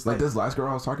 it's Like this last girl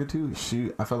I was talking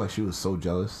to, I felt like she was so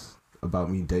jealous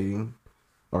about me dating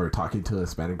or talking to a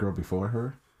Hispanic girl before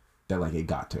her that like it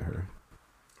got to her.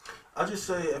 I just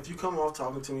say if you come off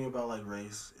talking to me about like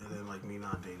race and then like me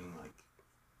not dating like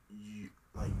you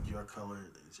like your color,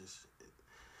 it's just.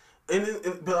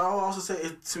 But I'll also say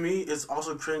it to me. It's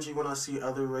also cringy when I see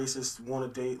other racists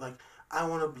want to date. Like I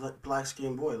want a black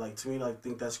skinned boy. Like to me, like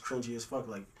think that's cringy as fuck.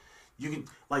 Like you can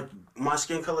like my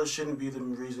skin color shouldn't be the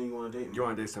reason you want to date me. You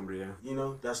want to date somebody, yeah. You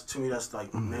know, that's to me that's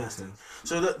like nasty.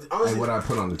 So that, honestly, And what I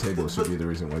put on the table should be the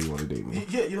reason why you want to date me.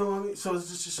 Yeah, you know what I mean. So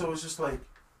it's just like.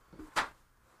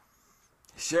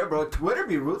 Shit, bro. Twitter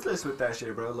be ruthless with that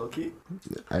shit, bro. Low key.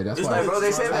 Hey, that's It's why. like, bro,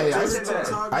 they say that. Hey, they say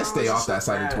that. I stay off that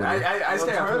side of Twitter. I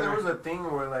stay on There Twitter. was a thing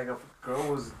where like a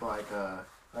girl was like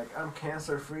I'm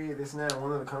cancer free, this and that.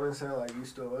 One of the comments said like you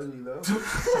still ugly though.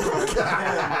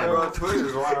 Bro, Twitter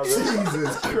is wild. Bro.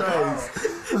 Jesus Christ.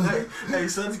 Hey,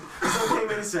 son came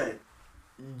in and said.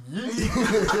 No,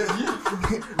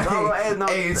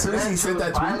 Hey, as soon as he sent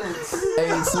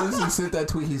that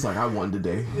tweet, he's like, I won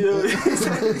today. Yeah.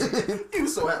 He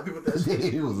was so happy with that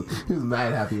shit. he was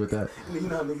mad happy with that. You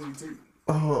know how niggas be too.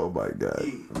 Oh my god.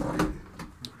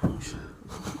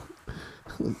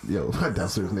 Yo, my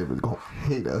downstairs neighbor's gonna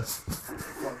hate us.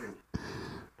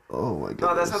 Oh my god.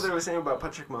 No, that's how they were saying about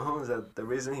Patrick Mahomes. That the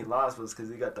reason he lost was because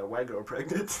he got that white girl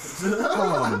pregnant.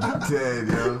 Oh, I'm dead,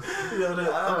 yo. Yeah,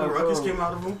 that Uncle Ruckus came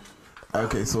out of him.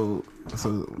 Okay, so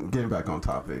getting back on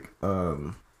topic,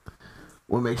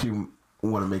 what makes you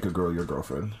want to make a girl your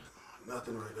girlfriend?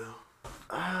 Nothing right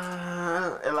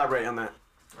now. Elaborate on that.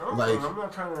 Like, I'm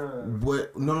not trying to.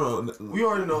 What? No. We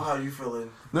already know how you feeling.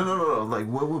 No. Like,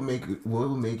 what would make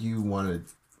you want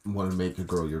to make a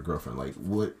girl your girlfriend? Like,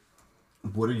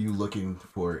 what are you looking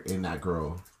for in that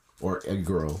girl or a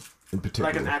girl in particular?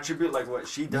 Like an attribute, like what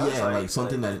she does. Yeah, like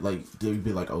something that like they'd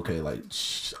be like, okay, like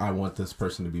I want this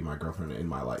person to be my girlfriend in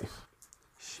my life.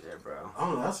 Shit, bro. I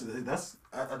don't know. That's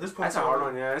at this point. That's a hard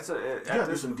one. Yeah, You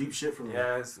gotta do some deep shit for me.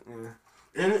 Yeah,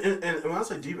 And when I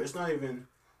say deep, it's not even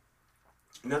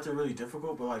nothing really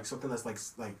difficult, but like something that's like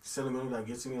sentimental that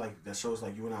gets to me, like that shows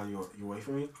like you went out your way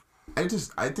for me. I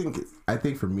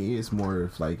think for me it's more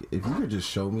of like if you could just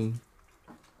show me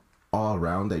all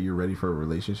around that you're ready for a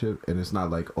relationship, and it's not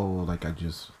like, oh, like I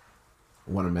just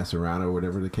want to mess around or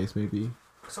whatever the case may be.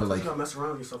 Sometimes like, you gotta mess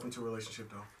around yourself into a relationship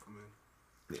though. I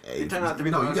mean, you turn out to be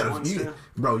the you gotta, ones too.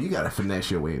 bro, you gotta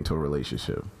finesse your way into a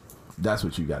relationship. That's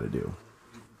what you gotta do.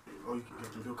 oh, you can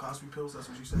get the Bill Cosby pills. That's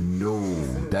what you say. No,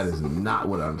 that is not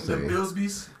what I'm The saying.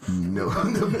 Billsbees. No,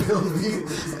 the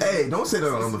Billsby. Hey, don't say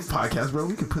that on the podcast, bro.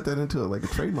 We can put that into like a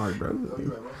trademark, bro. Oh,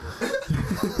 you right,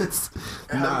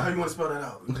 how Nah, you want to spell that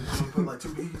out? You want to put like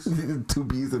 2 B's? 2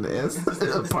 B's and an S,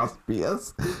 apostrophe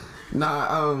S.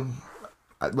 Nah,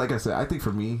 like I said, I think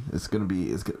for me, it's good.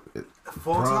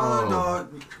 Full time,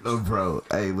 dog. Bro,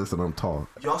 hey, listen, I'm tall.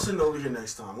 Y'all sitting over here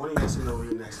next time. One of y'all sitting over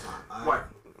here next time. What?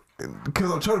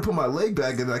 Because I'm trying to put my leg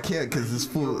back and I can't because it's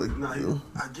full. Nah,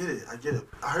 I get it.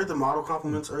 I heard the model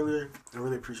compliments earlier. I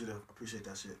really appreciate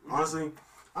that shit. Honestly,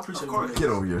 I appreciate my niggas. Get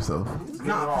over yourself.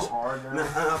 Nah, all hard now.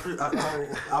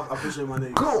 I appreciate my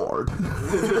niggas. God.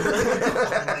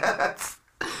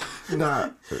 Nah.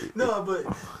 No, but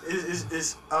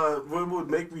it's what would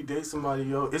make me date somebody,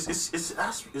 yo? It's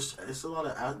a lot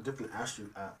of different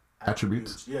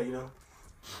Attributes? Yeah, you know.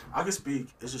 I can speak.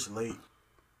 It's just late.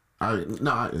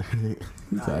 Exactly.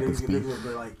 Niggas be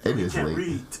like, It you is can't late.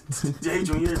 read. Jay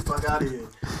Junior, fuck out of here.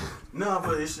 No,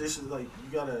 but it's like you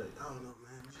gotta. I don't know,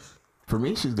 man. Just For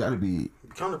me, she's got to be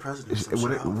become the president.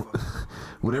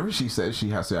 whatever she says, she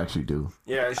has to actually do.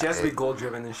 Yeah, she has to be goal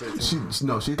driven and shit.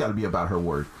 She's got to be about her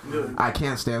word. Yeah. I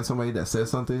can't stand somebody that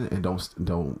says something and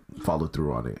don't follow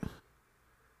through on it.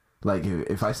 Like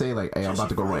if I say like, hey, I'm about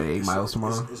to go run 8 miles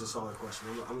tomorrow. It's a solid question.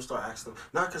 I'm gonna start asking them.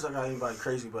 Not because I got anybody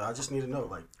crazy, but I just need to know,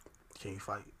 like, can you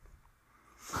fight?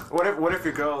 What if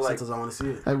your girl like? Sometimes I want to see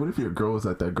it. Hey, what if your girl was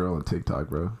like that girl on TikTok,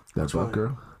 bro? That Which buff one?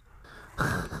 girl.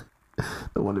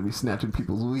 The one to be snatching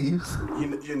people's weaves.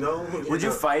 You know? Would you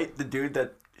fight the dude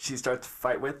that she starts to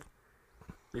fight with?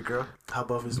 Your girl? How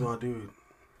buff is my dude?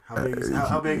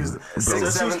 How big is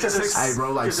the Hey,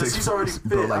 bro, like she's already fit.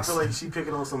 bro, like, I feel like she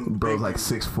picking on some bro, big like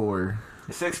dude. 6'4".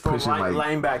 6'4" Pushing, like-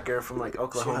 linebacker from like She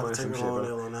Oklahoma have or to some take shit, a long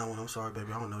bro. nail on that one. I'm sorry,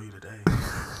 baby. I don't know you today.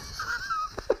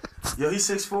 Yo, he's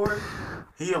 6'4".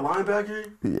 He a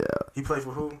linebacker. Yeah. He played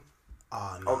for who?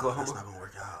 Oh no, Oklahoma. That's not gonna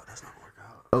work out. That's not gonna work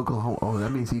out. Oklahoma. Oh, that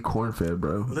means he corn-fed,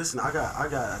 bro. Listen, I got a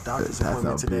doctor's That's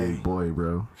appointment a today. big boy,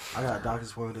 bro. I got a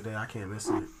doctor's appointment today. I can't miss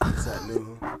it. It's at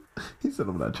noon. He said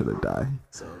I'm not trying to die.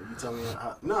 So you tell me,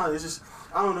 no, it's just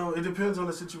I don't know. It depends on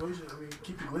the situation. I mean,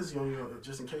 keep your glizzy on you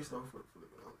just in case though.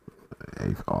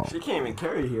 Hey, oh. She can't even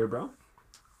carry here, bro.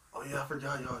 Oh yeah, I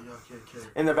forgot y'all can't carry.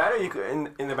 In Nevada, you could.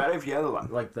 In Nevada, if you had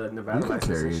like the Nevada You can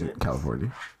license carry and in shit,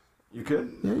 California. you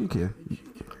could. Yeah, you can.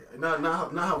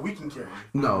 Not how we can carry.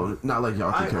 No, not like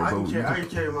y'all can carry. I but can you carry. I can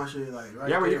carry my shit like right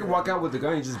Yeah, but you there. can walk out with the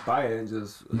gun, you just buy it and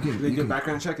just You can- they you get can-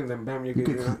 background check and then bam, you You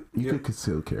can. could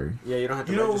conceal carry. Yeah, you don't have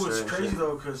to. You know register what's and crazy shit.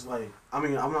 though, because like I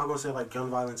mean I'm not gonna say like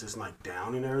gun violence is like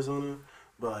down in Arizona,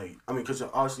 but like I mean because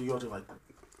obviously you go to like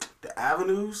the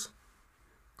avenues.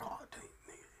 Oh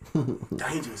dang, nigga,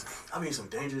 dangerous. I mean some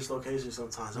dangerous locations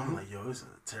sometimes. I'm like yo, this is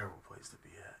a terrible place to be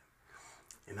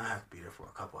at, and I have to be there for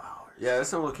a couple hours. Yeah, there's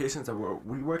some locations that where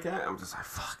we work at. I'm just like,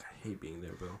 fuck, I hate being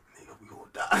there, bro. Nigga, we gonna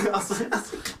die. I was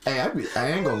like, Hey,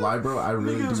 I ain't gonna lie, bro. I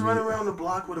really nigga was do. running around the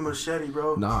block with a machete,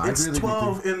 bro. Nah, it's I really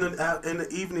 12 in the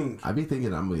evening. I be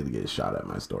thinking I'm gonna get shot at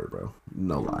my store, bro.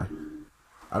 No lie.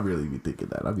 I really be thinking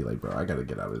that. I'd be like, bro, I gotta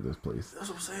get out of this place. That's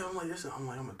what I'm saying. I'm like, listen, I'm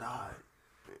gonna die.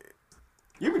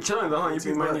 You be chilling though, huh? You be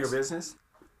 18 minding your bucks. business.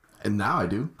 And now I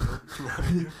do.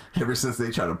 Ever since they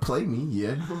try to play me,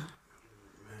 yeah.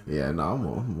 Yeah, no,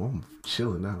 I'm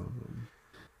chilling now.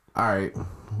 All right,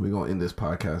 we're gonna end this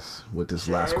podcast with this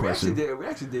last Yeah, question. We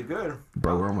actually did good,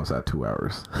 Bro, we're almost at 2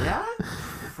 hours. Yeah,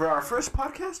 for our first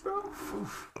podcast, bro.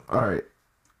 Oof, All right,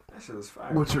 that shit was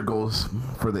fire. what's your goals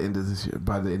for the end of this year?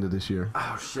 By the end of this year,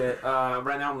 Oh shit.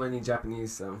 Right now I'm learning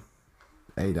Japanese, so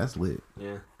hey, that's lit.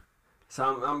 yeah. So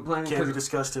I'm planning. Can't be Cause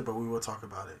discussed it, but we will talk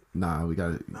about it. Nah, we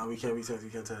got it. No, we can't. We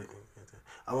can't tell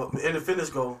you. And the fitness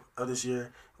goal of this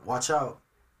year, watch out.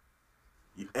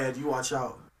 Ed, you watch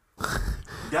out.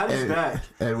 Daddy's Ed, back.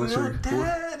 Ed, what's your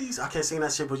Daddy's? I can't sing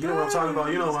that shit, but you know what I'm talking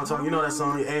about. You know what I'm talking. You know that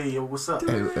song. Hey, yo, what's up?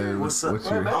 Ed, What's up? what's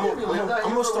your I'm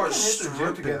gonna start hit the gym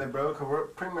stripping. together, bro. Cause we're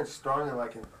pretty much strong and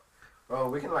like, bro,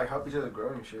 we can like help each other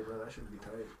grow and shit, bro. That should be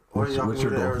tight. Or What's- y'all what's can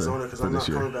your go to goal for- Arizona because for I'm this not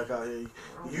year? coming back out here.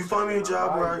 You find me a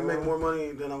job where I can make more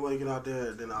money than I'm making out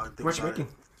there, then I'll think what you about it.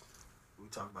 making? We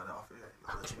talk about it off air.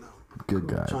 I'll let you know. good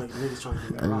guy? Niggas trying to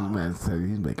get me And this robbed. man said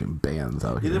he's making bands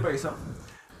out You here. live by yourself?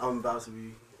 I'm about to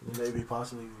be, maybe,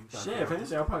 possibly. Shit, if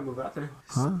anything, I'll probably move out there.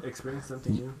 Huh? Experience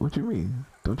something new. What you mean?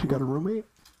 Don't you got a roommate?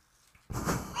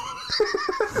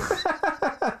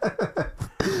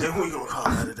 And we gonna call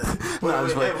that a day. No, I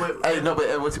was Wait, like, wait, hey, no,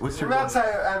 but what's your goal?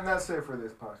 I'm not saying for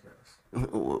this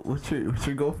podcast. What's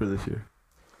your goal for this year?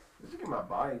 Just get my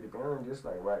body to go and just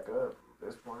like rack up at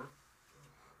this point.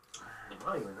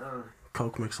 I don't even know.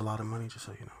 Coke makes a lot of money, just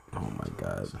so you know. Oh my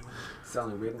God!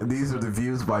 Selling weed. These are the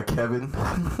views by Kevin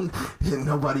and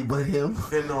nobody but him.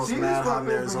 Been on See, mad this hot in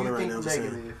one Arizona right now. think Just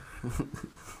saying. negative.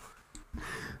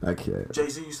 I can't.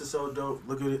 Jay-Z used to sell dope.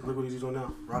 Look at it. Look what he's doing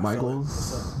now. My Rockefeller.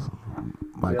 What's goals. up?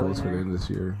 My goals for the end of this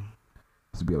year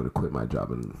is to be able to quit my job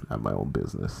and have my own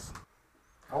business.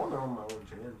 I want to own my own gym,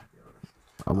 to be honest.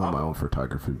 I want my own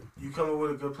photography. You coming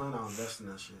with a good plan? I'll invest in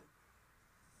that shit.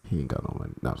 He ain't got no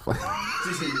money. No, it's fine.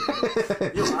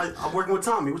 Yo, I'm working with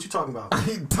Tommy. What you talking about?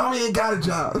 Tommy ain't got a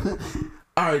job.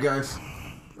 All right, guys.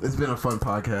 It's been a fun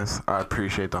podcast. I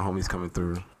appreciate the homies coming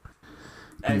through.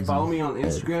 Hey, Easy. follow me on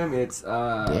Instagram. It's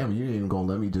Damn, you ain't even gonna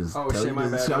let me just Oh, tell shit, you my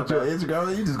to bad, shout my your bad.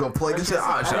 Instagram. You just gonna plug his shit.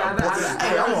 Oh, shit.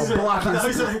 Hey, I- I'm gonna block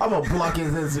his. I'm gonna block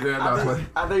his Instagram.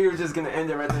 I thought you were just gonna end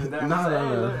it right then and there. No, I was like,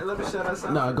 no, hey, no. Let me shout us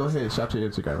out. No, go ahead. Shout your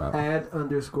Instagram out.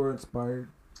 @_inspired.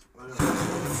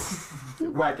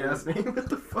 Whack ass name. What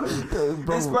the fuck?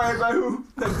 Bro, Inspired by who?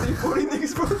 Like 340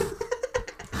 niggas, bro.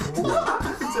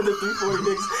 To the 340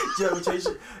 niggas. Joe, change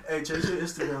your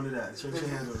Instagram to that. Change your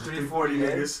handle. 340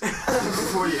 niggas.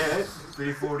 340 ad.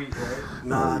 340, right?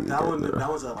 Nah, Oh, that one. yeah. That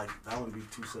one's like that one be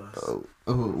too sus.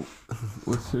 oh,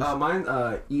 what's your? Mine,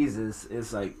 Eases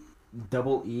is like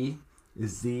double E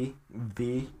Z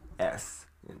V S.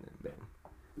 And then bam.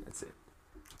 That's it.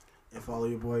 And follow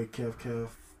your boy Kev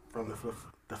from the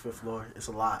fifth floor. It's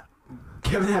a lot.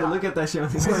 Kevin had to look at that shit on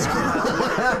his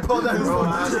Instagram. Pull that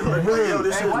yo,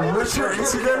 this Hey, is why what's your you-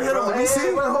 Instagram handle? Let me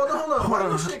see. Wait, hold on. Why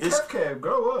on. you shit It's- Kev?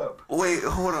 Grow up. Wait,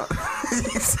 hold on.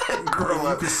 You said grow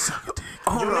up.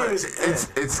 Hold Your on. name is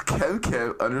It's Kev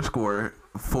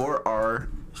 _4R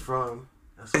It's from.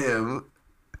 That's M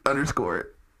 _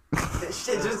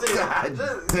 Shit, just God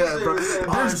damn, bro.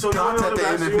 Alright, so you want to know the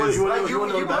backstory? You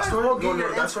want to know the backstory? You want to know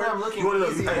the backstory? You want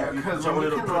to know because when you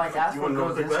can like ask for the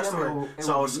girls' backstory? Instagram,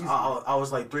 So I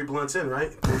was like 3 blunts in,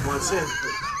 right? 3 blunts in.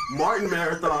 Martin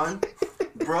Marathon.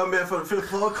 Bruh, man, for the fifth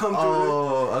floor come through.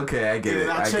 Oh, okay, I get it.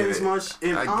 And I changed my shit.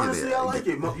 And honestly, I like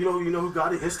it. You know who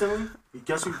got it instantly?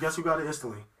 Guess who got it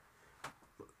instantly?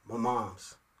 My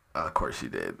mom's. Of course she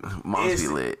did. Mom's be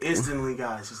lit. Instantly,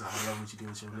 guys. She's like, I love what you do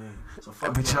with your name. So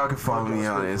fuck But y'all can follow me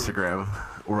on Instagram.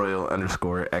 Instagram,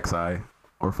 Royal_XI,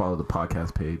 or follow the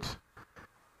podcast page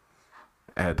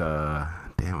at damn,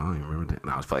 I don't even remember that.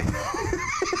 No, I was playing.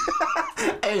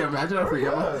 Hey, imagine I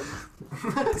forget.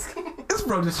 This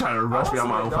bro just trying to rush me on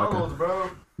my own McDonald's, podcast. bro.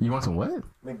 You want some what?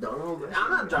 McDonald's? I'm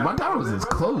not driving. McDonald's is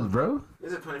closed, bro.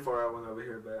 There's a 24-hour one over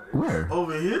here, but Where?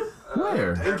 Over here?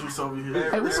 Where? Andrew's over here.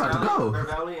 Hey, we about to go. Bear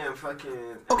Valley and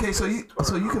fucking. Okay, so you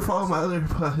can follow my other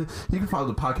you can follow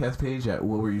the podcast page at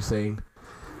what were you saying?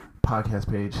 Podcast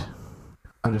page.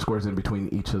 Underscores in between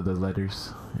each of the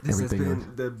letters. This has Everything.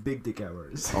 been the Big Dick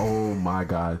Hours. Oh my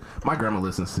god. My grandma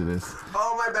listens to this.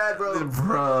 Oh my bad, bro.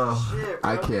 Bro. Shit,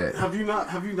 bro. I can't. Have you not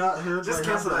heard Just like,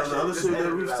 cancel that the shit. other Just shit that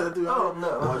edit we've it said out. throughout? Oh,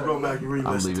 no. I'll go back and read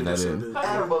I'm this leaving to that the in. shit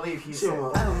I don't believe he said.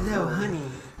 Oh no, honey.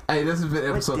 Hey, this has been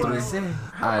episode 3.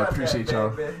 I appreciate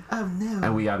y'all. Oh no.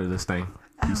 And we out of this thing.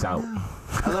 Peace out.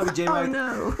 I love you, J. Oh Mike.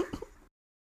 no.